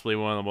quite possibly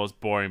one of the most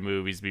boring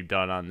movies we've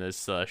done on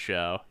this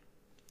show.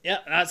 Yeah,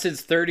 not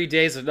since 30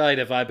 Days a Night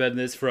have I been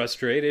this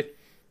frustrated.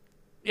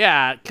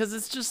 Yeah, because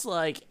it's just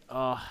like,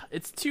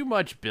 it's too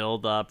much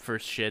build-up for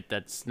shit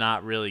that's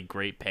not really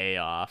great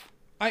payoff.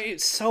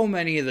 So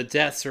many of the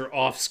deaths are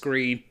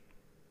off-screen.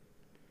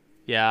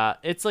 Yeah,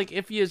 it's like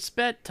if you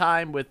spent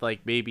time with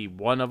like maybe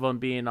one of them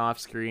being off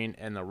screen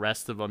and the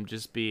rest of them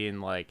just being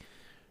like,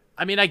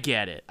 I mean, I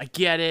get it.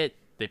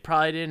 They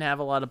probably didn't have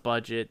a lot of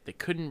budget. They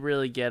couldn't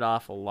really get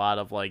off a lot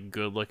of like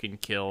good looking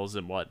kills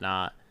and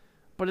whatnot.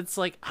 But it's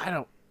like, I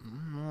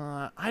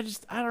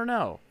don't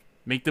know.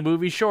 Make the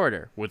movie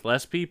shorter with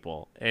less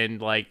people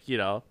and like,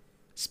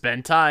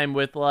 spend time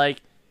with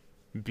like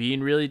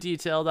being really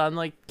detailed on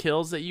like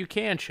kills that you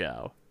can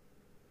show.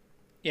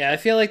 Yeah, I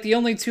feel like the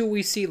only two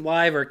we see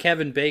live are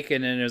Kevin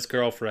Bacon and his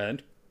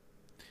girlfriend.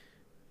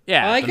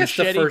 Yeah, I guess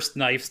the machete- first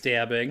knife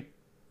stabbing.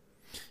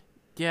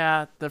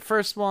 Yeah, the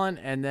first one,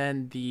 and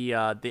then the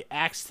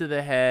axe to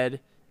the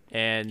head,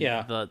 and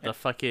Yeah. the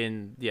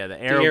fucking the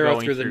The arrow, arrow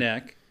going through the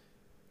neck.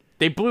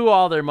 They blew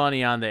all their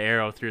money on the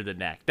arrow through the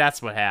neck.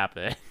 That's what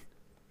happened.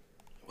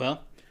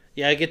 Well,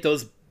 yeah, I get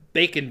those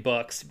bacon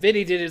bucks.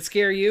 Vinny, did it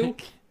scare you?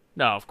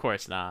 No, of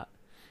course not.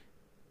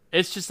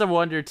 It's just a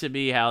wonder to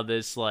me how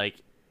this like,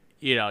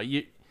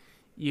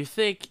 you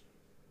think,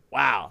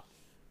 wow,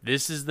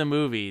 this is the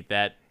movie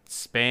that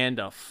spanned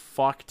a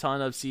fuck ton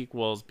of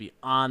sequels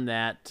beyond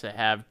that to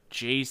have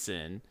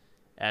Jason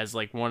as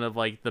like one of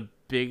like the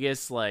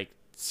biggest like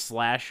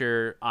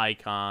slasher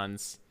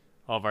icons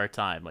of our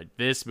time. Like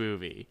this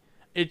movie,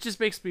 it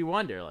just makes me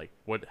wonder like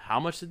how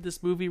much did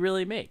this movie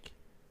really make?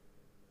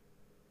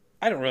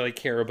 I don't really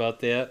care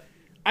about that.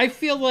 I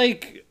feel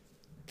like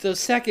the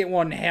second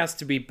one has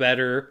to be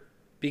better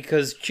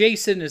because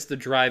Jason is the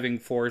driving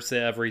force of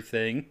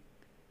everything.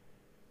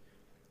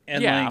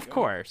 And yeah, like, of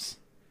course.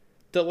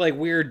 The like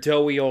weird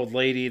doughy old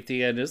lady at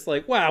the end is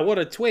like, wow, what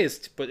a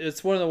twist. But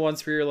it's one of the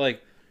ones where you're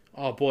like,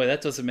 oh boy,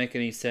 that doesn't make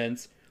any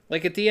sense.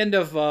 Like at the end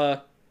of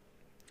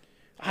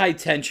High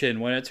Tension,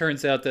 when it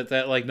turns out that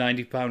like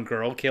 90-pound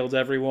girl killed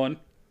everyone.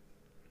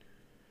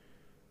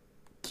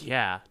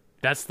 Yeah,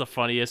 that's the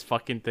funniest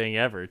fucking thing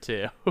ever,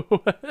 too.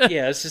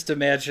 Yeah, it's just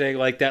imagining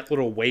like that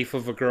little waif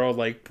of a girl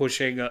like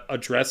pushing a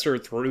dresser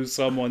through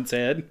someone's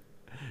head.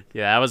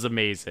 Yeah, that was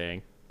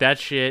amazing. That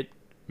shit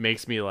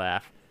makes me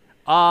laugh.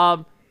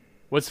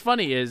 What's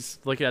funny is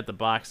looking at the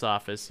box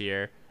office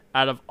here.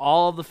 out of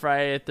all of the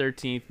Friday the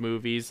 13th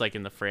movies, like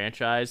in the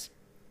franchise,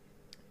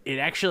 it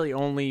actually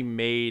only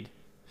made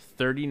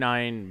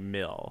 39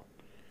 mil.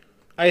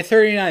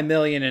 39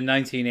 million in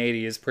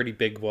 1980 is pretty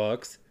big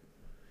bucks.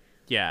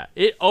 Yeah,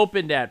 it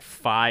opened at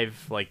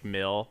 5 like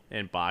mil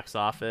in box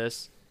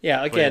office.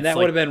 Yeah, again, that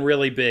like- would have been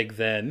really big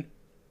then.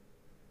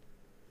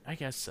 I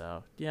guess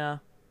so. Yeah.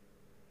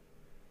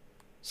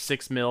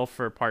 6 mil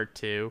for part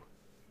 2.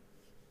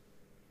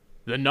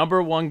 The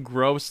number one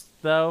gross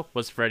though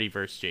was Freddy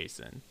vs.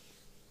 Jason.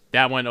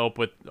 That one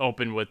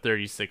opened with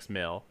 36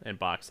 mil in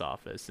box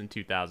office in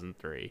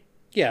 2003.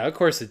 Yeah, of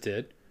course it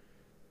did.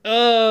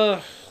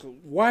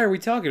 Why are we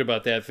talking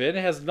about that, Vin?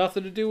 It has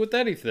nothing to do with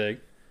anything.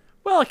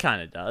 Well, it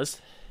kind of does.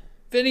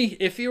 Vinny,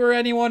 if you were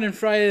anyone in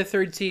Friday the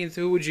 13th,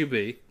 who would you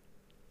be?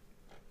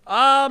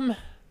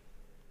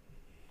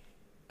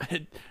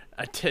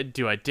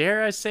 Do I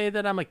dare I say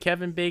that I'm a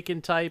Kevin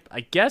Bacon type?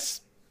 I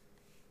guess.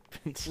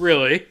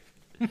 Really?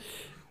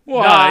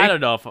 Why? No, I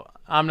don't know if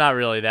I'm not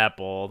really that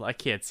bold. I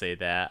can't say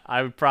that.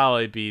 I would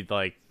probably be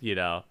like,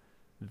 the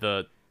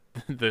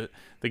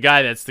the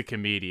guy that's the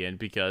comedian,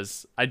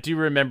 because I do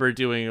remember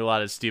doing a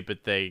lot of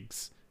stupid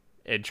things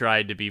and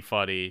trying to be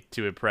funny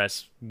to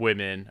impress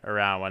women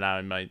around when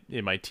I'm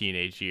in my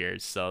teenage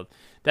years. So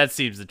that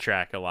seems to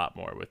track a lot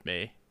more with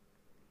me.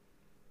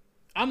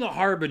 I'm the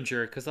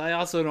harbinger, because I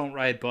also don't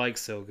ride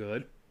bikes so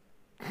good.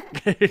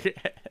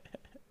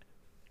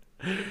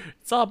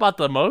 It's all about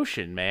the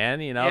motion,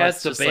 man. Yeah,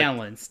 it's the just like,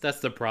 balance. That's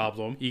the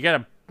problem. you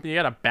gotta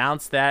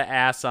bounce that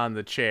ass on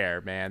the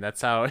chair, man.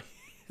 That's how.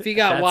 If you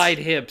got That's- wide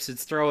hips,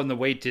 it's throwing the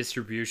weight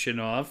distribution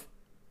off.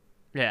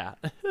 Yeah.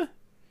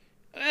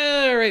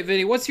 All right,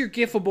 Vinny, what's your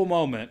gifable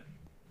moment?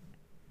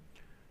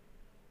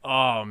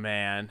 Oh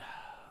man.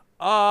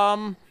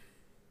 For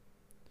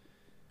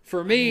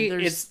me,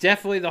 there's- it's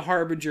definitely the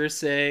harbinger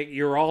saying,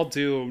 "You're all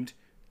doomed,"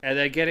 and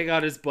then getting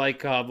on his bike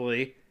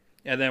calmly,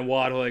 and then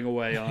waddling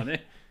away on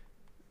it.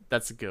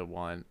 That's a good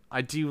one.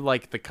 I do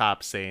like the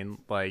cop saying,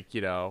 like,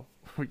 you're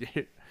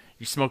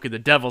smoking the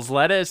devil's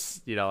lettuce.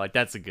 Like,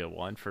 that's a good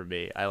one for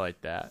me. I like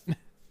that.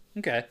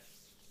 Okay.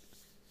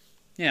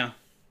 Yeah.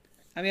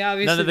 I mean, None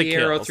obviously of the the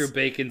arrow kills. through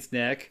Bacon's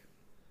neck.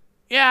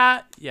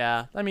 Yeah.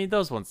 I mean,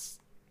 those ones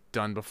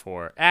done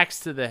before. Axe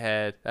to the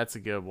head. That's a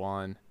good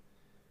one.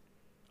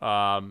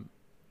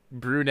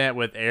 Brunette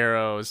with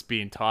arrows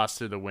being tossed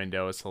through the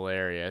window is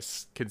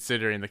hilarious,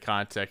 considering the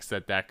context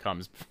that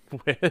comes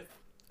with.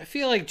 I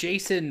feel like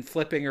Jason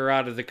flipping her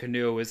out of the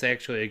canoe is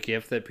actually a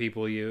gift that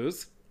people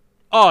use.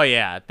 Oh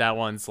yeah, that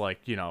one's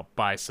like,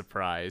 by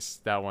surprise.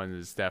 That one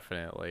is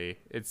definitely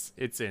it's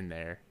in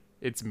there.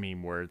 It's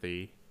meme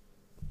worthy.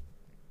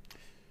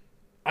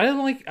 I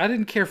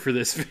didn't care for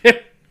this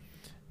bit.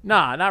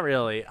 Nah, not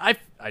really. I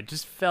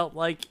just felt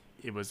like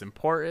it was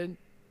important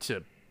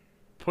to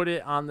put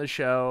it on the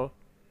show.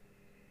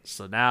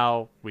 So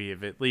now we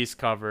have at least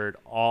covered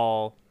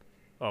all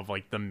of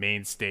like the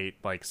main state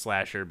like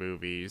slasher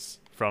movies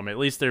from at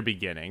least their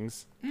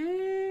beginnings.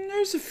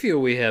 There's a few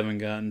we haven't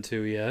gotten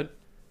to yet.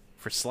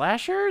 For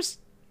slashers?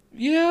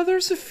 Yeah,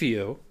 there's a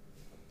few.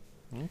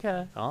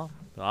 Okay.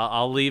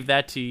 I'll leave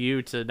that to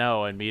you to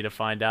know and me to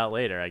find out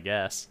later, I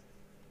guess.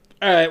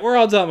 All right, we're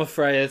all done with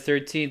Friday the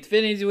 13th.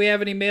 Vinny, do we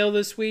have any mail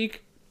this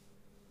week?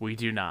 We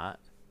do not.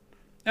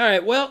 All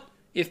right, well,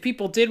 if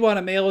people did want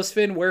to mail us,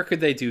 Finn, where could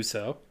they do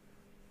so?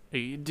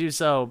 You can do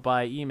so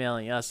by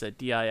emailing us at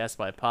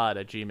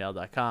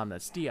disbypod@gmail.com.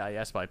 That's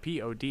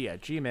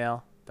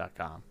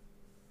disbypod@gmail.com.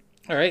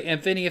 All right,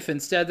 and Vinny, if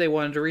instead they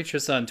wanted to reach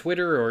us on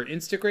Twitter or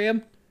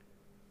Instagram,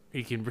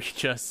 You can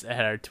reach us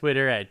at our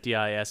Twitter at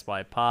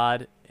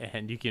disbypod,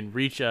 and you can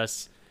reach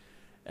us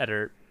at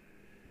our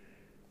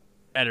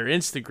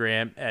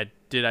Instagram at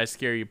Did I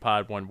Scare You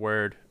Pod, one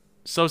word.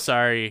 So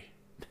sorry,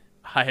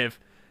 I have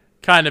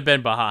kind of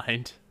been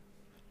behind.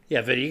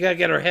 yeah, Vinny, you gotta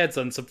get our heads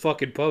on some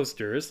fucking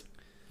posters.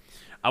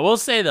 I will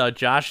say though,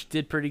 Josh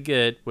did pretty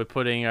good with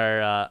putting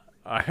our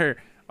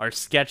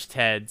sketched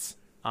heads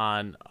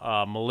on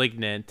a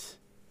Malignant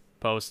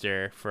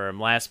poster from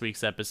last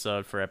week's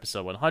episode for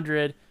episode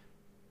 100.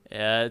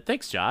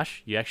 Thanks,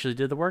 Josh. You actually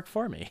did the work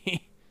for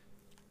me.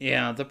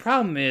 Yeah, the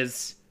problem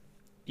is,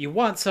 you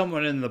want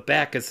someone in the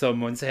back of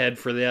someone's head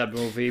for that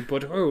movie,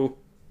 but who?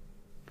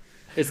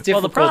 It's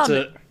Well, the difficult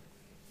problem- to...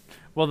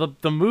 Well,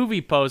 the movie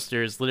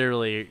poster is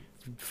literally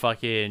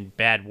fucking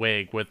bad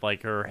wig with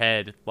like her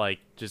head like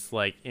just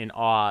like in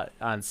awe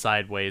on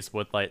sideways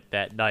with like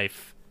that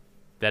knife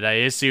that I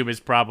assume is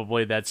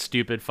probably that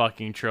stupid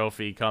fucking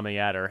trophy coming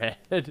at her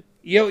head.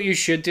 You know what you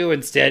should do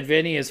instead,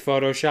 Vinny, is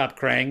Photoshop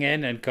Krang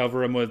in and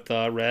cover him with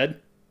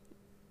red.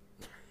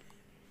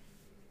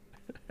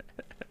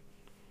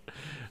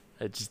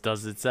 It just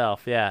does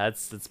itself. Yeah,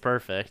 it's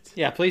perfect.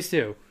 Yeah, please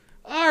do.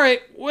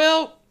 Alright,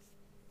 well...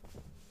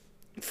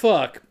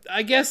 Fuck.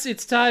 I guess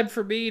it's time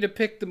for me to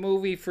pick the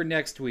movie for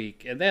next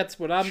week, and that's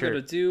what I'm Sure.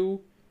 gonna do.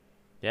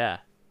 Yeah.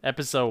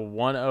 Episode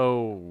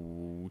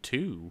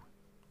 102.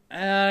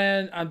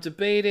 And I'm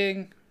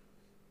debating...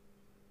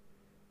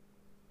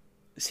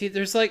 See,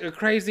 there's like a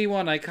crazy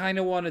one I kind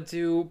of want to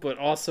do, but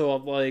also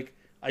I'm like,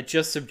 I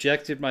just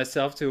subjected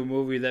myself to a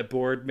movie that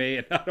bored me,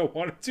 and I don't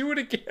want to do it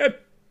again.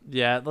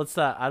 Yeah, let's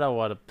not. I don't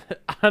want to.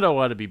 I don't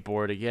want to be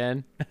bored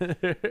again.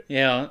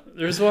 Yeah,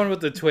 there's one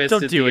with the twist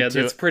Don't at do the it end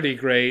to that's it. pretty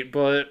great,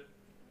 but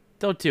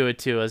Don't do it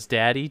to us,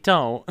 Daddy.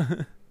 Don't.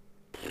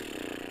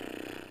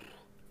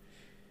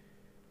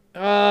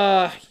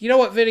 you know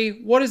what, Vinny?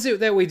 What is it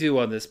that we do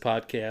on this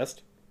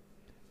podcast?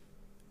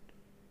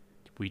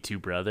 We two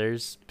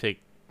brothers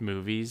pick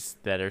movies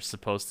that are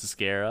supposed to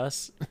scare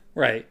us.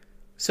 Right.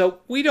 So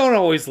we don't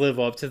always live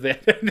up to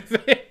that end of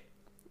it.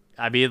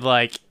 I mean,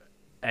 like,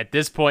 at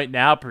this point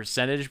now,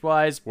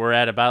 percentage-wise, we're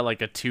at about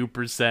like a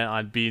 2%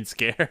 on being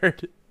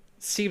scared.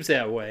 Seems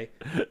that way.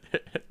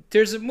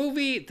 There's a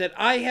movie that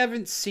I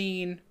haven't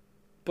seen,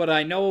 but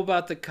I know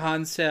about the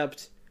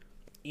concept,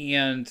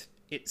 and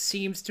it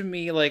seems to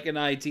me like an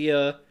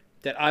idea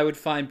that I would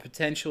find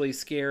potentially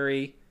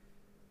scary.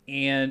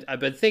 And I've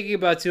been thinking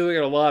about doing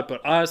it a lot,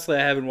 but honestly,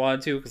 I haven't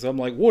wanted to because I'm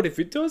like, what if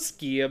it does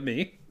scare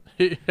me?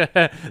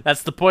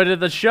 That's the point of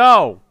the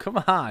show.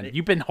 Come on.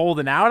 You've been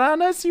holding out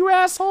on us, you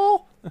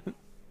asshole?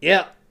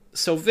 Yeah.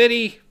 So,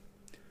 Vinny,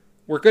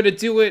 we're going to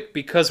do it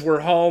because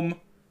we're home.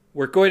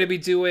 We're going to be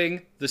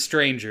doing The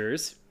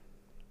Strangers.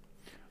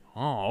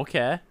 Oh,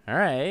 okay. All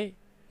right.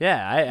 Yeah,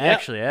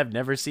 actually, I've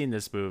never seen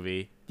this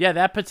movie. Yeah,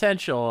 that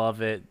potential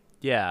of it,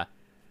 yeah.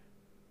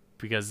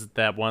 Because of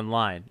that one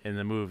line in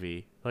the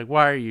movie. Like,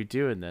 why are you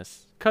doing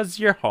this? 'Cause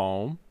you're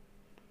home.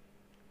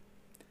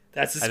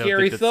 That's a I don't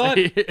scary think thought.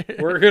 that's-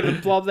 We're going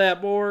to plumb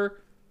that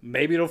more.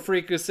 Maybe it'll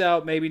freak us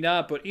out, maybe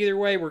not. But either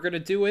way, we're going to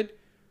do it.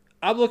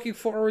 I'm looking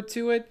forward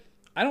to it.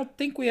 I don't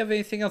think we have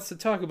anything else to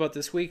talk about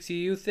this week. Do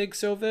you think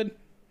so, Vin?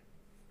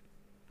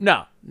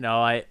 No,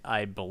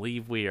 I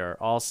believe we are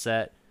all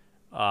set.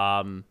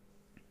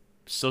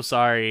 So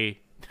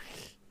sorry,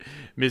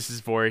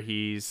 Mrs.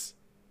 Voorhees.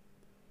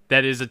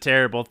 That is a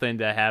terrible thing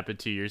that happened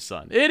to your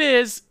son. It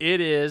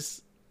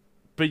is.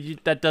 But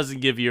that doesn't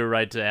give you a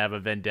right to have a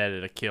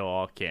vendetta to kill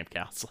all camp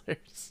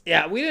counselors.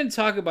 Yeah, we didn't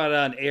talk about it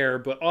on air,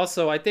 but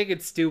also I think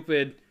it's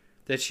stupid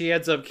that she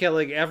ends up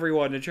killing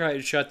everyone to try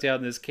and shut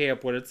down this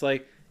camp when it's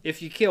like,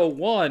 if you kill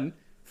one,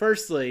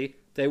 firstly,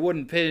 they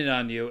wouldn't pin it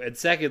on you, and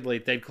secondly,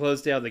 they'd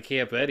close down the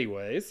camp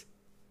anyways.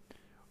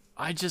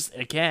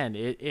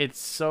 It's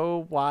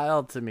so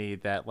wild to me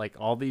that, like,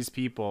 all these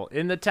people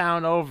in the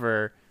town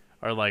over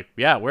are like,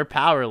 yeah, we're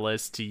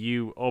powerless to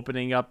you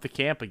opening up the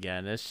camp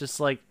again. It's just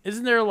like,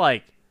 isn't there,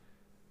 like,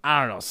 I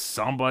don't know,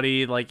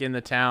 somebody, like, in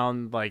the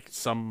town, like,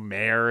 some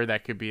mayor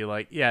that could be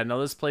like, yeah, no,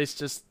 this place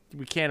just,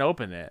 we can't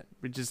open it.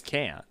 We just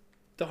can't.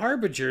 The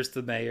Harbinger's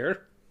the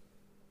mayor.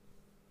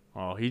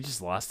 Oh, he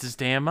just lost his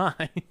damn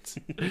mind.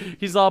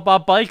 He's all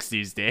about bikes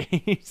these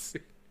days.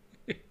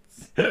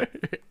 It's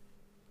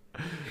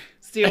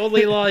the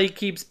only law he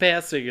keeps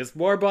passing is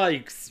more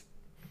bikes.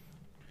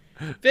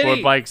 Vinny,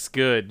 More bikes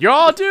good. You're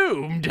all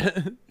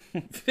doomed.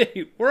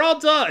 Vinny, we're all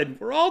done.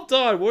 We're all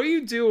done. What are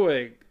you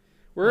doing?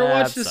 We're going to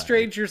watch The sorry.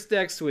 Strangers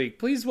next week.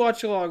 Please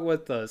watch along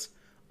with us.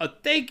 A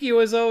thank you,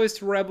 as always,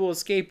 to Rebel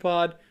Escape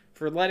Pod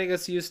for letting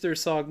us use their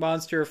song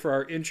Monster for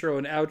our intro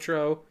and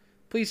outro.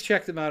 Please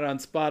check them out on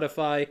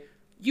Spotify.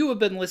 You have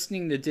been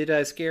listening to Did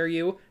I Scare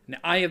You? And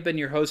I have been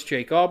your host,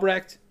 Jake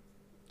Albrecht.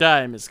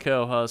 I'm his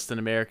co-host and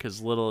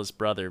America's littlest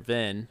brother,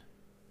 Vin.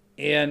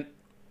 And,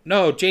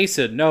 no,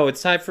 Jason, no,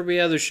 it's time for me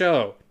to add the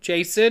show.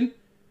 Jason?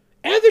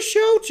 Add the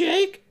show,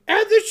 Jake!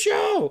 Add the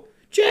show!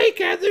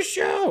 Jake, add the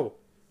show!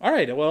 All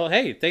right, well,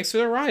 hey, thanks for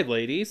the ride,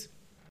 ladies.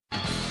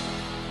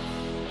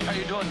 How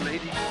you doing,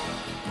 lady?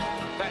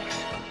 Thanks.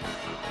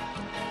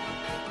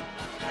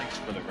 Thanks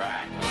for the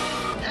ride.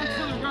 Thanks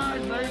for the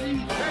ride,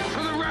 lady. Thanks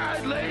for the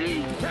ride,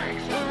 lady.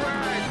 Thanks for the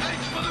ride.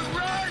 Thanks for the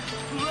ride,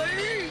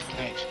 lady.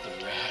 Thanks for the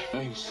ride.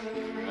 Thanks for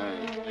the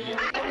ride, lady.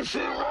 Thanks for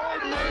the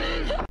ride,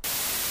 lady.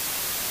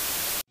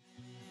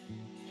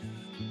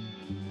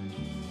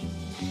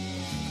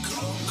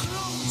 Come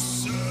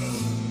closer.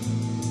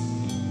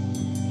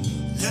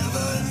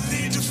 Never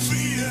need to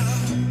fear.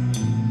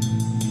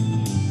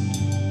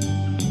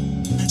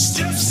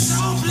 Step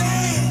softly.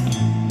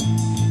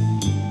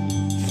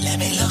 Let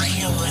me look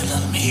you in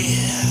the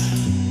mirror.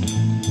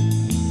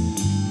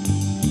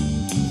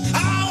 I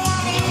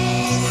wanna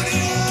hold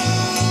you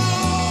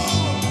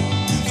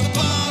at the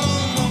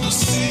bottom of the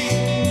sea.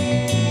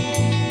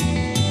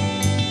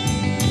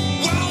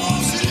 Why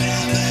won't you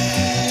let me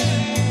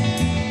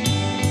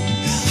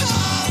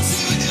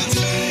onto your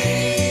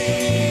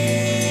dreams?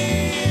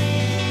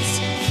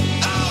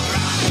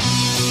 Alright.